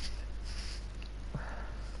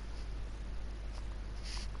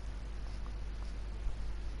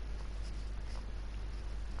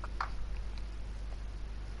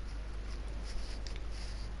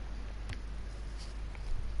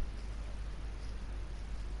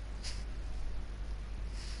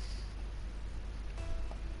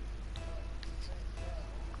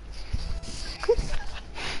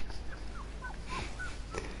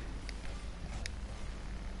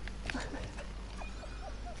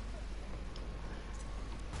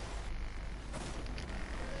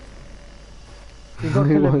 You got It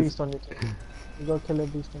killer was. beast on your team. You got killer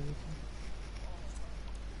beast on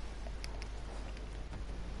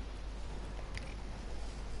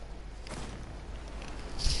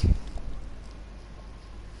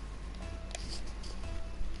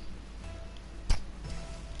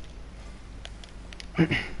your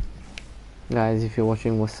team. Guys, if you're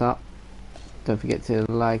watching, what's up? Don't forget to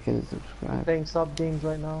like and subscribe. Playing sub games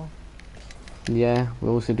right now. Yeah,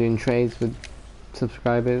 we're also doing trades with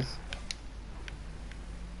subscribers.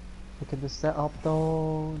 Look at the setup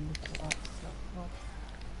though. Look at that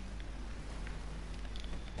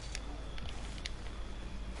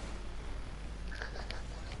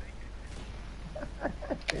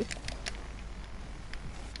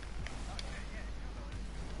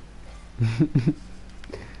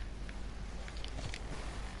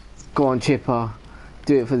Go on, Chipper.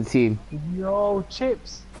 Do it for the team. setup. Yo,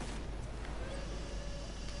 chips.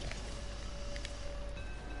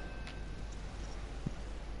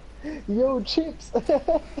 Yo, chips.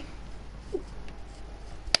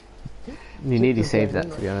 You nearly is saved going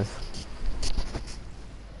that, in to be honest.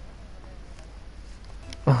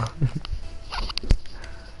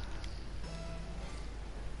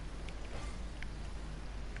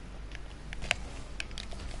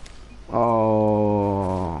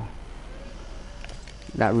 Oh,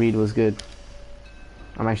 that read was good.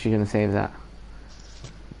 I'm actually gonna save that.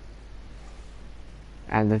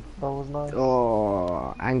 And the That was nice.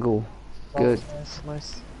 angle, That good. was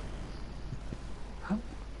nice. I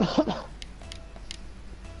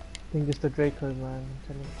think it's the Draco, man. I'm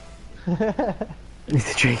telling you.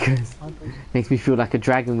 It's the Dracos. Makes me feel like a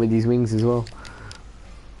dragon with these wings as well.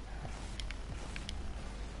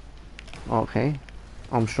 Okay,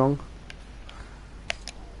 Armstrong.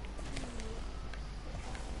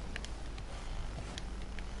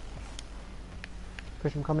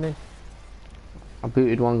 Push him coming in. I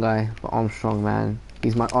booted one guy, but Armstrong, man,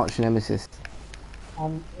 he's my arch nemesis.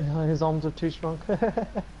 His arms are too strong.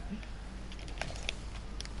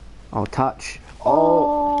 Oh, touch.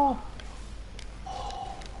 Oh,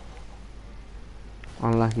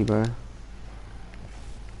 unlucky, bro.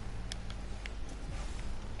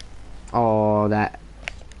 Oh, that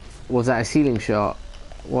was that a ceiling shot?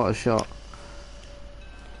 What a shot!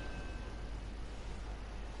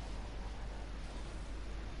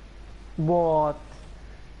 What?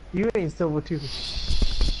 You ain't silver too.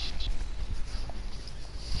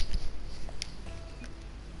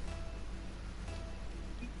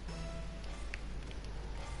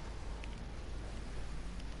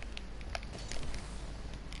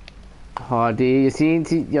 Hardy, you seen?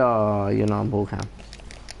 Oh, you're not on ball cam.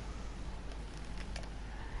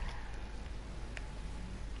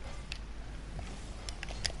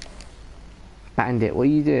 Bandit, what are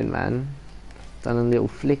you doing, man? Done a little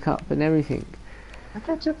flick up and everything. Look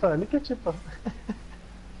at Chipper, look at Chipper.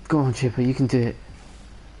 Go on, Chipper, you can do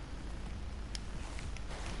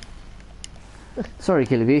it. Sorry,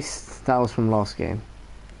 Killer Beast, that was from last game.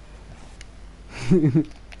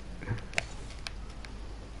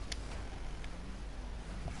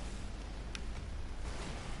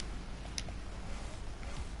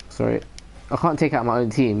 Sorry, I can't take out my own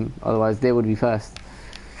team, otherwise they would be first.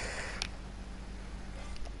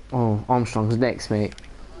 Oh, Armstrong's next, mate.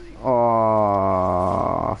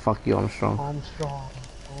 Oh, fuck you, Armstrong. Armstrong.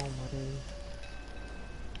 Oh my days.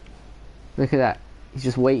 Look at that. He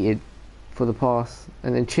just waited for the pass,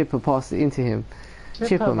 and then Chipper passed it into him.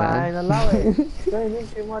 Chipper, man. Allow it. Don't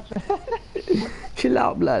think too much. Chill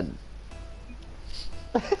out, blood.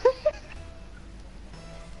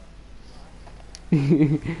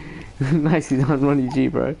 Nicely done, Ronnie G,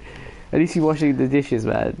 bro. At least you're washing the dishes,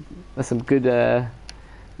 man. That's some good,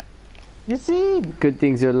 You see? good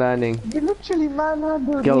things you're learning. You literally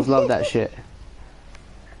manhandled Girls me. love that shit.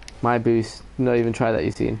 My boost. Not even try that,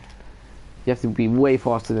 you seen. You have to be way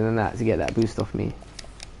faster than that to get that boost off me.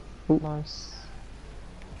 Ooh. Nice.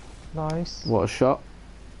 Nice. What a shot.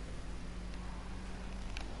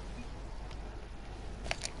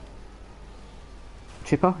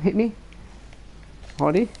 Chipper, hit me.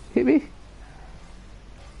 Hardy, hit me.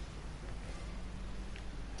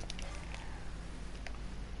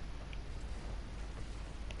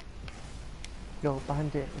 Yo,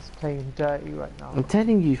 Bandit is playing dirty right now. I'm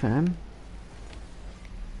telling you, fam.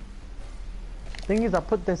 Thing is, I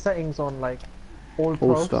put their settings on like all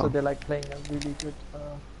pro, All-star. so they're like playing a really good.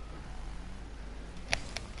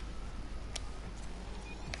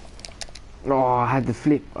 Oh, I had the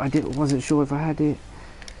flip. Wasn't sure if I had it.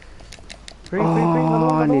 Green, Oh,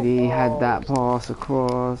 I nearly had Oh, that pass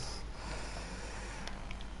across.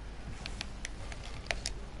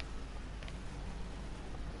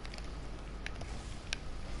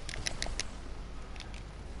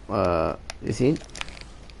 You see?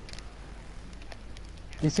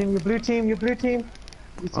 You seen your blue team? Your blue team?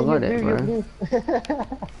 You I seen got your it, blue? Your bro.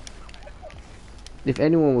 blue? If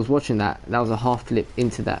anyone was watching that, that was a half flip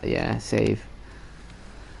into that, yeah, save.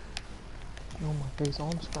 Oh my face,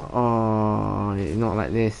 Armstrong. Oh, not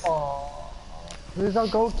like this. Oh, who's our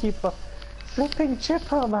goalkeeper? Flipping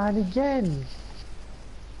chipper, man, again.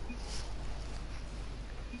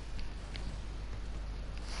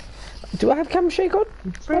 Do I have camera shake on?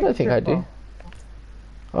 I don't think I do.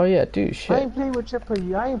 Oh yeah, I do, I shit. ain't playing with chipper.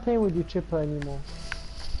 I ain't playing with you, chipper, anymore.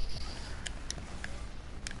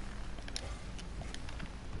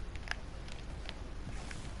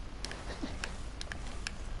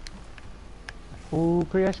 Ooh,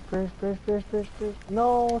 press.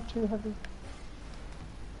 No, too heavy.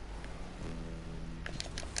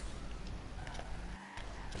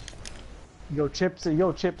 Yo, Chips,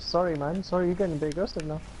 sorry, man. Sorry, you're getting a bit aggressive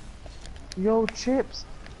now. Yo, Chips.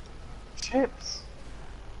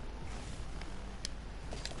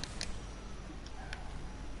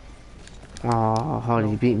 Oh, Hardy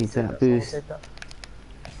No, beat me to that someone boost. take that.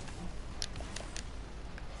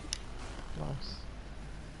 Nice.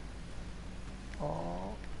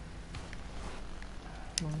 Oh.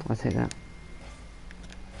 I'll take that.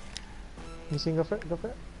 You seen go for it? Go for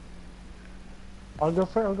it. I'll go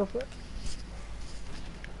for it.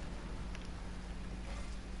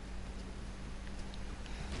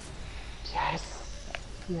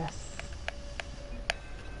 Yes.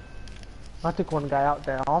 I took one guy out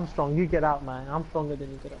there. Armstrong, you get out, man. I'm stronger than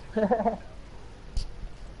you, get out.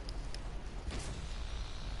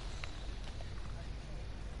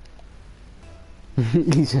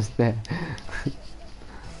 He's just there.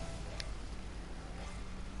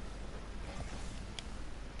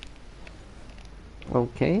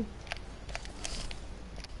 Okay.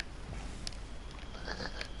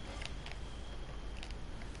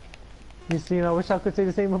 You see, I wish I could say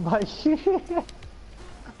the same about you.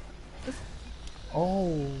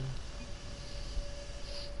 Oh.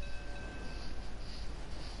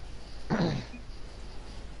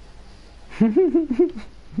 I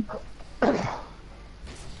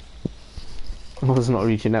was not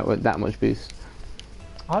reaching that with that much boost.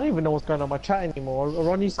 I don't even know what's going on in my chat anymore.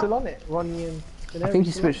 Ronnie's still on it. Ronnie and I think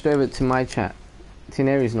you switched over to my chat.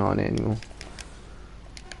 Tineri's not on it anymore.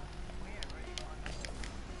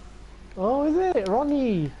 Oh, is it?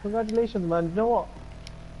 Ronnie! Congratulations, man. You know what?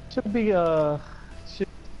 Should be should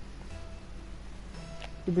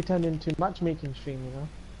be turned into matchmaking stream, you know?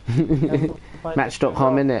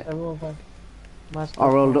 Match.com, innit? Everyone find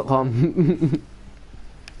Match.com. RL.com.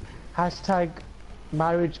 Hashtag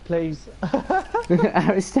marriage plays.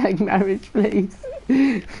 Hashtag marriage, please.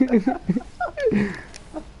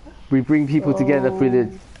 We bring people together through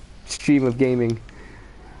the stream of gaming.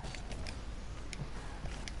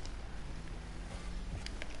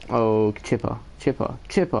 Oh, Chipper. Chips.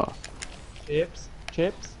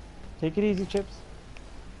 Take it easy, Chips.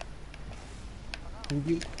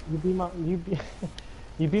 You be my you've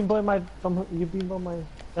been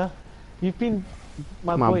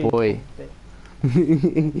my boy.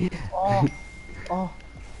 Oh,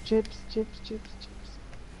 chips.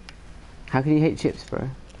 How can you hate chips, bro?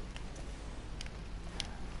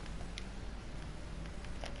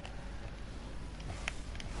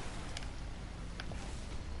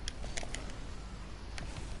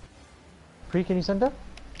 Pre, can you send her?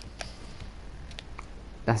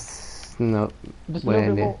 That's not Just a where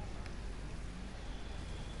little bit near. more.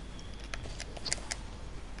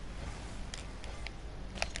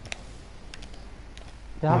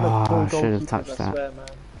 They have like Oh, I 4 should have goalkeepers, touched I that. swear, man.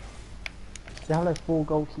 They have like 4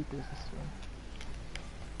 goalkeepers, I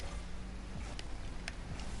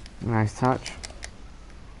swear. Nice touch.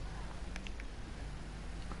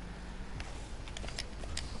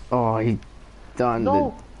 Oh, he done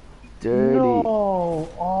No! the dirty. No!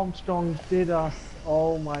 Armstrong did us.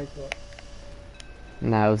 Oh my god.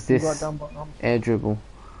 Now it was You got this done by Armstrong. air dribble.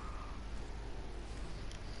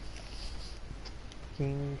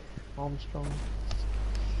 King Armstrong.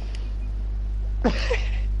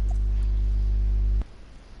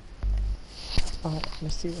 Alright,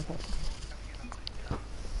 let's see what happens.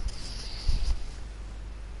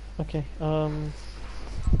 Okay, alright,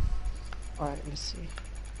 let's see.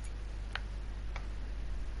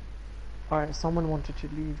 Alright, someone wanted to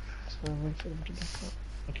leave, so wait for them to back up.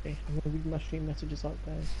 Okay, I'm gonna read my stream messages out,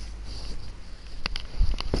 guys.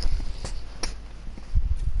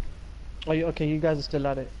 Oh, okay, you guys are still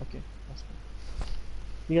at it. Okay, that's fine.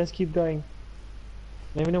 You guys keep going.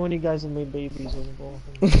 Let me know when you guys have made babies or more.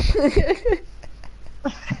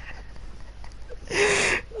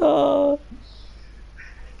 Oh.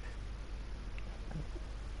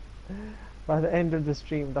 By the end of the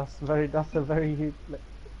stream, that's a very huge like,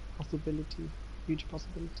 possibility, huge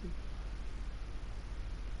possibility.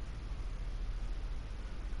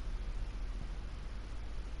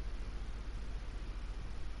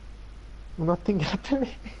 Nothing happening.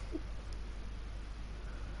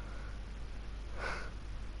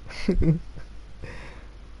 He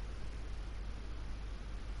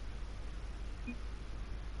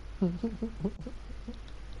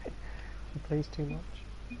plays too much.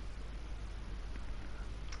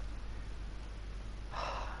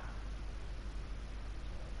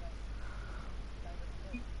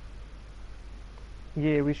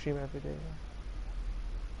 Yeah, we stream every day.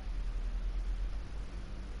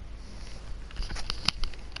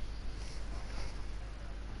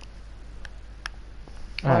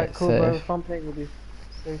 Alright, cool, bro. Safe. Fun playing with you.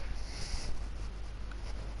 Safe.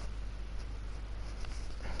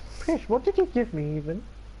 Prish, what did you give me even?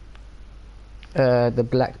 The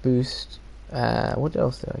black boost. What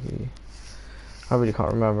else did I give you? I really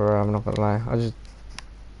can't remember. I'm not gonna lie. I just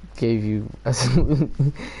gave you, and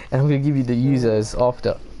I'm gonna give you the users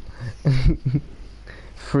after.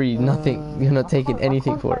 Free, nothing. You're not taking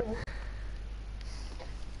anything for it.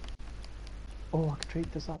 Oh, I can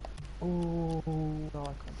trade this up. Oh, no, I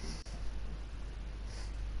can't do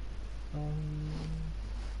this.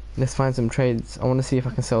 Let's find some trades. I want to see if I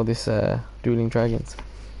can sell this dueling dragons.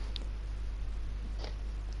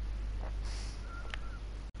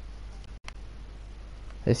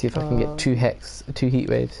 Let's see if I can get 2 heat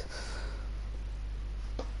waves.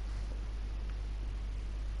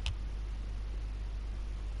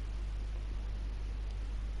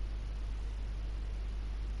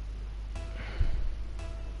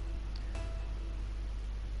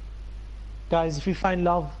 Guys, if you find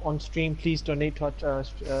love on stream, please donate to our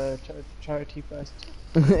charity first.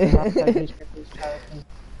 Charity.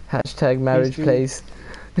 Hashtag marriage place.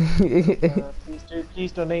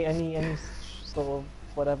 Please donate any sort of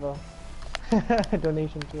whatever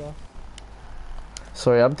donation to us.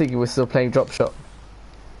 Sorry, I'm thinking we're still playing drop shot.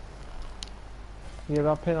 Yeah,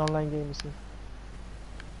 we're playing online games.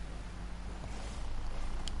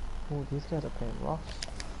 Oh, these guys are playing rough.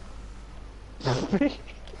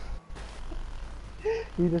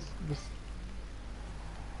 You just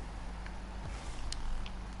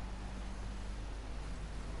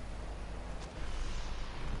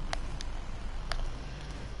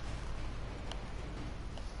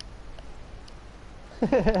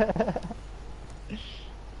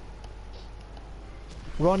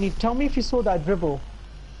Ronnie, tell me if you saw that dribble.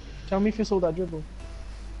 Tell me if you saw that dribble.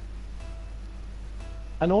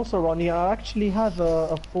 And also, Ronnie, I actually have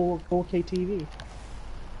a 4K TV.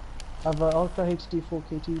 I have an Ultra HD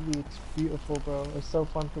 4K TV. It's beautiful, bro. It's so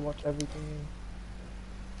fun to watch everything in.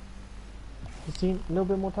 You see a little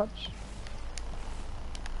bit more touch?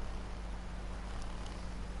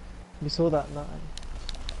 You saw that, no?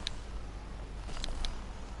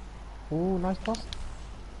 Ooh, nice pass.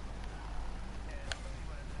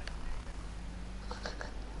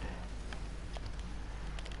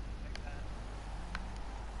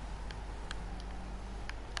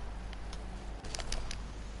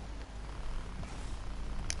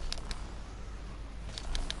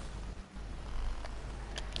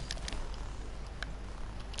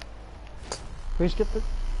 Please get the.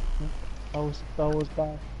 That was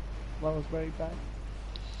bad. That was very bad.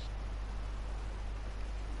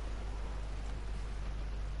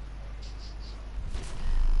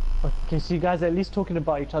 Okay, so you guys are at least talking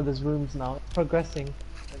about each other's rooms now. It's progressing,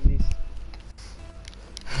 at least.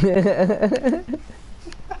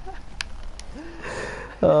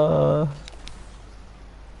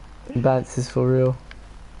 Bats is for real.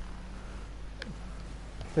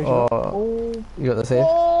 Oh, you got the save?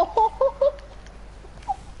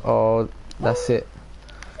 Oh, that's it.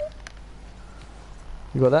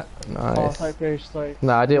 You got that? Nice. Oh, sorry, Krish, sorry.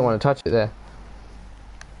 No, I didn't want to touch it there.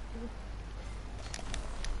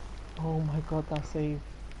 Oh my god, that save.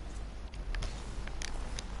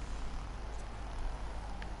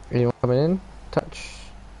 Anyone coming in? Touch.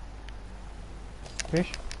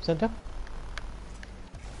 Fish, center.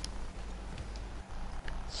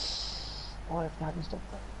 Oh, if I hadn't stopped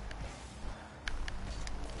that.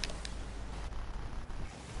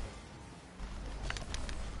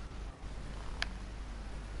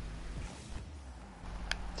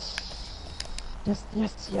 Yes,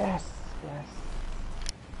 yes, yes, yes.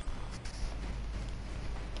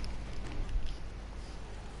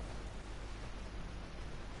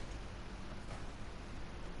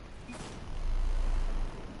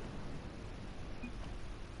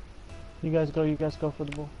 You guys go for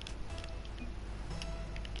the ball.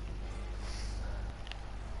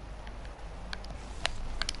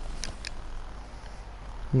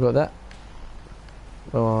 You got that?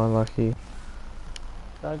 Oh, unlucky.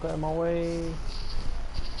 I got in my way.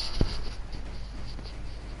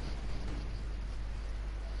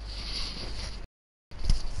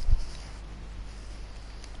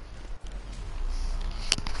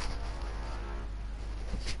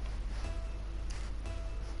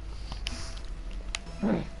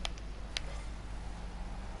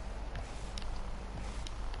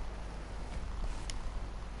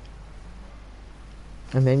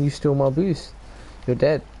 And then you steal my boost. You're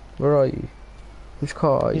dead. Where are you? Which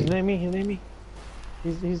car are He's you? near me, he's near me.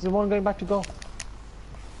 He's the one going back to goal.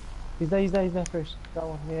 He's there first. That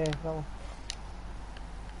one, yeah, that one.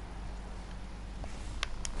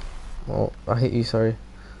 Oh, I hit you, sorry.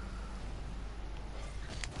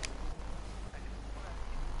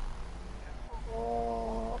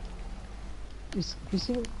 Oh, you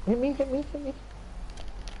see him? Hit me, hit me, hit me.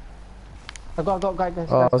 I got, guys,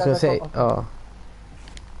 Oh, I was gonna guys, say, got. oh.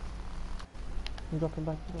 I'm dropping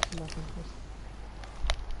back,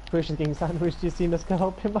 Christian's getting sandwiched, you seen us go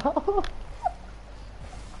help him out?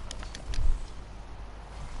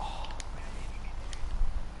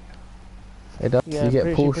 It does, Yeah, you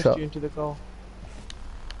get pull pushed shot. you into the goal.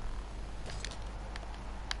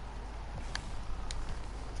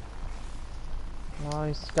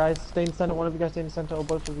 Nice. Guys, stay in the center. One of you guys stay in the center, or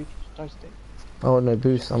both of you try to stay. Oh no,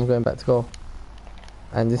 boost, I'm going back to goal.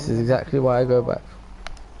 And this is exactly why I go back.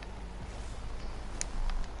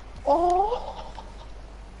 Oh!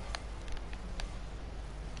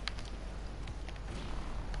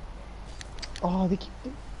 Oh, they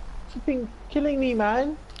keep killing me,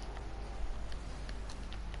 man.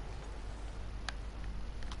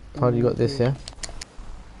 Oh, you got this, yeah?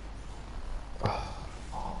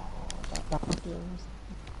 That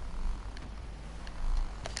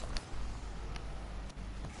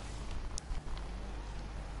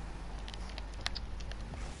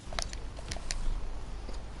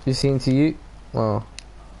You seen to you? Oh.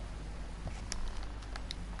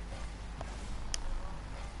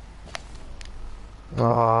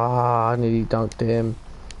 Ah, I nearly dunked him.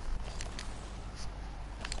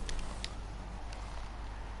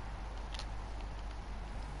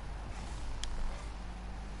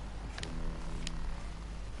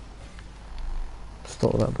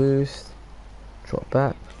 Stop that boost. Drop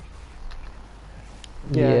back.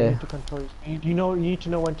 Yeah, you Yeah. need to control. You need to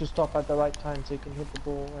know when to stop at the right time so you can hit the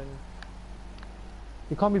ball, and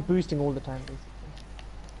you can't be boosting all the time, basically.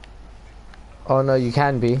 Oh no, you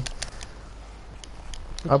can be. You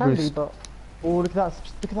I'll can be, boost. but oh, look at that!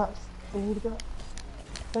 Look at that! Oh, look at that!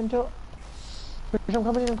 Center. Push, I'm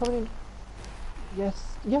coming in. I'm coming in. Yes,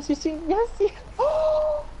 yes, you see, yes, yes.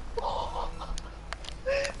 Oh!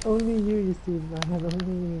 Only you see, man. Only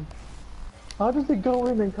you. How does it go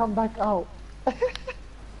in and come back out?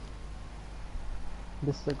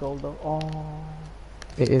 This is a goal, though. Oh.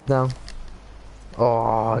 It is now.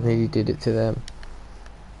 Oh, I nearly did it to them.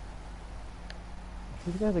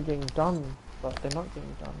 These guys are getting done, but they're not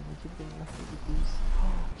getting done. They keep getting left with these.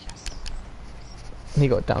 Oh, He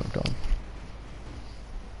got dunked on.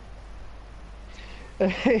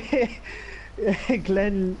 yes.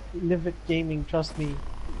 Glenn Livet Gaming, trust me.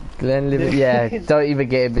 Glenn, live it. Yeah, don't even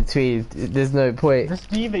get in between. There's no point.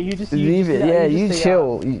 Just leave it. You just Leave it. Yeah, you just say,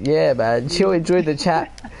 chill. Yeah, man. Chill. Enjoy the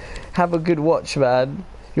chat. Have a good watch, man.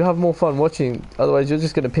 You'll have more fun watching. Otherwise, you're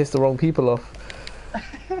just gonna piss the wrong people off.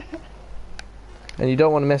 And you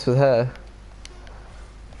don't want to mess with her.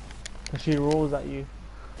 She rolls at you.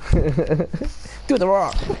 Do the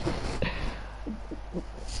rock.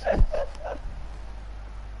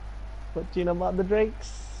 What do you know about the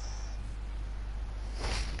Drakes?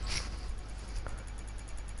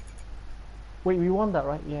 Wait, we won that,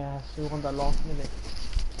 right? Yes, we won that last minute.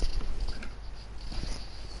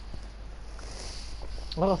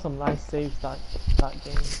 I got some nice saves that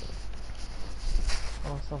game.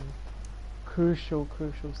 Oh, some crucial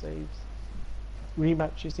saves.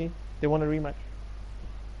 Rematch, you see? They want a rematch.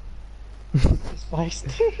 Spiced.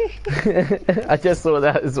 I just saw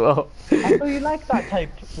that as well. I thought you liked that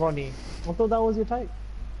type, Ronnie. I thought that was your type.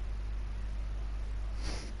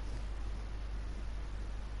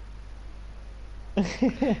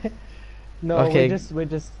 No, Okay. just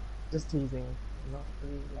teasing, not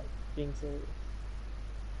really like being serious.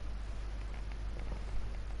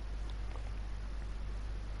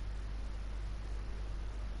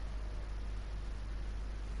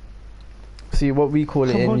 See, what we call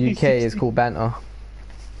it I'm in only UK is 60. called banter.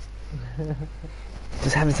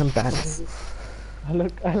 Just having some bants.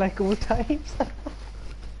 I like all types.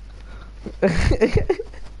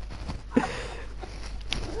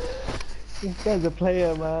 This guy's a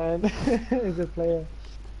player, man. He's a player.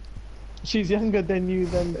 She's younger than you,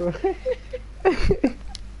 then, bro.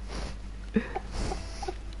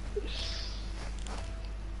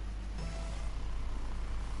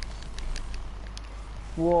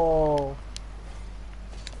 Whoa.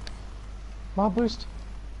 My boost.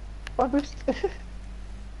 My boost.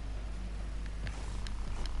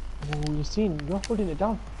 Oh, you seen? You're holding it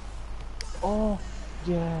down. Oh,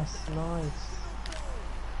 yes, nice.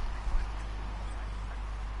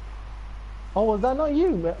 Oh, was that not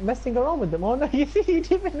you messing around with them? Oh no, you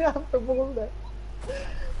didn't even have the ball there.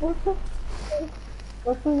 What the?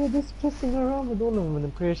 I thought you were just pissing around with all of them, and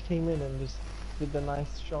then Priyash came in and just did the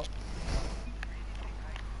nice shot.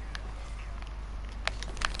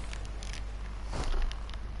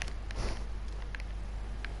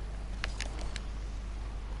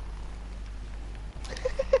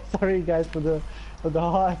 Sorry guys for the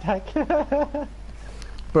heart attack.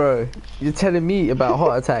 Bro, you're telling me about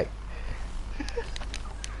heart attack.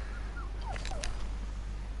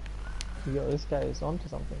 Yo, this guy is onto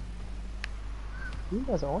something. You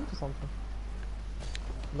guys are onto something.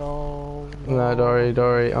 No, No,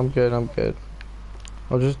 Dory, I'm good.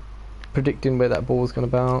 I was just predicting where that ball was gonna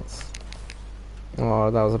bounce.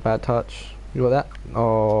 Oh, that was a bad touch. You got that?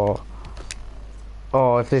 Oh,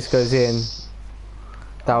 oh, if this goes in,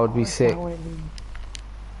 that would be sick.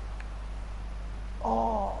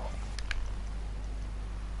 Oh.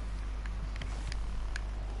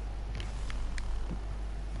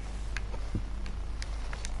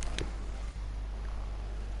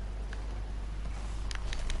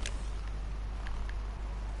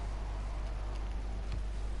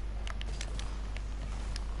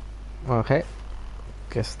 Okay,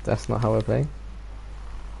 guess that's not how we're playing.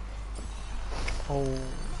 Oh.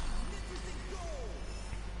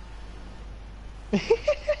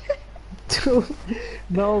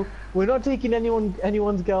 No, we're not taking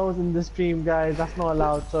anyone's girls in the stream, guys. That's not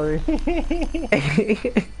allowed. Sorry.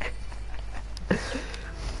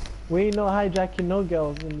 We ain't not hijacking no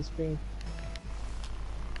girls in the stream.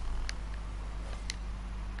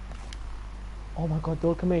 Oh my God,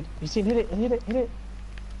 Dorka made. You seen? Hit it.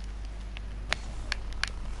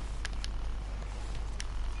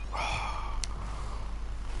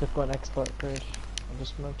 They've got an expert Krish. I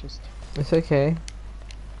just noticed. It's okay.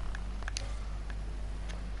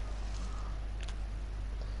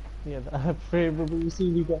 Yeah, we see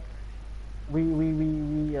we got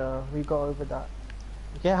we got over that.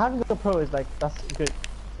 Yeah, having a pro is like that's good.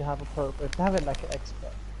 To have a pro, but to have it like an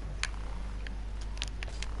expert.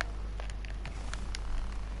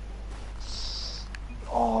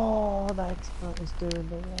 Oh, the expert is doing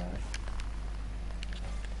the work.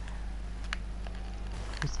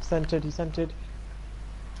 He's centered.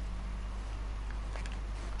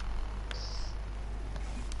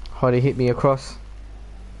 Hardy hit me across.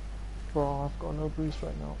 Bro, I've got no boost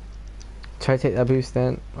right now. Try to take that boost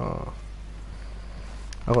then. Oh,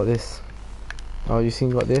 I got this. Oh, you seen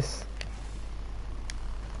got this?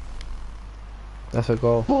 That's a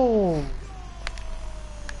goal. Boom!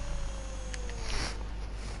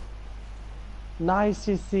 Nice,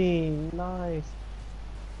 you seen. Nice.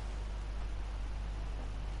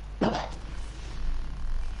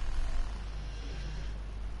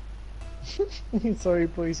 Sorry,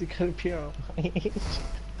 boys, you can't appear on my age.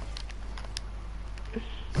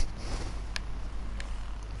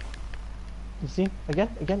 You see?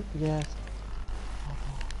 Again? Yes.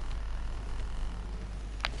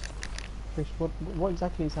 Fish, what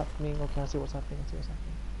exactly is happening? Okay, I see what's happening.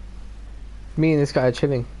 Me and this guy are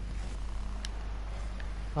chilling.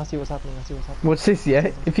 I see what's happening. Watch this,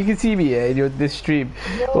 yeah? If you can see me, yeah, in this stream,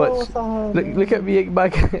 watch. Look at me, my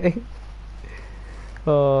guy.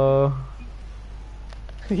 Oh.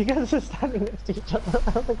 You guys are standing next to each other.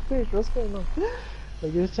 I was like, Fish, what's going on?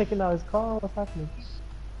 Like, you're just checking out his car. What's happening?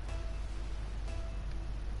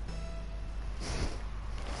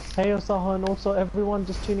 Hey Osaha, and also everyone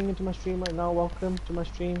just tuning into my stream right now, welcome to my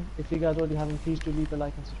stream. If you guys already haven't, please do leave a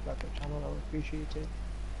like and subscribe to the channel, I would appreciate it.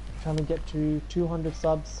 trying to get to 200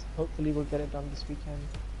 subs. Hopefully we'll get it done this weekend.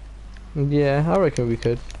 Yeah, I reckon we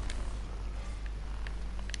could.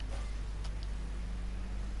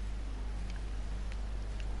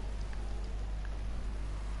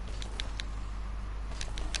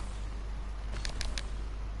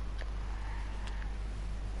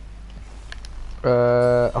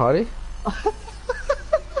 Hardy?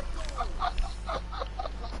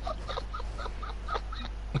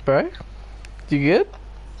 Bro? You good?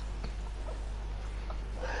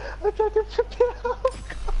 I tried to flip it off.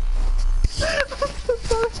 I'm so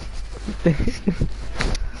sorry.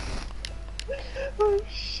 Oh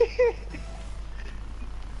shit.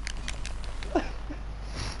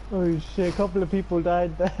 Oh shit, a couple of people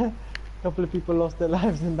died there. A couple of people lost their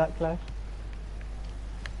lives in that clash.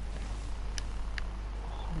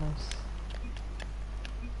 Oh, nice.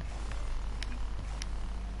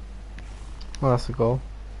 Well, that's a goal.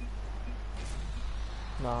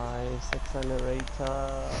 Nice,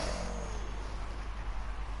 accelerator.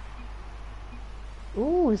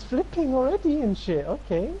 Ooh, he's flipping already and shit,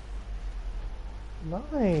 okay.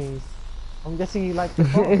 Nice. I'm guessing you like the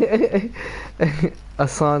car.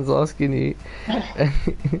 Hassan's asking you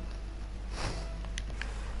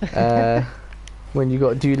when you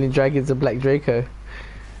got dueling dragons and black Draco.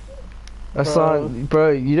 Hassan,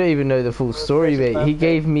 bro, you don't even know the full story, mate. He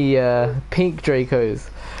gave me pink Dracos.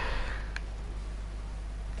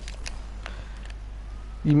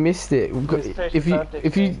 You missed it. If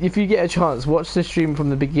you get a chance, watch the stream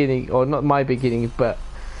from the beginning, or not my beginning, but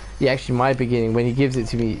yeah, actually my beginning when he gives it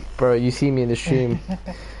to me, bro. You see me in the stream.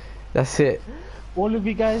 That's it. All of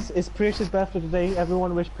you guys, it's Priyash's birthday today.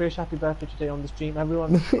 Everyone wish Priyash happy birthday today on the stream.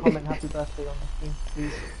 Everyone comment happy birthday on the stream,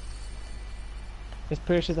 please. It's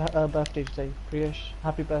Priyash's birthday today. Priyash,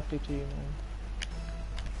 happy birthday to you, man.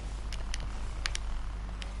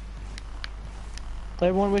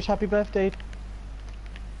 Everyone wish happy birthday.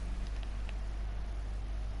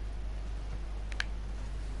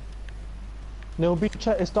 No,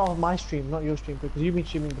 it's start of my stream, not your stream, because you've been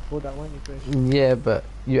streaming before that, weren't you, Priyash? Yeah, but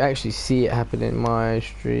you actually see it happen in my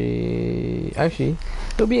stream. Actually,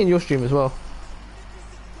 it'll be in your stream as well.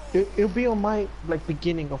 It'll be on my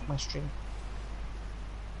beginning of my stream.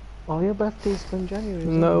 Oh, your birthday's in January.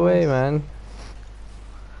 No way, man.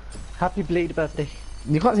 Happy belated birthday.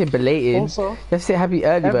 You can't say belated. Also, let's say happy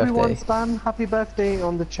early birthday. Everyone spam happy birthday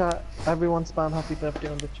on the chat. Everyone spam happy birthday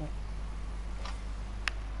on the chat.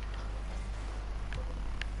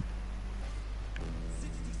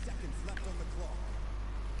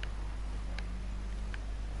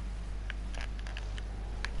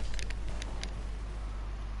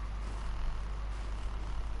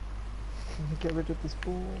 Let me get rid of this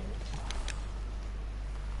ball.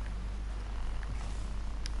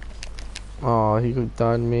 Oh, he could have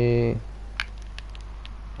done me. I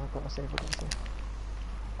gotta save.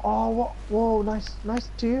 Oh, what? Whoa, nice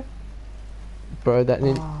to you. Bro, that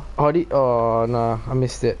need. Hardy. Oh no, I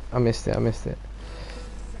missed it. I missed it.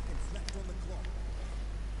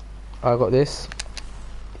 I got this.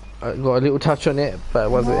 I got a little touch on it, but it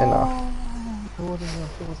wasn't enough. It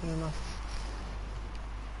wasn't enough.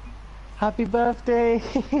 Happy birthday!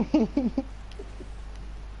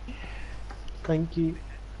 Thank you.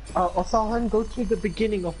 Asahan, go to the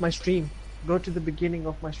beginning of my stream.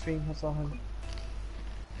 Asahan.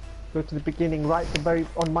 Go to the beginning, right the very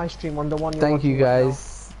on my stream, on the one you're Thank you right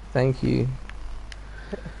guys. Now. Thank you.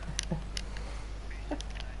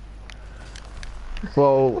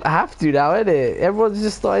 Well, I have to now, innit? Everyone's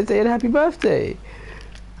just started saying happy birthday.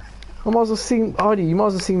 I might as well sing. Hardy, you might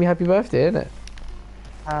as well sing me happy birthday, innit?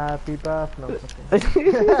 Happy birthday.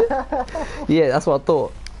 No, yeah, that's what I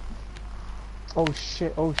thought. Oh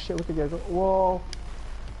shit, look at you. Whoa.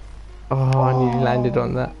 Oh, I nearly landed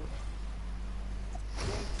on that.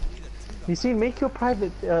 You see, make your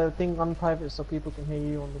private thing unprivate so people can hear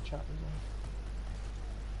you on the chat as well.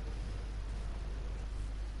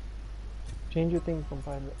 Change your thing from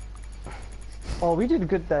private. Oh, we did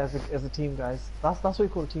good there as a team, guys. That's what we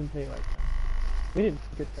call team play right there. We did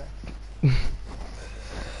good there.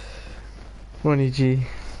 Ronnie G.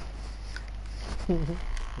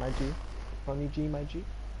 My G. Ronnie G, my G.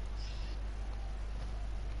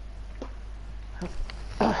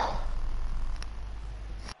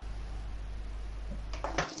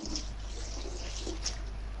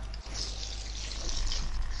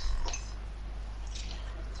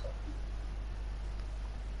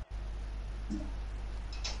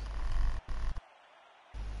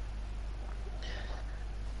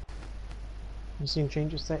 You seen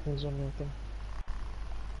change your settings on your thing.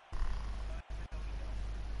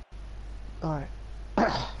 Alright.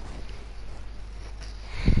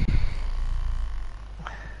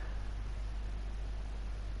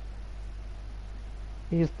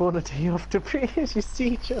 He's born a day off to finish his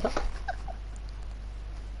teacher.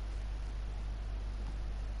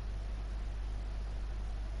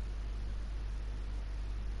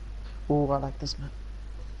 Oh, I like this man.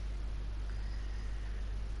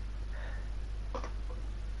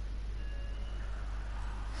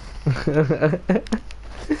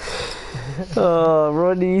 Oh,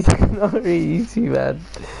 Ronnie's not really easy, man.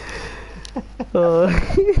 Oh.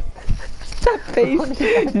 That face!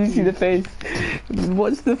 Did you see the face?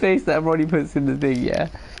 What's the face that Ronnie puts in the thing, yeah?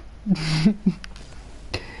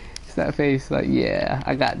 It's that face like, yeah,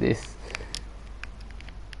 I got this.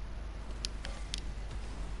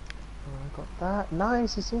 Oh, I got that.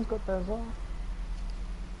 Nice, his team's got that as well.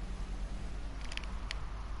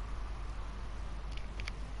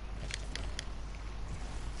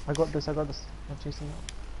 I got this, I'm chasing it.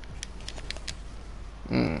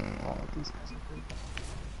 Oh, these guys are good.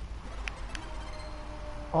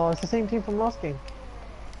 Oh, it's the same team from last game.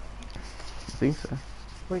 I think so.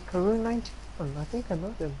 Wait, Karun 91? I think I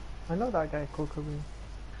know them. I know that guy called Karun.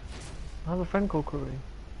 I have a friend called Karun.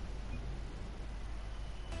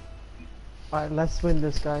 Alright, let's win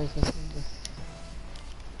this, guys. Let's win this.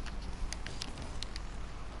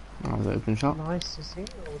 Oh, was it open shot? Nice to see.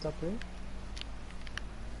 What was that doing?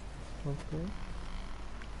 Okay.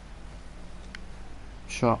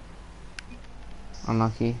 Shot.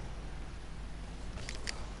 Unlucky.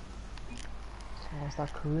 Oh, it's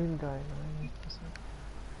that Karun guy. 90%.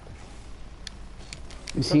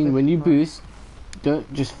 You see, when you boost,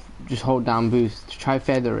 don't just hold down boost. Try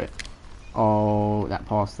feather it. Oh, that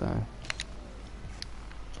pass though.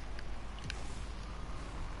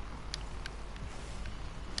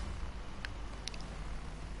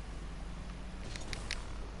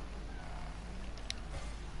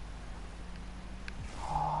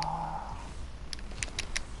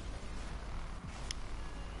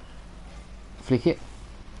 Flick it.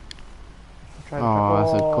 Oh,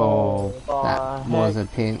 that's a goal. That was a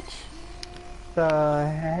pinch. The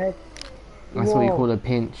heck? That's what you call a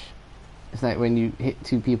pinch. It's like when you hit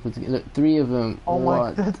two people together. Look, three of them. Oh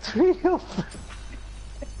what? my god, 3 of them.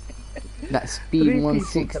 That speed 3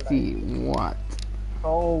 160. What?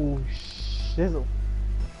 Oh, shizzle.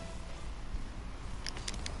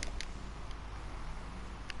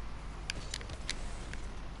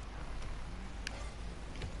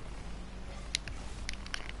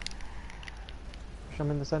 I'm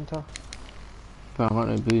in the center. But I got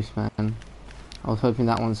no boost, man. I was hoping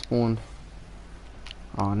that one spawned.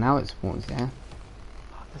 Oh, now it spawns, yeah?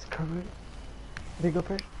 Oh, there's Karun. Big up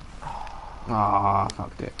it. Ah, oh,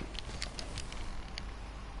 fucked it.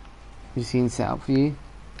 You seen setup for you?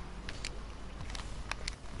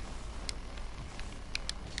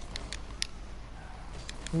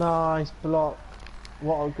 Nice block.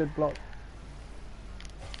 What a good block.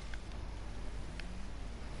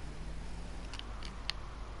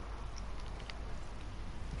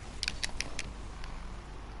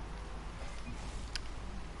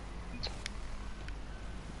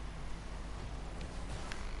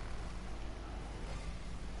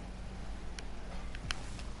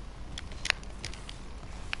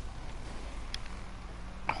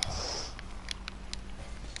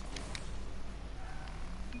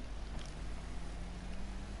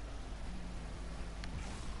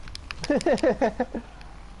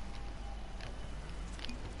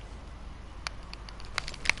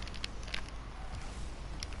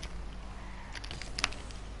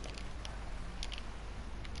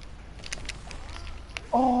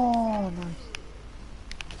 Oh, nice.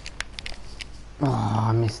 Oh,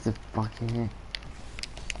 I missed the fucking hit.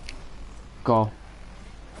 Go.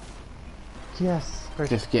 Yes.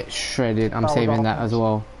 Just get shredded. I'm That was saving our that as pinch.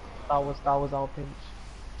 well. That was our pinch.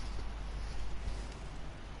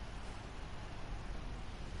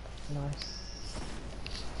 Nice.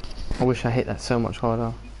 I wish I hit that so much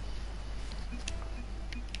harder.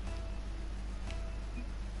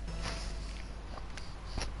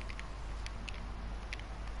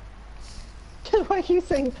 Why are you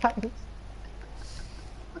saying thanks?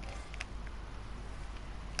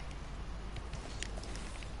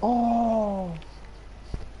 Oh.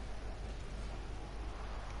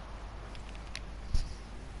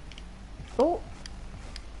 Oh.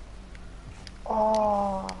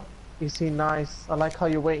 Oh. You see, nice. I like how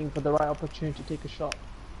you're waiting for the right opportunity to take a shot.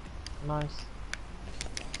 Nice.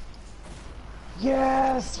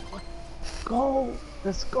 Yes! Go!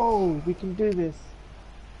 Let's go! We can do this.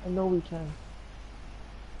 I know we can.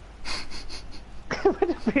 Where did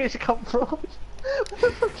the fish come from?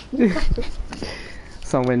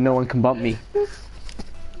 Somewhere no one can bump me.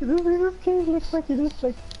 This cave looks like he just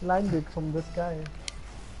like landed from the sky.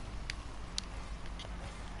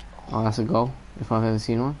 Oh, that's a goal. if I've ever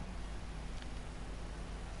seen one.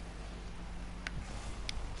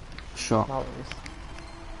 Shot. Now it is.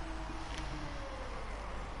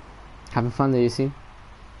 Having fun there, you see?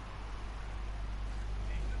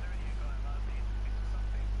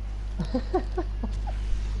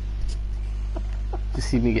 Just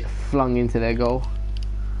see me get flung into their goal.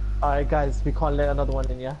 Alright guys, we can't let another one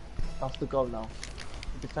in, yeah? That's the goal now.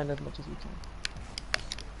 Defend as much as we can.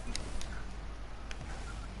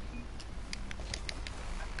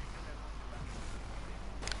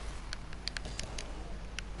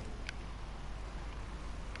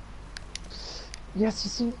 Yes, you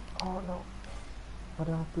see? Oh no. What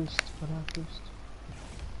do I boost? What do I boost?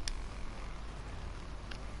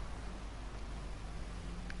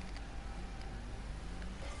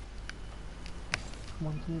 Come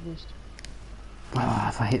on, can you boost? Oh,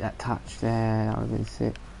 if I hit that touch there, that would have been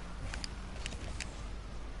sick.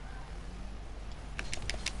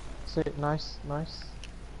 Sick, nice, nice.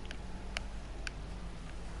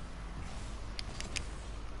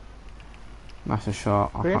 That's a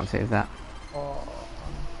shot. I Great. can't save that. Oh.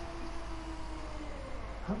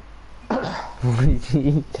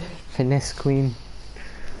 Finesse queen.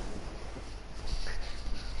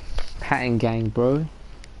 Patting gang, bro.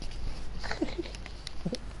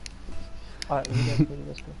 Alright,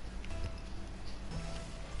 let's go.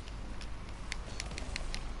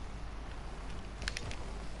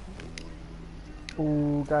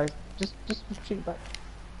 Oh, guys, just retreat back.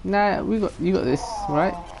 Nah, you got this,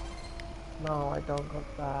 right? No, I don't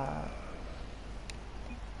got that.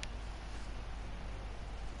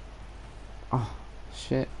 Oh,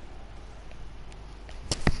 shit.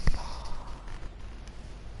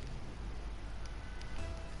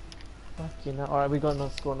 Okay, now, alright, we got to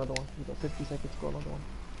score another one. We got 50 seconds to score another one.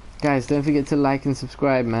 Guys, don't forget to like and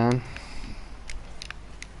subscribe, man.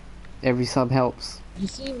 Every sub helps. You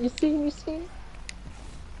see him, you see him, you see him?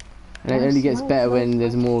 And it only gets better when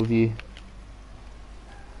there's more of you.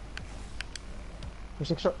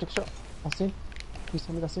 Take a shot, take a shot. That's in. Please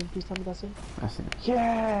tell me that's in, please tell me that's in. That's it.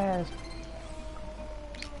 Yes!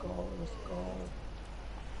 Let's go, let's go.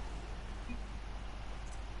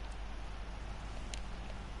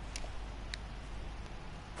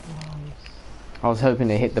 Nice. I was hoping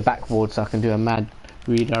to hit the backboard so I can do a mad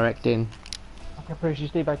redirect in. Okay, Praise, you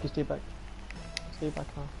stay back, you stay back. Stay back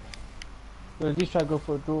now. We'll at least try to go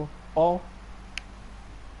for a draw. Oh.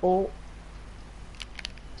 Oh.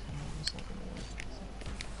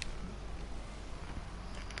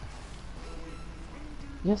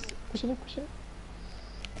 Yes, push it in, push it in.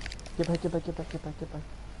 Get back, get back, get back, get back, get back.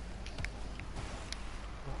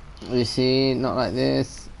 You see, not like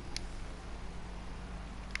this.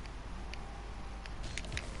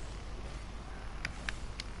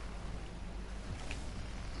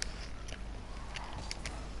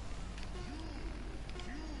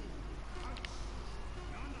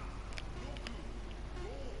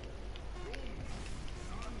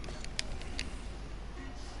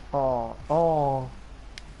 Oh, oh.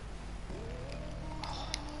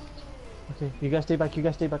 Okay, you guys stay back, you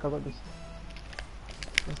guys stay back, I got this.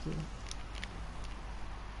 Let's do that.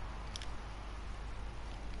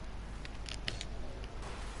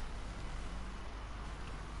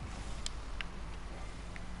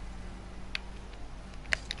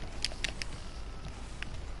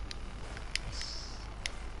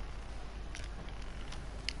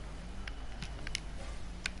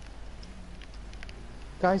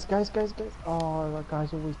 Guys, guys, guys, guys. Oh, that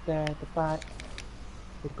guy's always there at the back.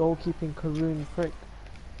 The goalkeeping Karoon prick.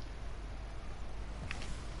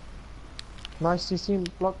 Nice, you see him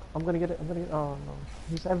block. I'm gonna get it, I'm gonna get it. Oh no.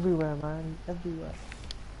 He's everywhere, man. He's everywhere.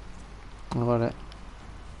 I got it.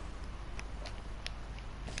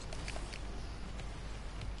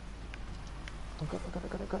 I got it, got it,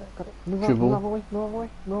 got it, got it, got it. Move Dribble. move out of the way, move out of the way,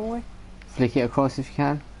 move out of the way. Flick it across if you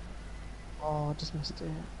can. Oh, I just missed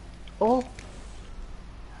it. Oh!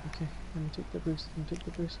 Okay, let me take the boost, let me take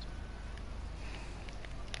the boost.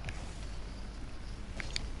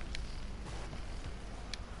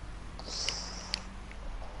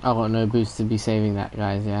 I got no boost to be saving that,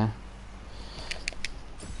 guys, yeah?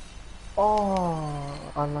 Oh,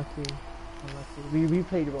 unlucky. Unlucky. We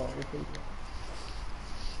played well, we played well.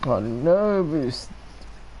 Got no boost.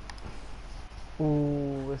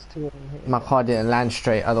 Ooh, there's two of them here. My car didn't land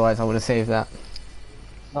straight, otherwise I would have saved that.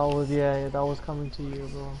 That was, yeah, that was coming to you,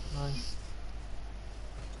 bro. Nice.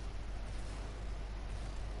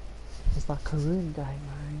 It's that Karoon guy,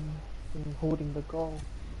 man. Been holding the goal.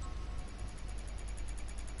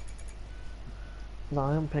 No,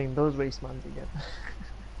 I'm playing those race mans again.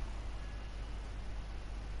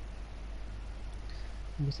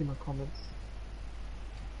 Let me see my comments.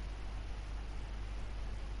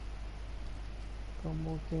 One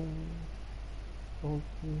more game.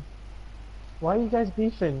 Okay. Why are you guys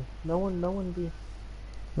beefing? No one beef.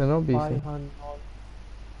 They're not Hi, beefing. hun,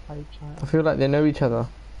 hi, I child. feel like they know each other.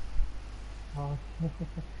 Oh.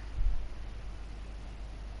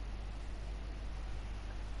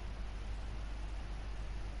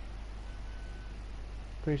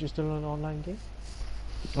 Pretty sure still on an online game?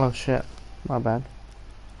 Oh shit, my bad.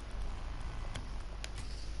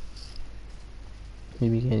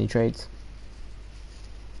 Maybe get any trades.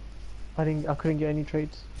 I couldn't get any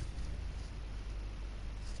trades.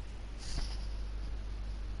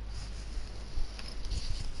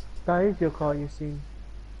 That is your car you've seen.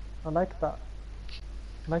 I like that.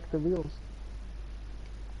 I like the wheels.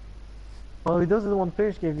 Oh, those are the one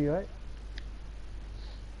Fish gave you, right?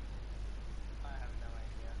 I have no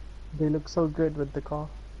idea. They look so good with the car.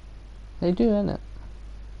 They do, innit?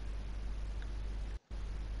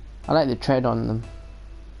 I like the tread on them.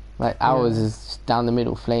 Like ours Yeah. is down the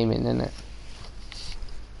middle flaming, innit?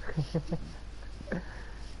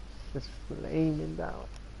 Just flaming down.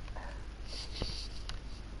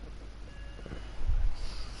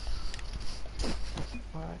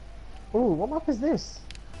 Alright. Oh, what map is this?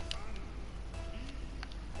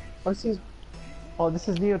 Oh, this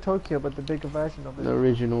is Neo Tokyo, but the bigger version of it. The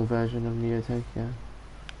original version of Neo Tokyo.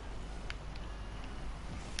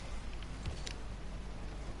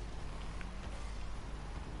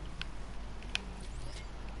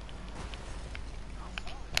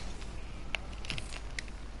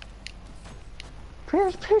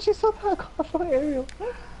 Pretty you saw that car from Ariel.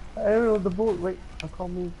 Ariel, the boat. Wait, I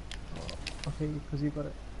can't move. Oh, okay, because you got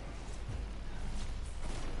it.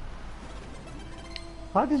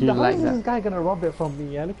 How Do you is like this that? guy gonna rob it from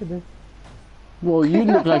me? Yeah, look at this. Well, you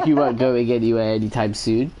look like you weren't going anywhere anytime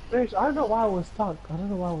soon. Rich, I don't know why I was stuck. I don't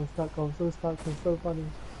know why I was stuck. I was so stuck. It's so funny.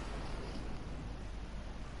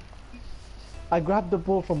 I grabbed the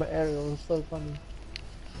ball from an aerial. It was so funny.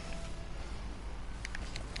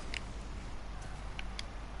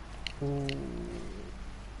 Ooh.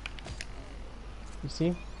 You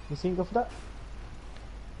see? You see? Go for that.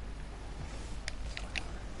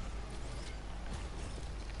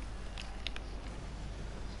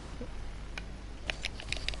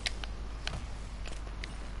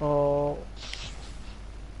 Oh.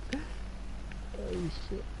 Oh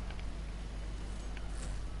shit.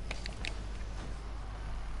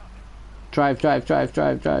 Drive. Just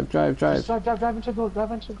drive into goal,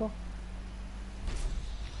 drive into goal.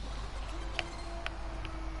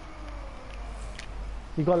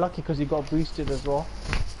 You got lucky because you got boosted as well.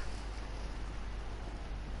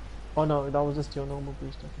 Oh no, that was just your normal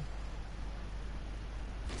boost, I think.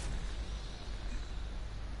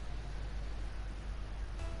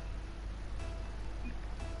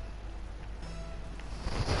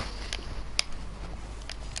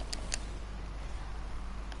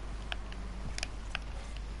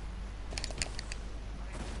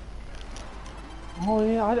 Oh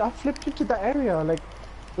yeah, I flipped into the area, like,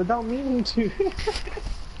 without meaning to.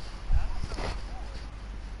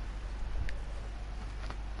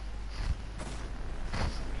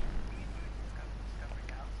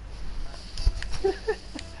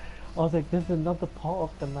 I was like, this is another part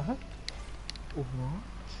of the map? What?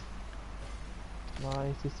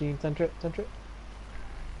 Nice, you see, center it.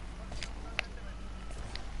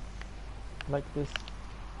 Like this.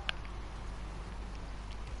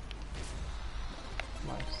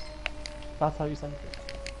 Nice. That's how you center it.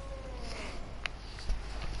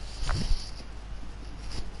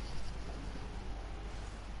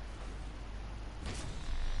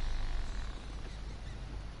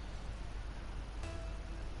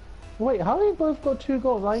 Wait, how do you both got 2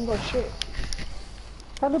 goals? I ain't got shit.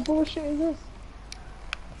 What kind of bullshit is this?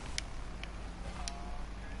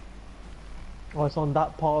 Oh, it's on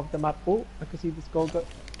that part of the map. Oh, I can see this goal go.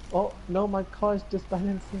 Oh, no, my car is just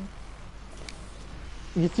balancing.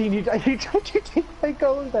 You see, you tried to take my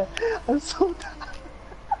goal there. I'm so tired.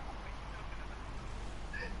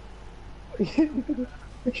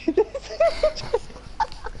 Look at this.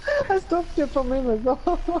 I stopped it from him as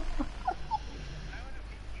well.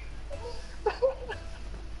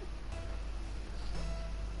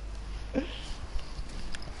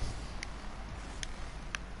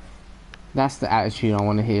 That's the attitude I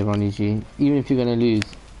want to hear, Ronnie G. Even if you're going to lose,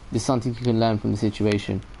 there's something you can learn from the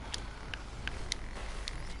situation.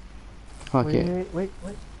 Fuck it. Wait.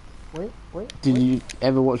 Did you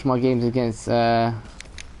ever watch my games against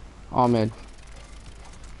Ahmed?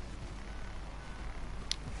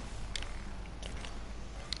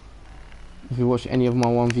 If you watch any of my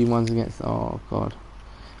 1v1s against... Oh, God.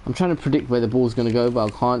 I'm trying to predict where the ball's going to go, but I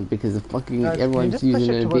can't because the fucking Guys, everyone's can you just push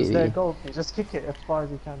using it an towards their ability. goal, please? Just kick it as far as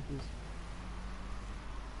you can, please.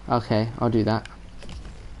 Okay, I'll do that.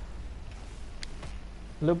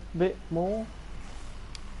 A little bit more.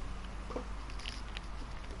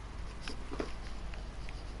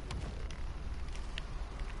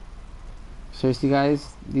 Seriously,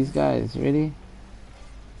 guys? These guys, really?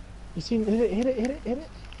 You seen? Hit it! Hit it! Hit it! Hit it!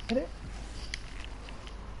 Hit it!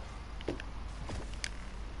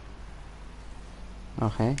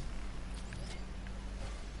 Okay.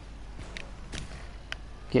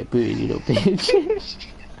 Get booted, you little bitch.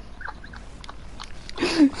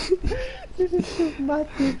 This is a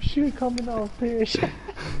massive shoe coming out of fish.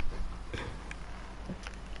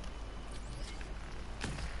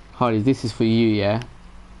 Harley, this is for you, yeah?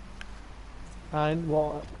 And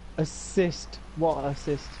what assist? What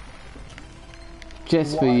assist?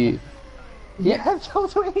 Just for What? you. Yeah, I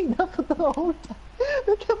was waiting up for the whole time.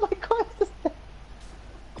 Look at my coins.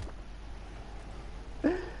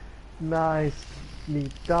 Nicely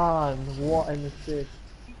done. What an assist.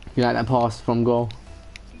 You like that pass from goal?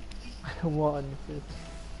 What an assist.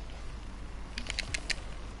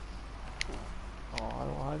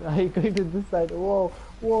 Oh, I hate going to this side. Whoa,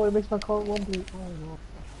 whoa, it makes my car wobbly. Oh no.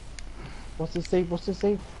 What's the save? What's the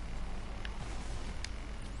save?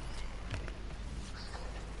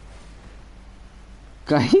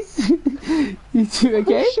 Guys? You two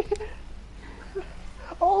okay? Oh shit!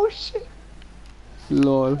 Oh shit!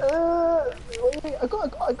 Lol. Wait, I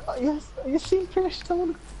got, yes, you seen finish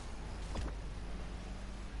someone.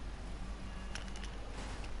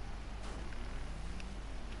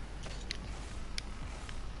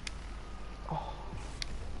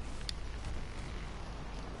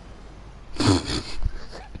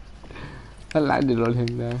 I landed on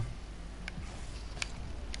him there.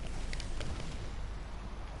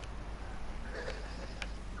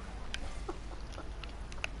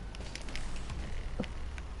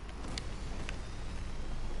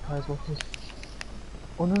 Guys, watch this.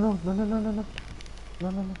 Oh no no no no no no no no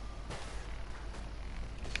no no.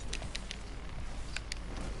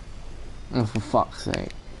 Oh, for fuck's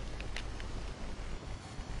sake.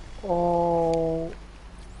 Oh,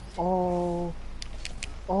 oh,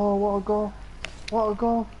 oh! What a goal! What a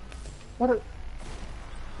goal! What a.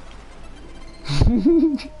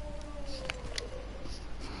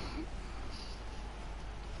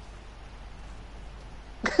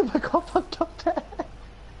 I got fucked up there.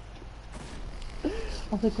 I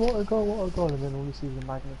was like, what a goal, what a goal, and then all you see is the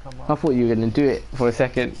magnet come I out. thought you were gonna do it for a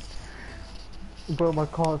second. Bro, my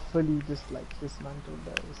car fully just like dismantled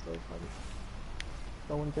there. It was so funny.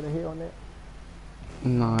 No one get a hit on it.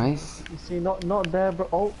 Nice. You see, not there, bro.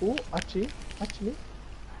 Oh, oh, actually.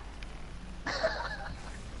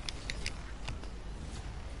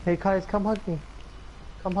 Hey, guys, come hug me.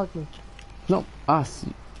 Come hug me. Not us.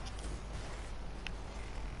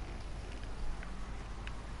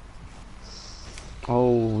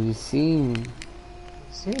 Oh, you seen?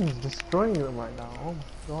 Seems destroying them right now. Oh my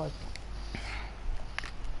god.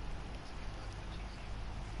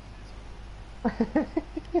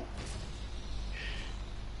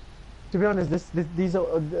 To be honest, these are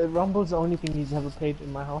Rumble's the only thing he's ever played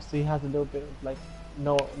in my house, so he has a little bit of like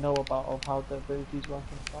know about of how the abilities work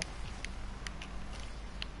and stuff.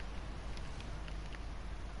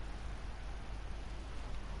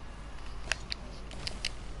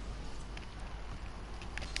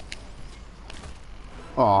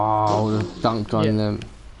 Oh, dunked on them.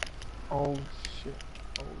 Oh shit!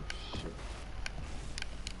 Oh shit!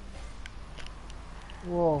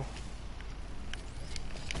 Whoa!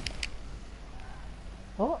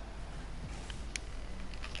 What?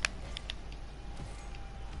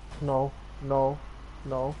 No! No!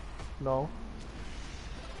 No! No!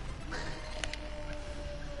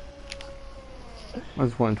 I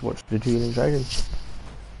just wanted to watch the Dreaming Dragon.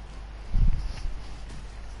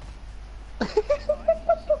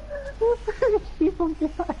 People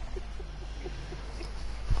behind.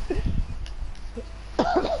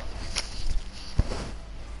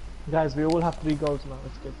 Guys, we all have 3 goals now.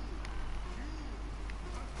 It's good.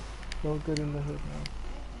 So good in the hood now.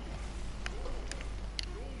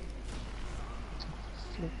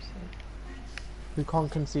 Flip's sake. We can't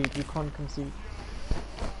concede. We can't concede.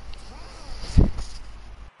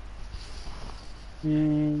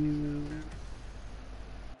 Jeez.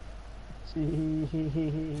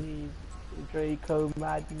 Draco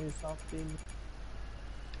madness up in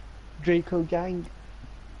Draco gang.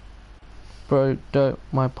 Bro, don't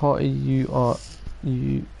my party.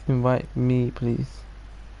 You invite me, please.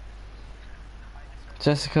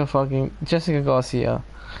 Jessica Garcia.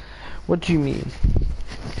 What do you mean?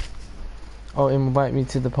 Oh, invite me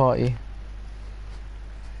to the party.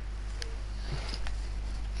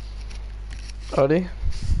 Are they?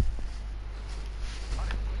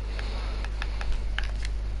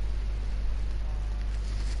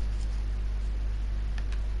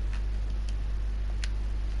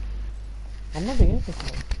 I'm not being anything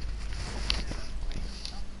tomorrow.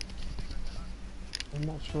 I'm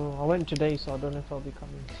not sure. I went today, so I don't know if I'll be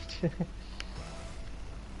coming.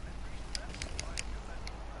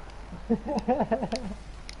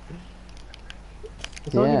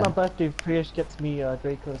 It's only Yeah. my birthday if Priyesh gets me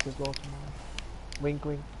Dracos as well tomorrow. Wink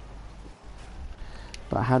wink.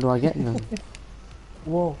 But how do I get them?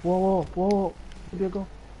 Whoa, whoa, whoa, whoa. Where do you go?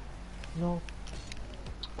 No.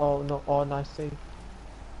 Oh, no. Oh, nice save.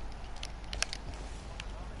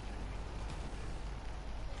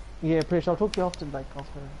 Yeah, Priyesh, I'll talk to you after, like,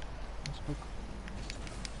 after I speak.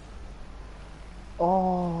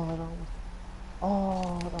 Oh, that was...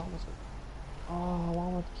 Oh, that was... Oh, why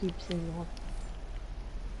would I keep saying that?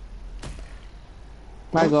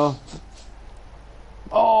 I go.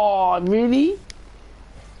 Oh, really?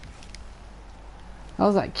 How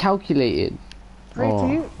was that calculated? Pray to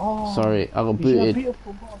you? Oh, sorry, I got you see a booted.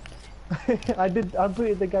 beautiful boss. I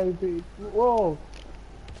booted the guy who booted. Whoa.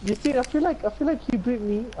 You see, I feel like you boot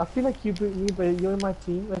me. I feel like you boot me, but you're in my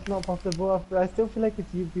team. That's not possible. I still feel like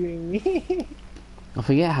it's you booting me. I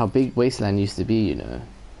forget how big Wasteland used to be, you know.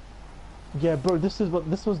 Yeah, bro. This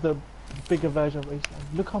was the bigger version of Wasteland.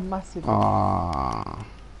 Look how massive. Ah,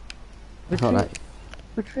 I felt Retreat. like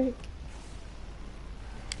Retreat.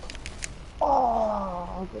 Oh,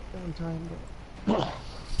 I got there on time. But...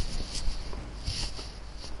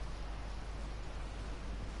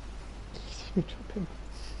 you drop him.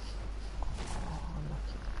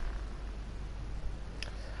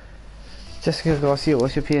 Jessica Garcia,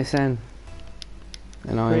 what's your PSN?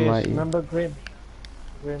 And I'll invite you. Remember Grim?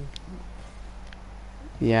 Grim.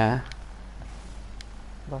 Yeah.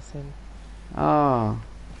 That's him. Oh.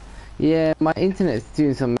 Yeah, my internet's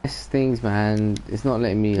doing some mess things, man. It's not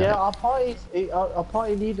letting me. Yeah, Like... our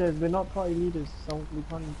party leaders. We're not party leaders, so we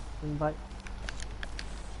can't invite.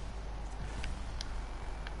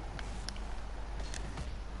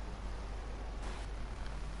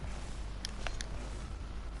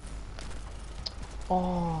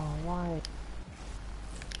 Oh, why?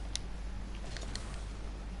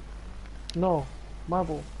 No,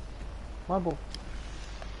 marble, marble.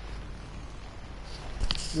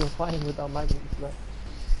 You're fine without magnets, right?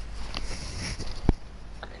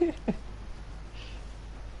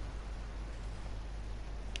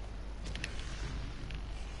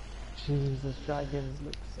 Jesus, dragons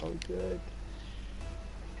look so good.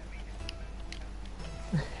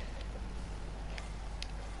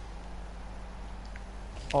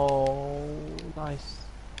 Oh, nice.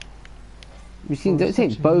 You seen? Oh, Don't such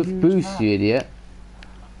take a both huge boosts, map. you idiot.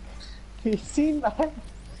 You seen that?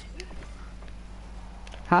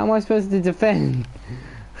 How am I supposed to defend?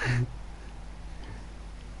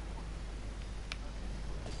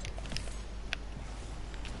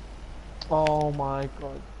 Oh my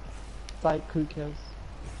god. Sight who kills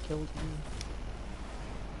killed me.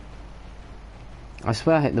 I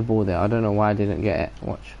swear I hit the ball there. I don't know why I didn't get it.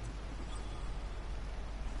 Watch.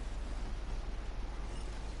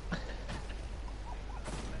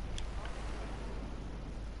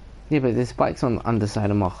 Yeah, but the spike's on the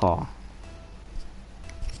underside of my car.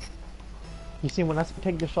 You see, when I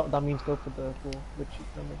take the shot, that means go for the ball, which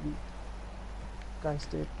the guys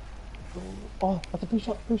did. Oh, that's a push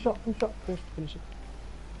shot, push shot, push shot, push, finish it.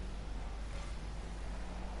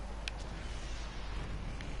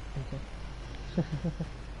 Okay.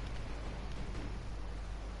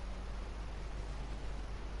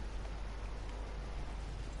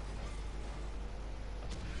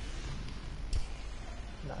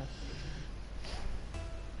 Nice.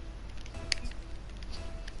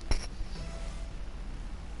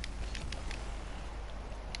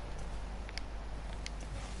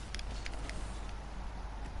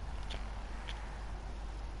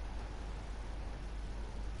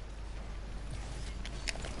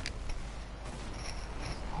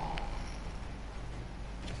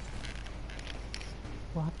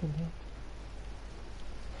 What happened here?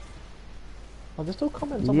 Oh, there's still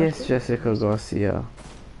comments on my Yes, screen. Jessica Garcia.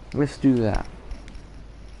 Let's do that.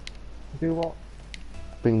 Do what?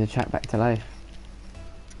 Bring the chat back to life.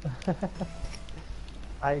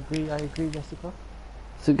 I agree, Jessica.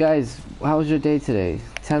 So guys, how was your day today?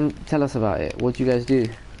 Tell us about it. What did you guys do?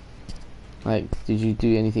 Like, did you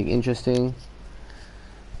do anything interesting?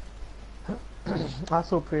 I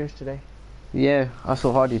saw prayers today. Yeah, I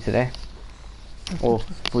saw Hardy today. Or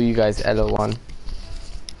for you guys, LO1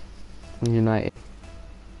 United.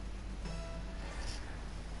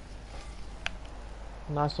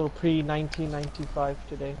 And I saw pre-1995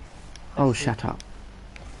 today. Oh, SC. shut up.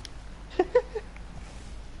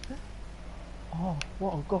 Oh,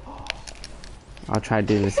 what a goal. I'll try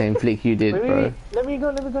doing the same flick you did, bro. Let me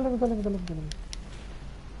go.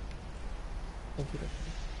 Thank you.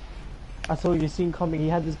 I saw Yassine coming. He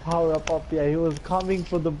had his power up. Yeah, he was coming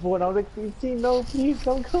for the board. I was like, Yassine, no, please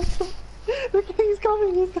don't come. Look, he's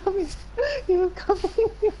coming. He's coming. He was coming.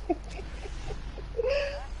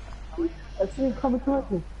 I see him coming towards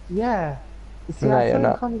me. Yeah. You see, No, I you're saw him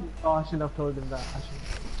not. coming. Oh, I shouldn't have told him that.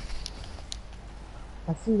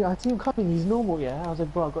 I see him coming. He's normal. Yeah. I was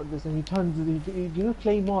like, bro, I got this. And he turns. You know,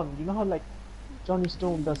 flame on. You know how like Johnny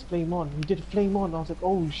Storm does flame on. He did flame on. I was like,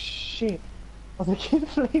 oh shit. I was like, he's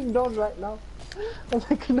flamed on right now. I was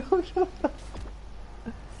like, no, no.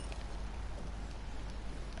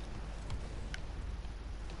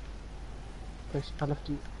 Push, I left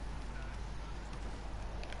you.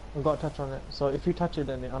 I got a touch on it. So if you touch it,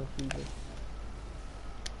 then it unfreezes.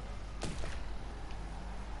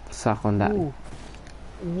 Suck on that. Ooh.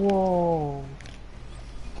 Whoa.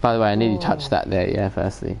 By the way, I nearly Whoa. touched that there, yeah,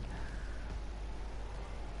 firstly.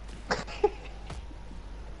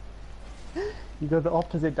 You go the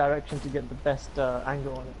opposite direction to get the best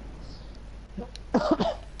angle on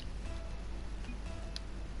it.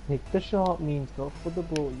 Take the shot means go for the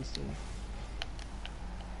ball, you see.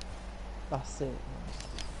 That's it. Man.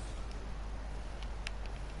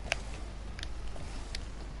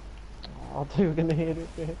 Oh, I thought you were gonna hit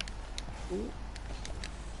it. Ooh.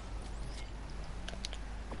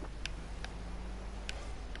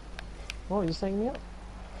 Oh, you're setting me up?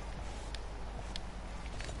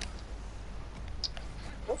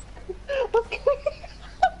 What's going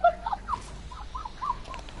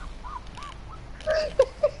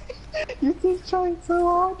You're just trying so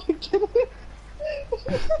hard to get it.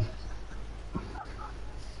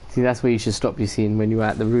 See, that's where you should stop your scene when you're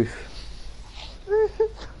at the roof.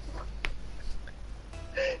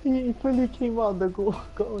 He fully came out the goal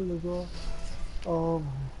as well. Oh my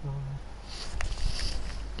god.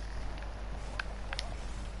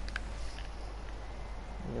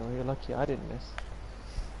 You're lucky I didn't miss.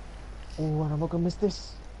 Oh, and I'm not gonna miss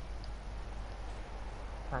this.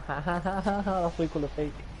 That's what we call a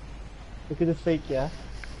fake. Look at this fake, yeah?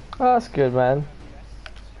 Oh, that's good, man.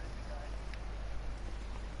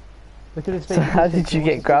 Look at this fake. So how did you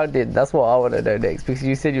get grounded? That's what I want to know next, because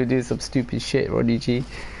you said you were doing some stupid shit, Ronnie G.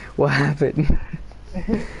 What happened?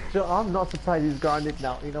 So I'm not surprised he's grounded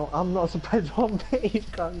now, you know, I'm not surprised one bit he's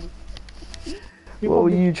grounded. What were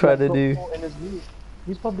you trying to do?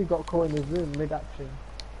 He's probably got caught in his room mid-action.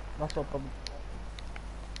 That's what probably.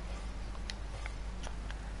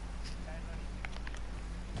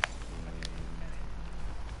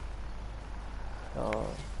 Oh,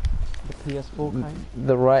 the PS4 kind.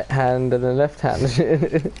 The right hand and the left hand.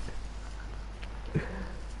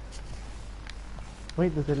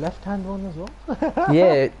 Wait, there's a left-hand one as well?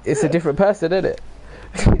 Yeah, it's a different person, isn't it?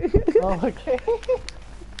 Oh, okay.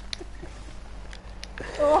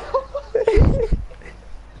 Oh.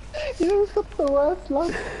 You know what's the worst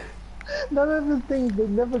luck? None of the things, they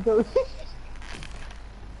never go.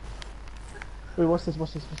 Wait, what's this?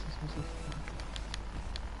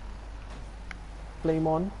 Flame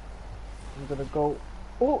on. I'm gonna go.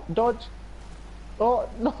 Oh, dodge! Oh,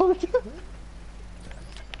 no!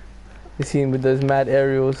 You see him with those mad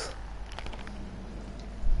aerials.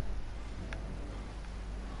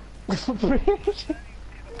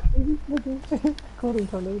 Calling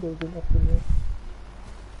tornadoes in afternoon.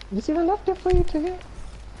 You see, I left it for you to hit.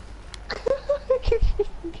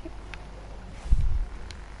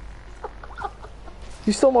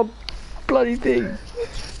 You stole my bloody thing.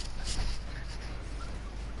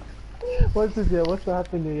 What's this here? What's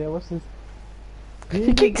happening here? What's this?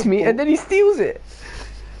 He kicks me and then he steals it.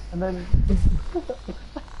 And then.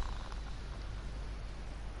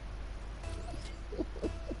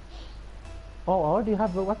 Oh, I already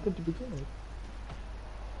have a weapon to begin with.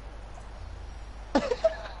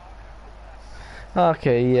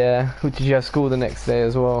 Okay, yeah. Did you have school the next day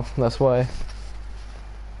as well? That's why.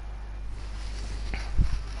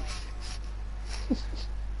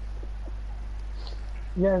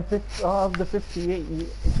 Yeah, and of the 58,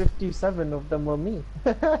 57 of them were me.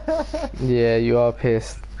 Yeah, you are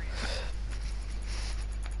pissed.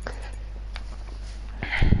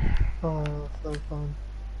 Oh, so fun.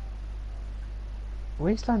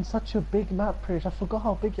 Wasteland's such a big map, Prish. I forgot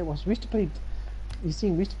how big it was. We used to play. You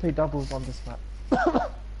see, we used to play doubles on this map.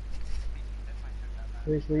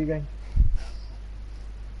 Prish, where are you going?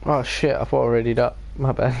 Oh shit, I thought I already up.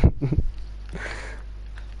 My bad.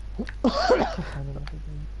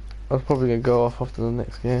 I was probably gonna go off after the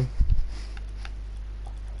next game.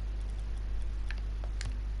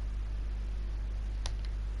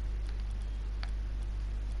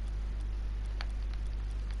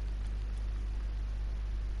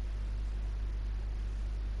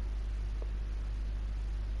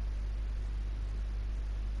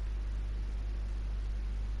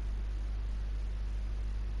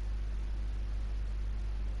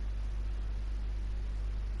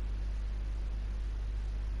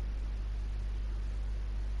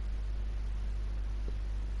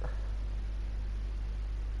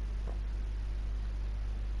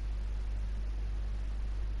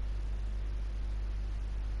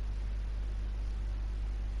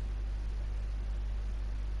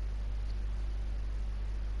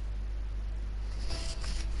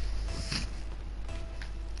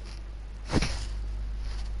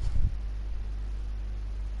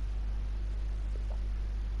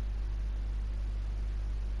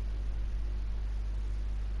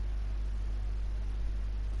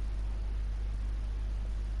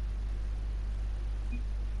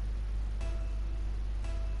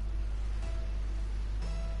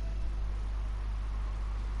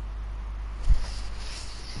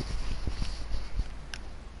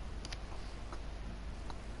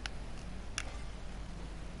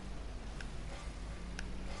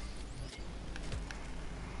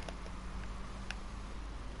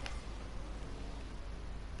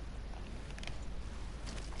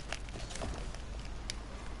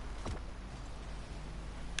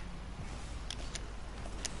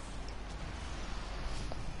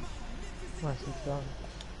 Nicely done.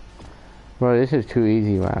 Bro, this is too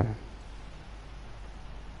easy, man.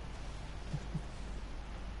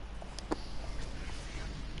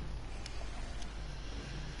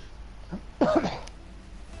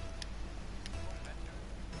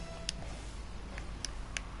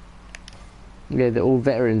 Yeah, they're all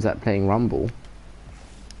veterans at playing Rumble.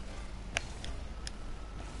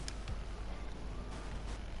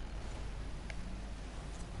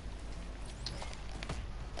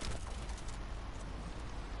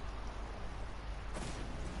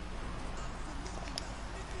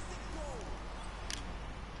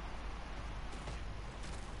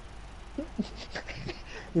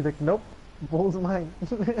 He's like, nope, ball's mine.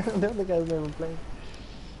 The other guy's never playing.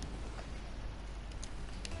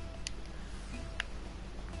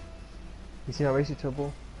 You see how race you to a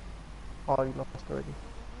ball? Oh, you lost already.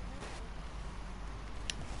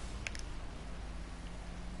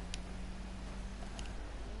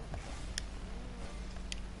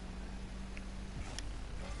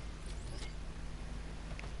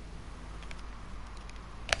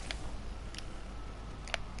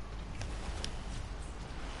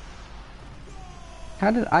 How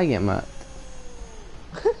did I get murked?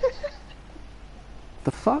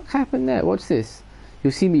 The fuck happened there? What's this?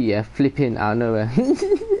 You'll see me, yeah, flipping out of nowhere.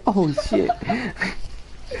 Oh shit. I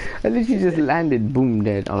literally just landed, boom,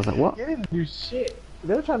 dead. I was like, what? You didn't do shit.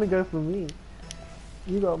 They were trying to go for me.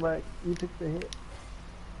 You got back. You took the hit.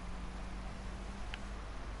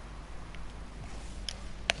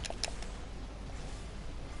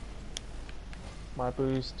 My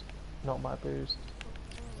boost. Not my boost.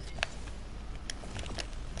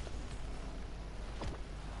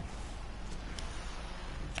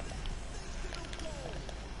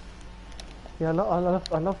 Yeah,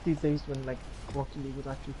 I love these days when like Rocket League was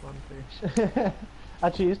actually fun fish.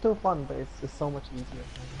 Actually, it's still fun, but it's so much easier.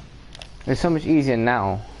 It's so much easier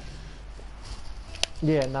now.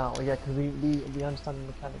 Yeah, now, yeah, because we understand the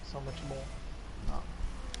mechanics so much more. Now.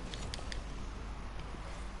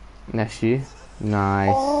 That's you.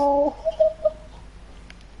 Nice. Oh!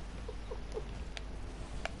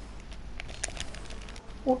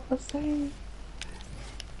 What a save!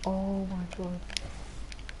 Oh my god.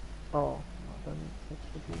 Oh, that needs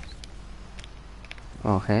extra boost.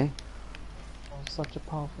 Okay. Oh, such a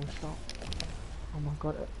powerful shot. Oh my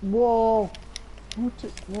god. Whoa!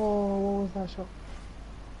 Whoa, what was that shot?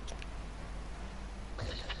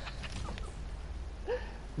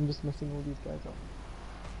 I'm just messing all these guys up.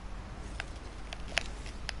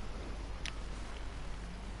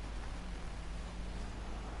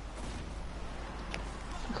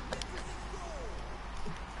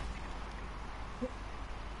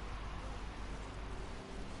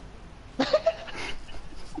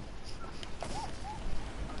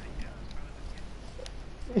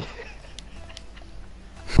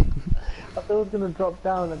 I thought it was gonna drop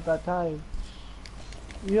down at that time.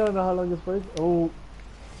 You don't know how long it's for. Oh.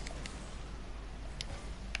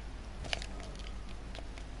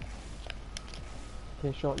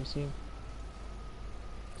 Okay, shot, you see him.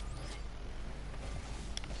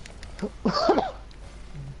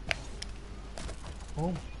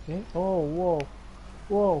 Oh, okay. Oh, whoa.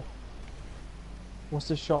 Whoa. What's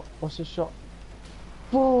the shot? What's the shot?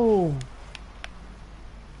 Boom!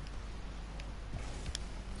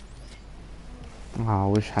 Oh, I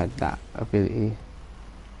wish I had that ability.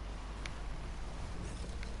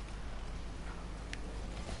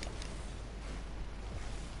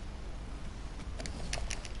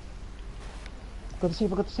 Got the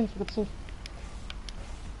save, I got the save, I got the save.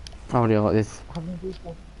 Oh, I got this. I have no boost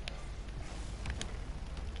now.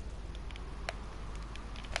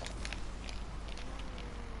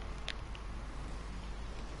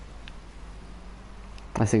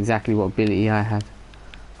 That's exactly what ability I had.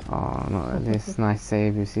 Oh, not like this. Nice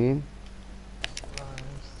save, you see? Nice.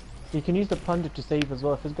 You can use the plunger to save as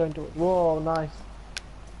well if it's going to. Whoa, nice.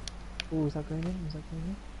 Oh, is that going in? Is that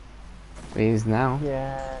going in? It is now.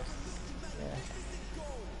 Yes. Yes.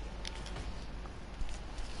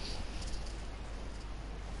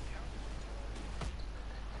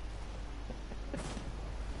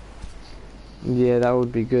 Yeah, that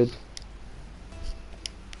would be good.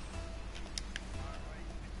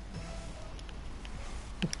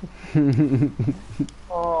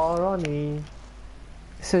 Oh, Ronnie.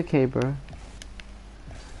 It's okay, bro.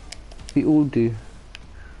 We all do.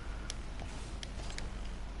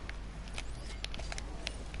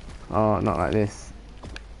 Oh, not like this.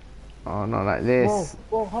 Oh, not like this.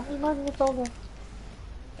 Whoa, how many magnets are there?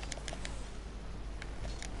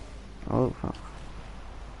 Oh, fuck.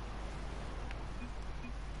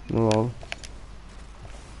 Lol.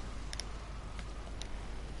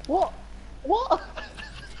 What? What?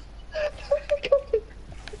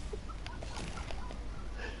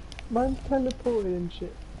 Man's teleporting and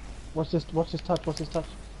shit. Watch this touch, watch this touch.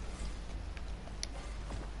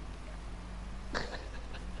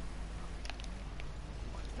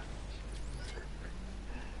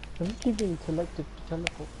 I'm keep being selected to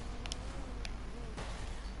teleport.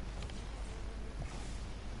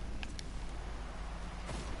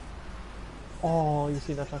 Oh, you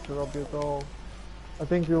see that trying to rob your goal. I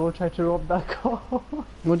think we all tried to rob that goal.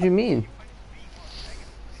 What do you mean?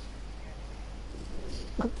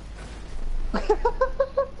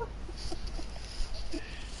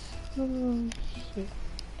 Oh, shit.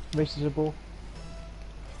 Races the ball.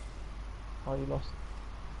 Oh, you lost.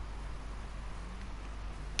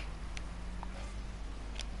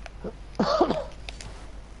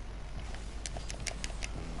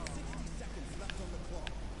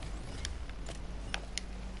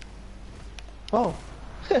 Oh.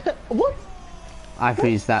 What? I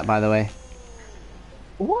freeze that, by the way.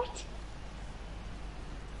 What?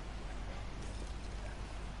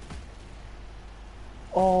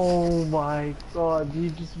 Oh my god, you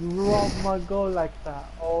just robbed my goal like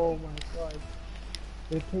that. Oh my god.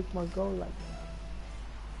 They take my goal like that.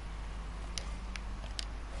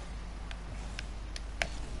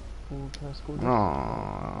 Cool, can I score this?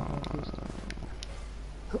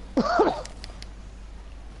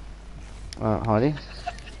 Hardy.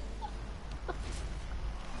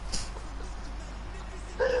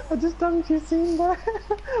 I just haven't you seen that?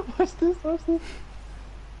 Watch this, watch this.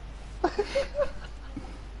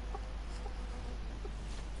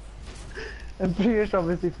 And Priyash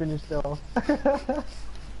obviously finished it off.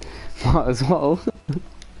 Might as well.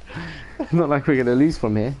 Not like we're gonna lose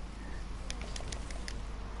from here.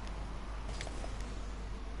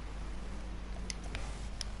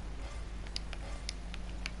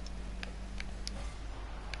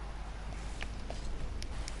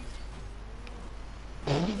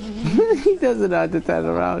 He doesn't know how to turn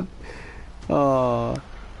around. Oh.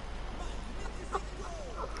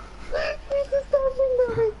 He's just standing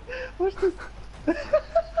there. Watch this.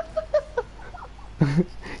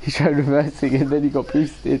 He tried reversing and then he got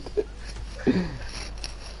boosted.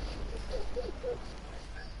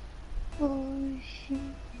 Oh shit.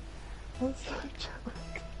 I'm so drunk.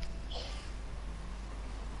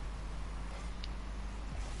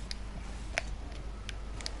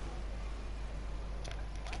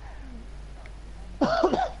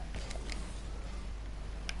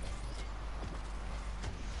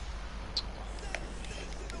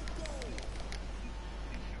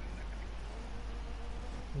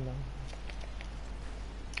 No.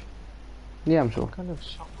 Yeah, I'm sure. What kind of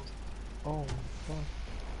shot? Oh my god.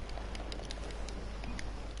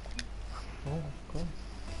 Oh my god.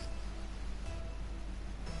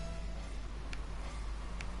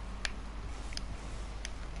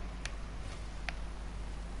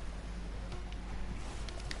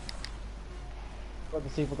 Got the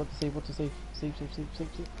save, got the save, what to save? Save, save, save, save,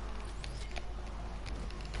 save.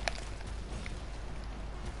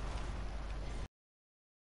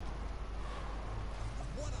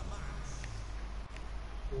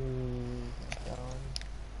 Down.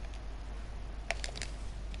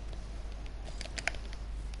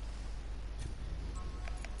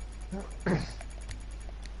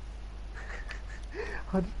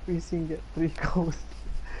 How did we see get 3 goals?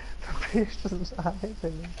 The page doesn't have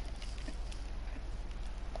anything.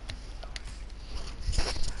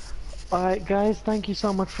 Alright guys, thank you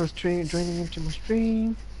so much for joining into my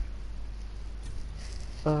stream.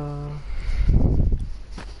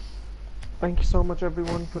 Thank you so much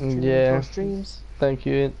everyone for tuning into our streams. Thank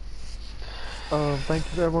you. Thank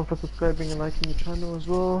you to everyone for subscribing and liking the channel as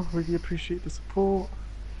well. Really appreciate the support.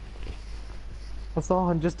 That's all.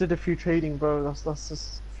 I just did a few trading, bro. That's just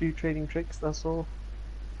a few trading tricks. That's all.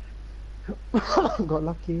 Got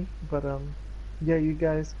lucky, but yeah, you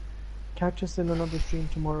guys catch us in another stream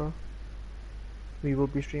tomorrow. We will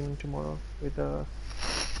be streaming tomorrow with the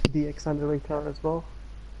accelerator as well.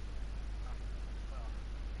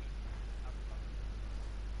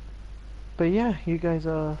 But yeah, you guys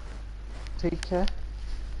take care,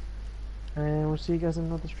 and we'll see you guys in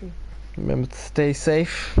another stream. Remember to stay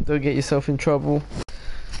safe. Don't get yourself in trouble.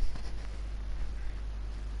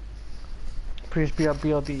 Please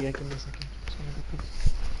BRB, yeah, give me a second. Just wanna go pee.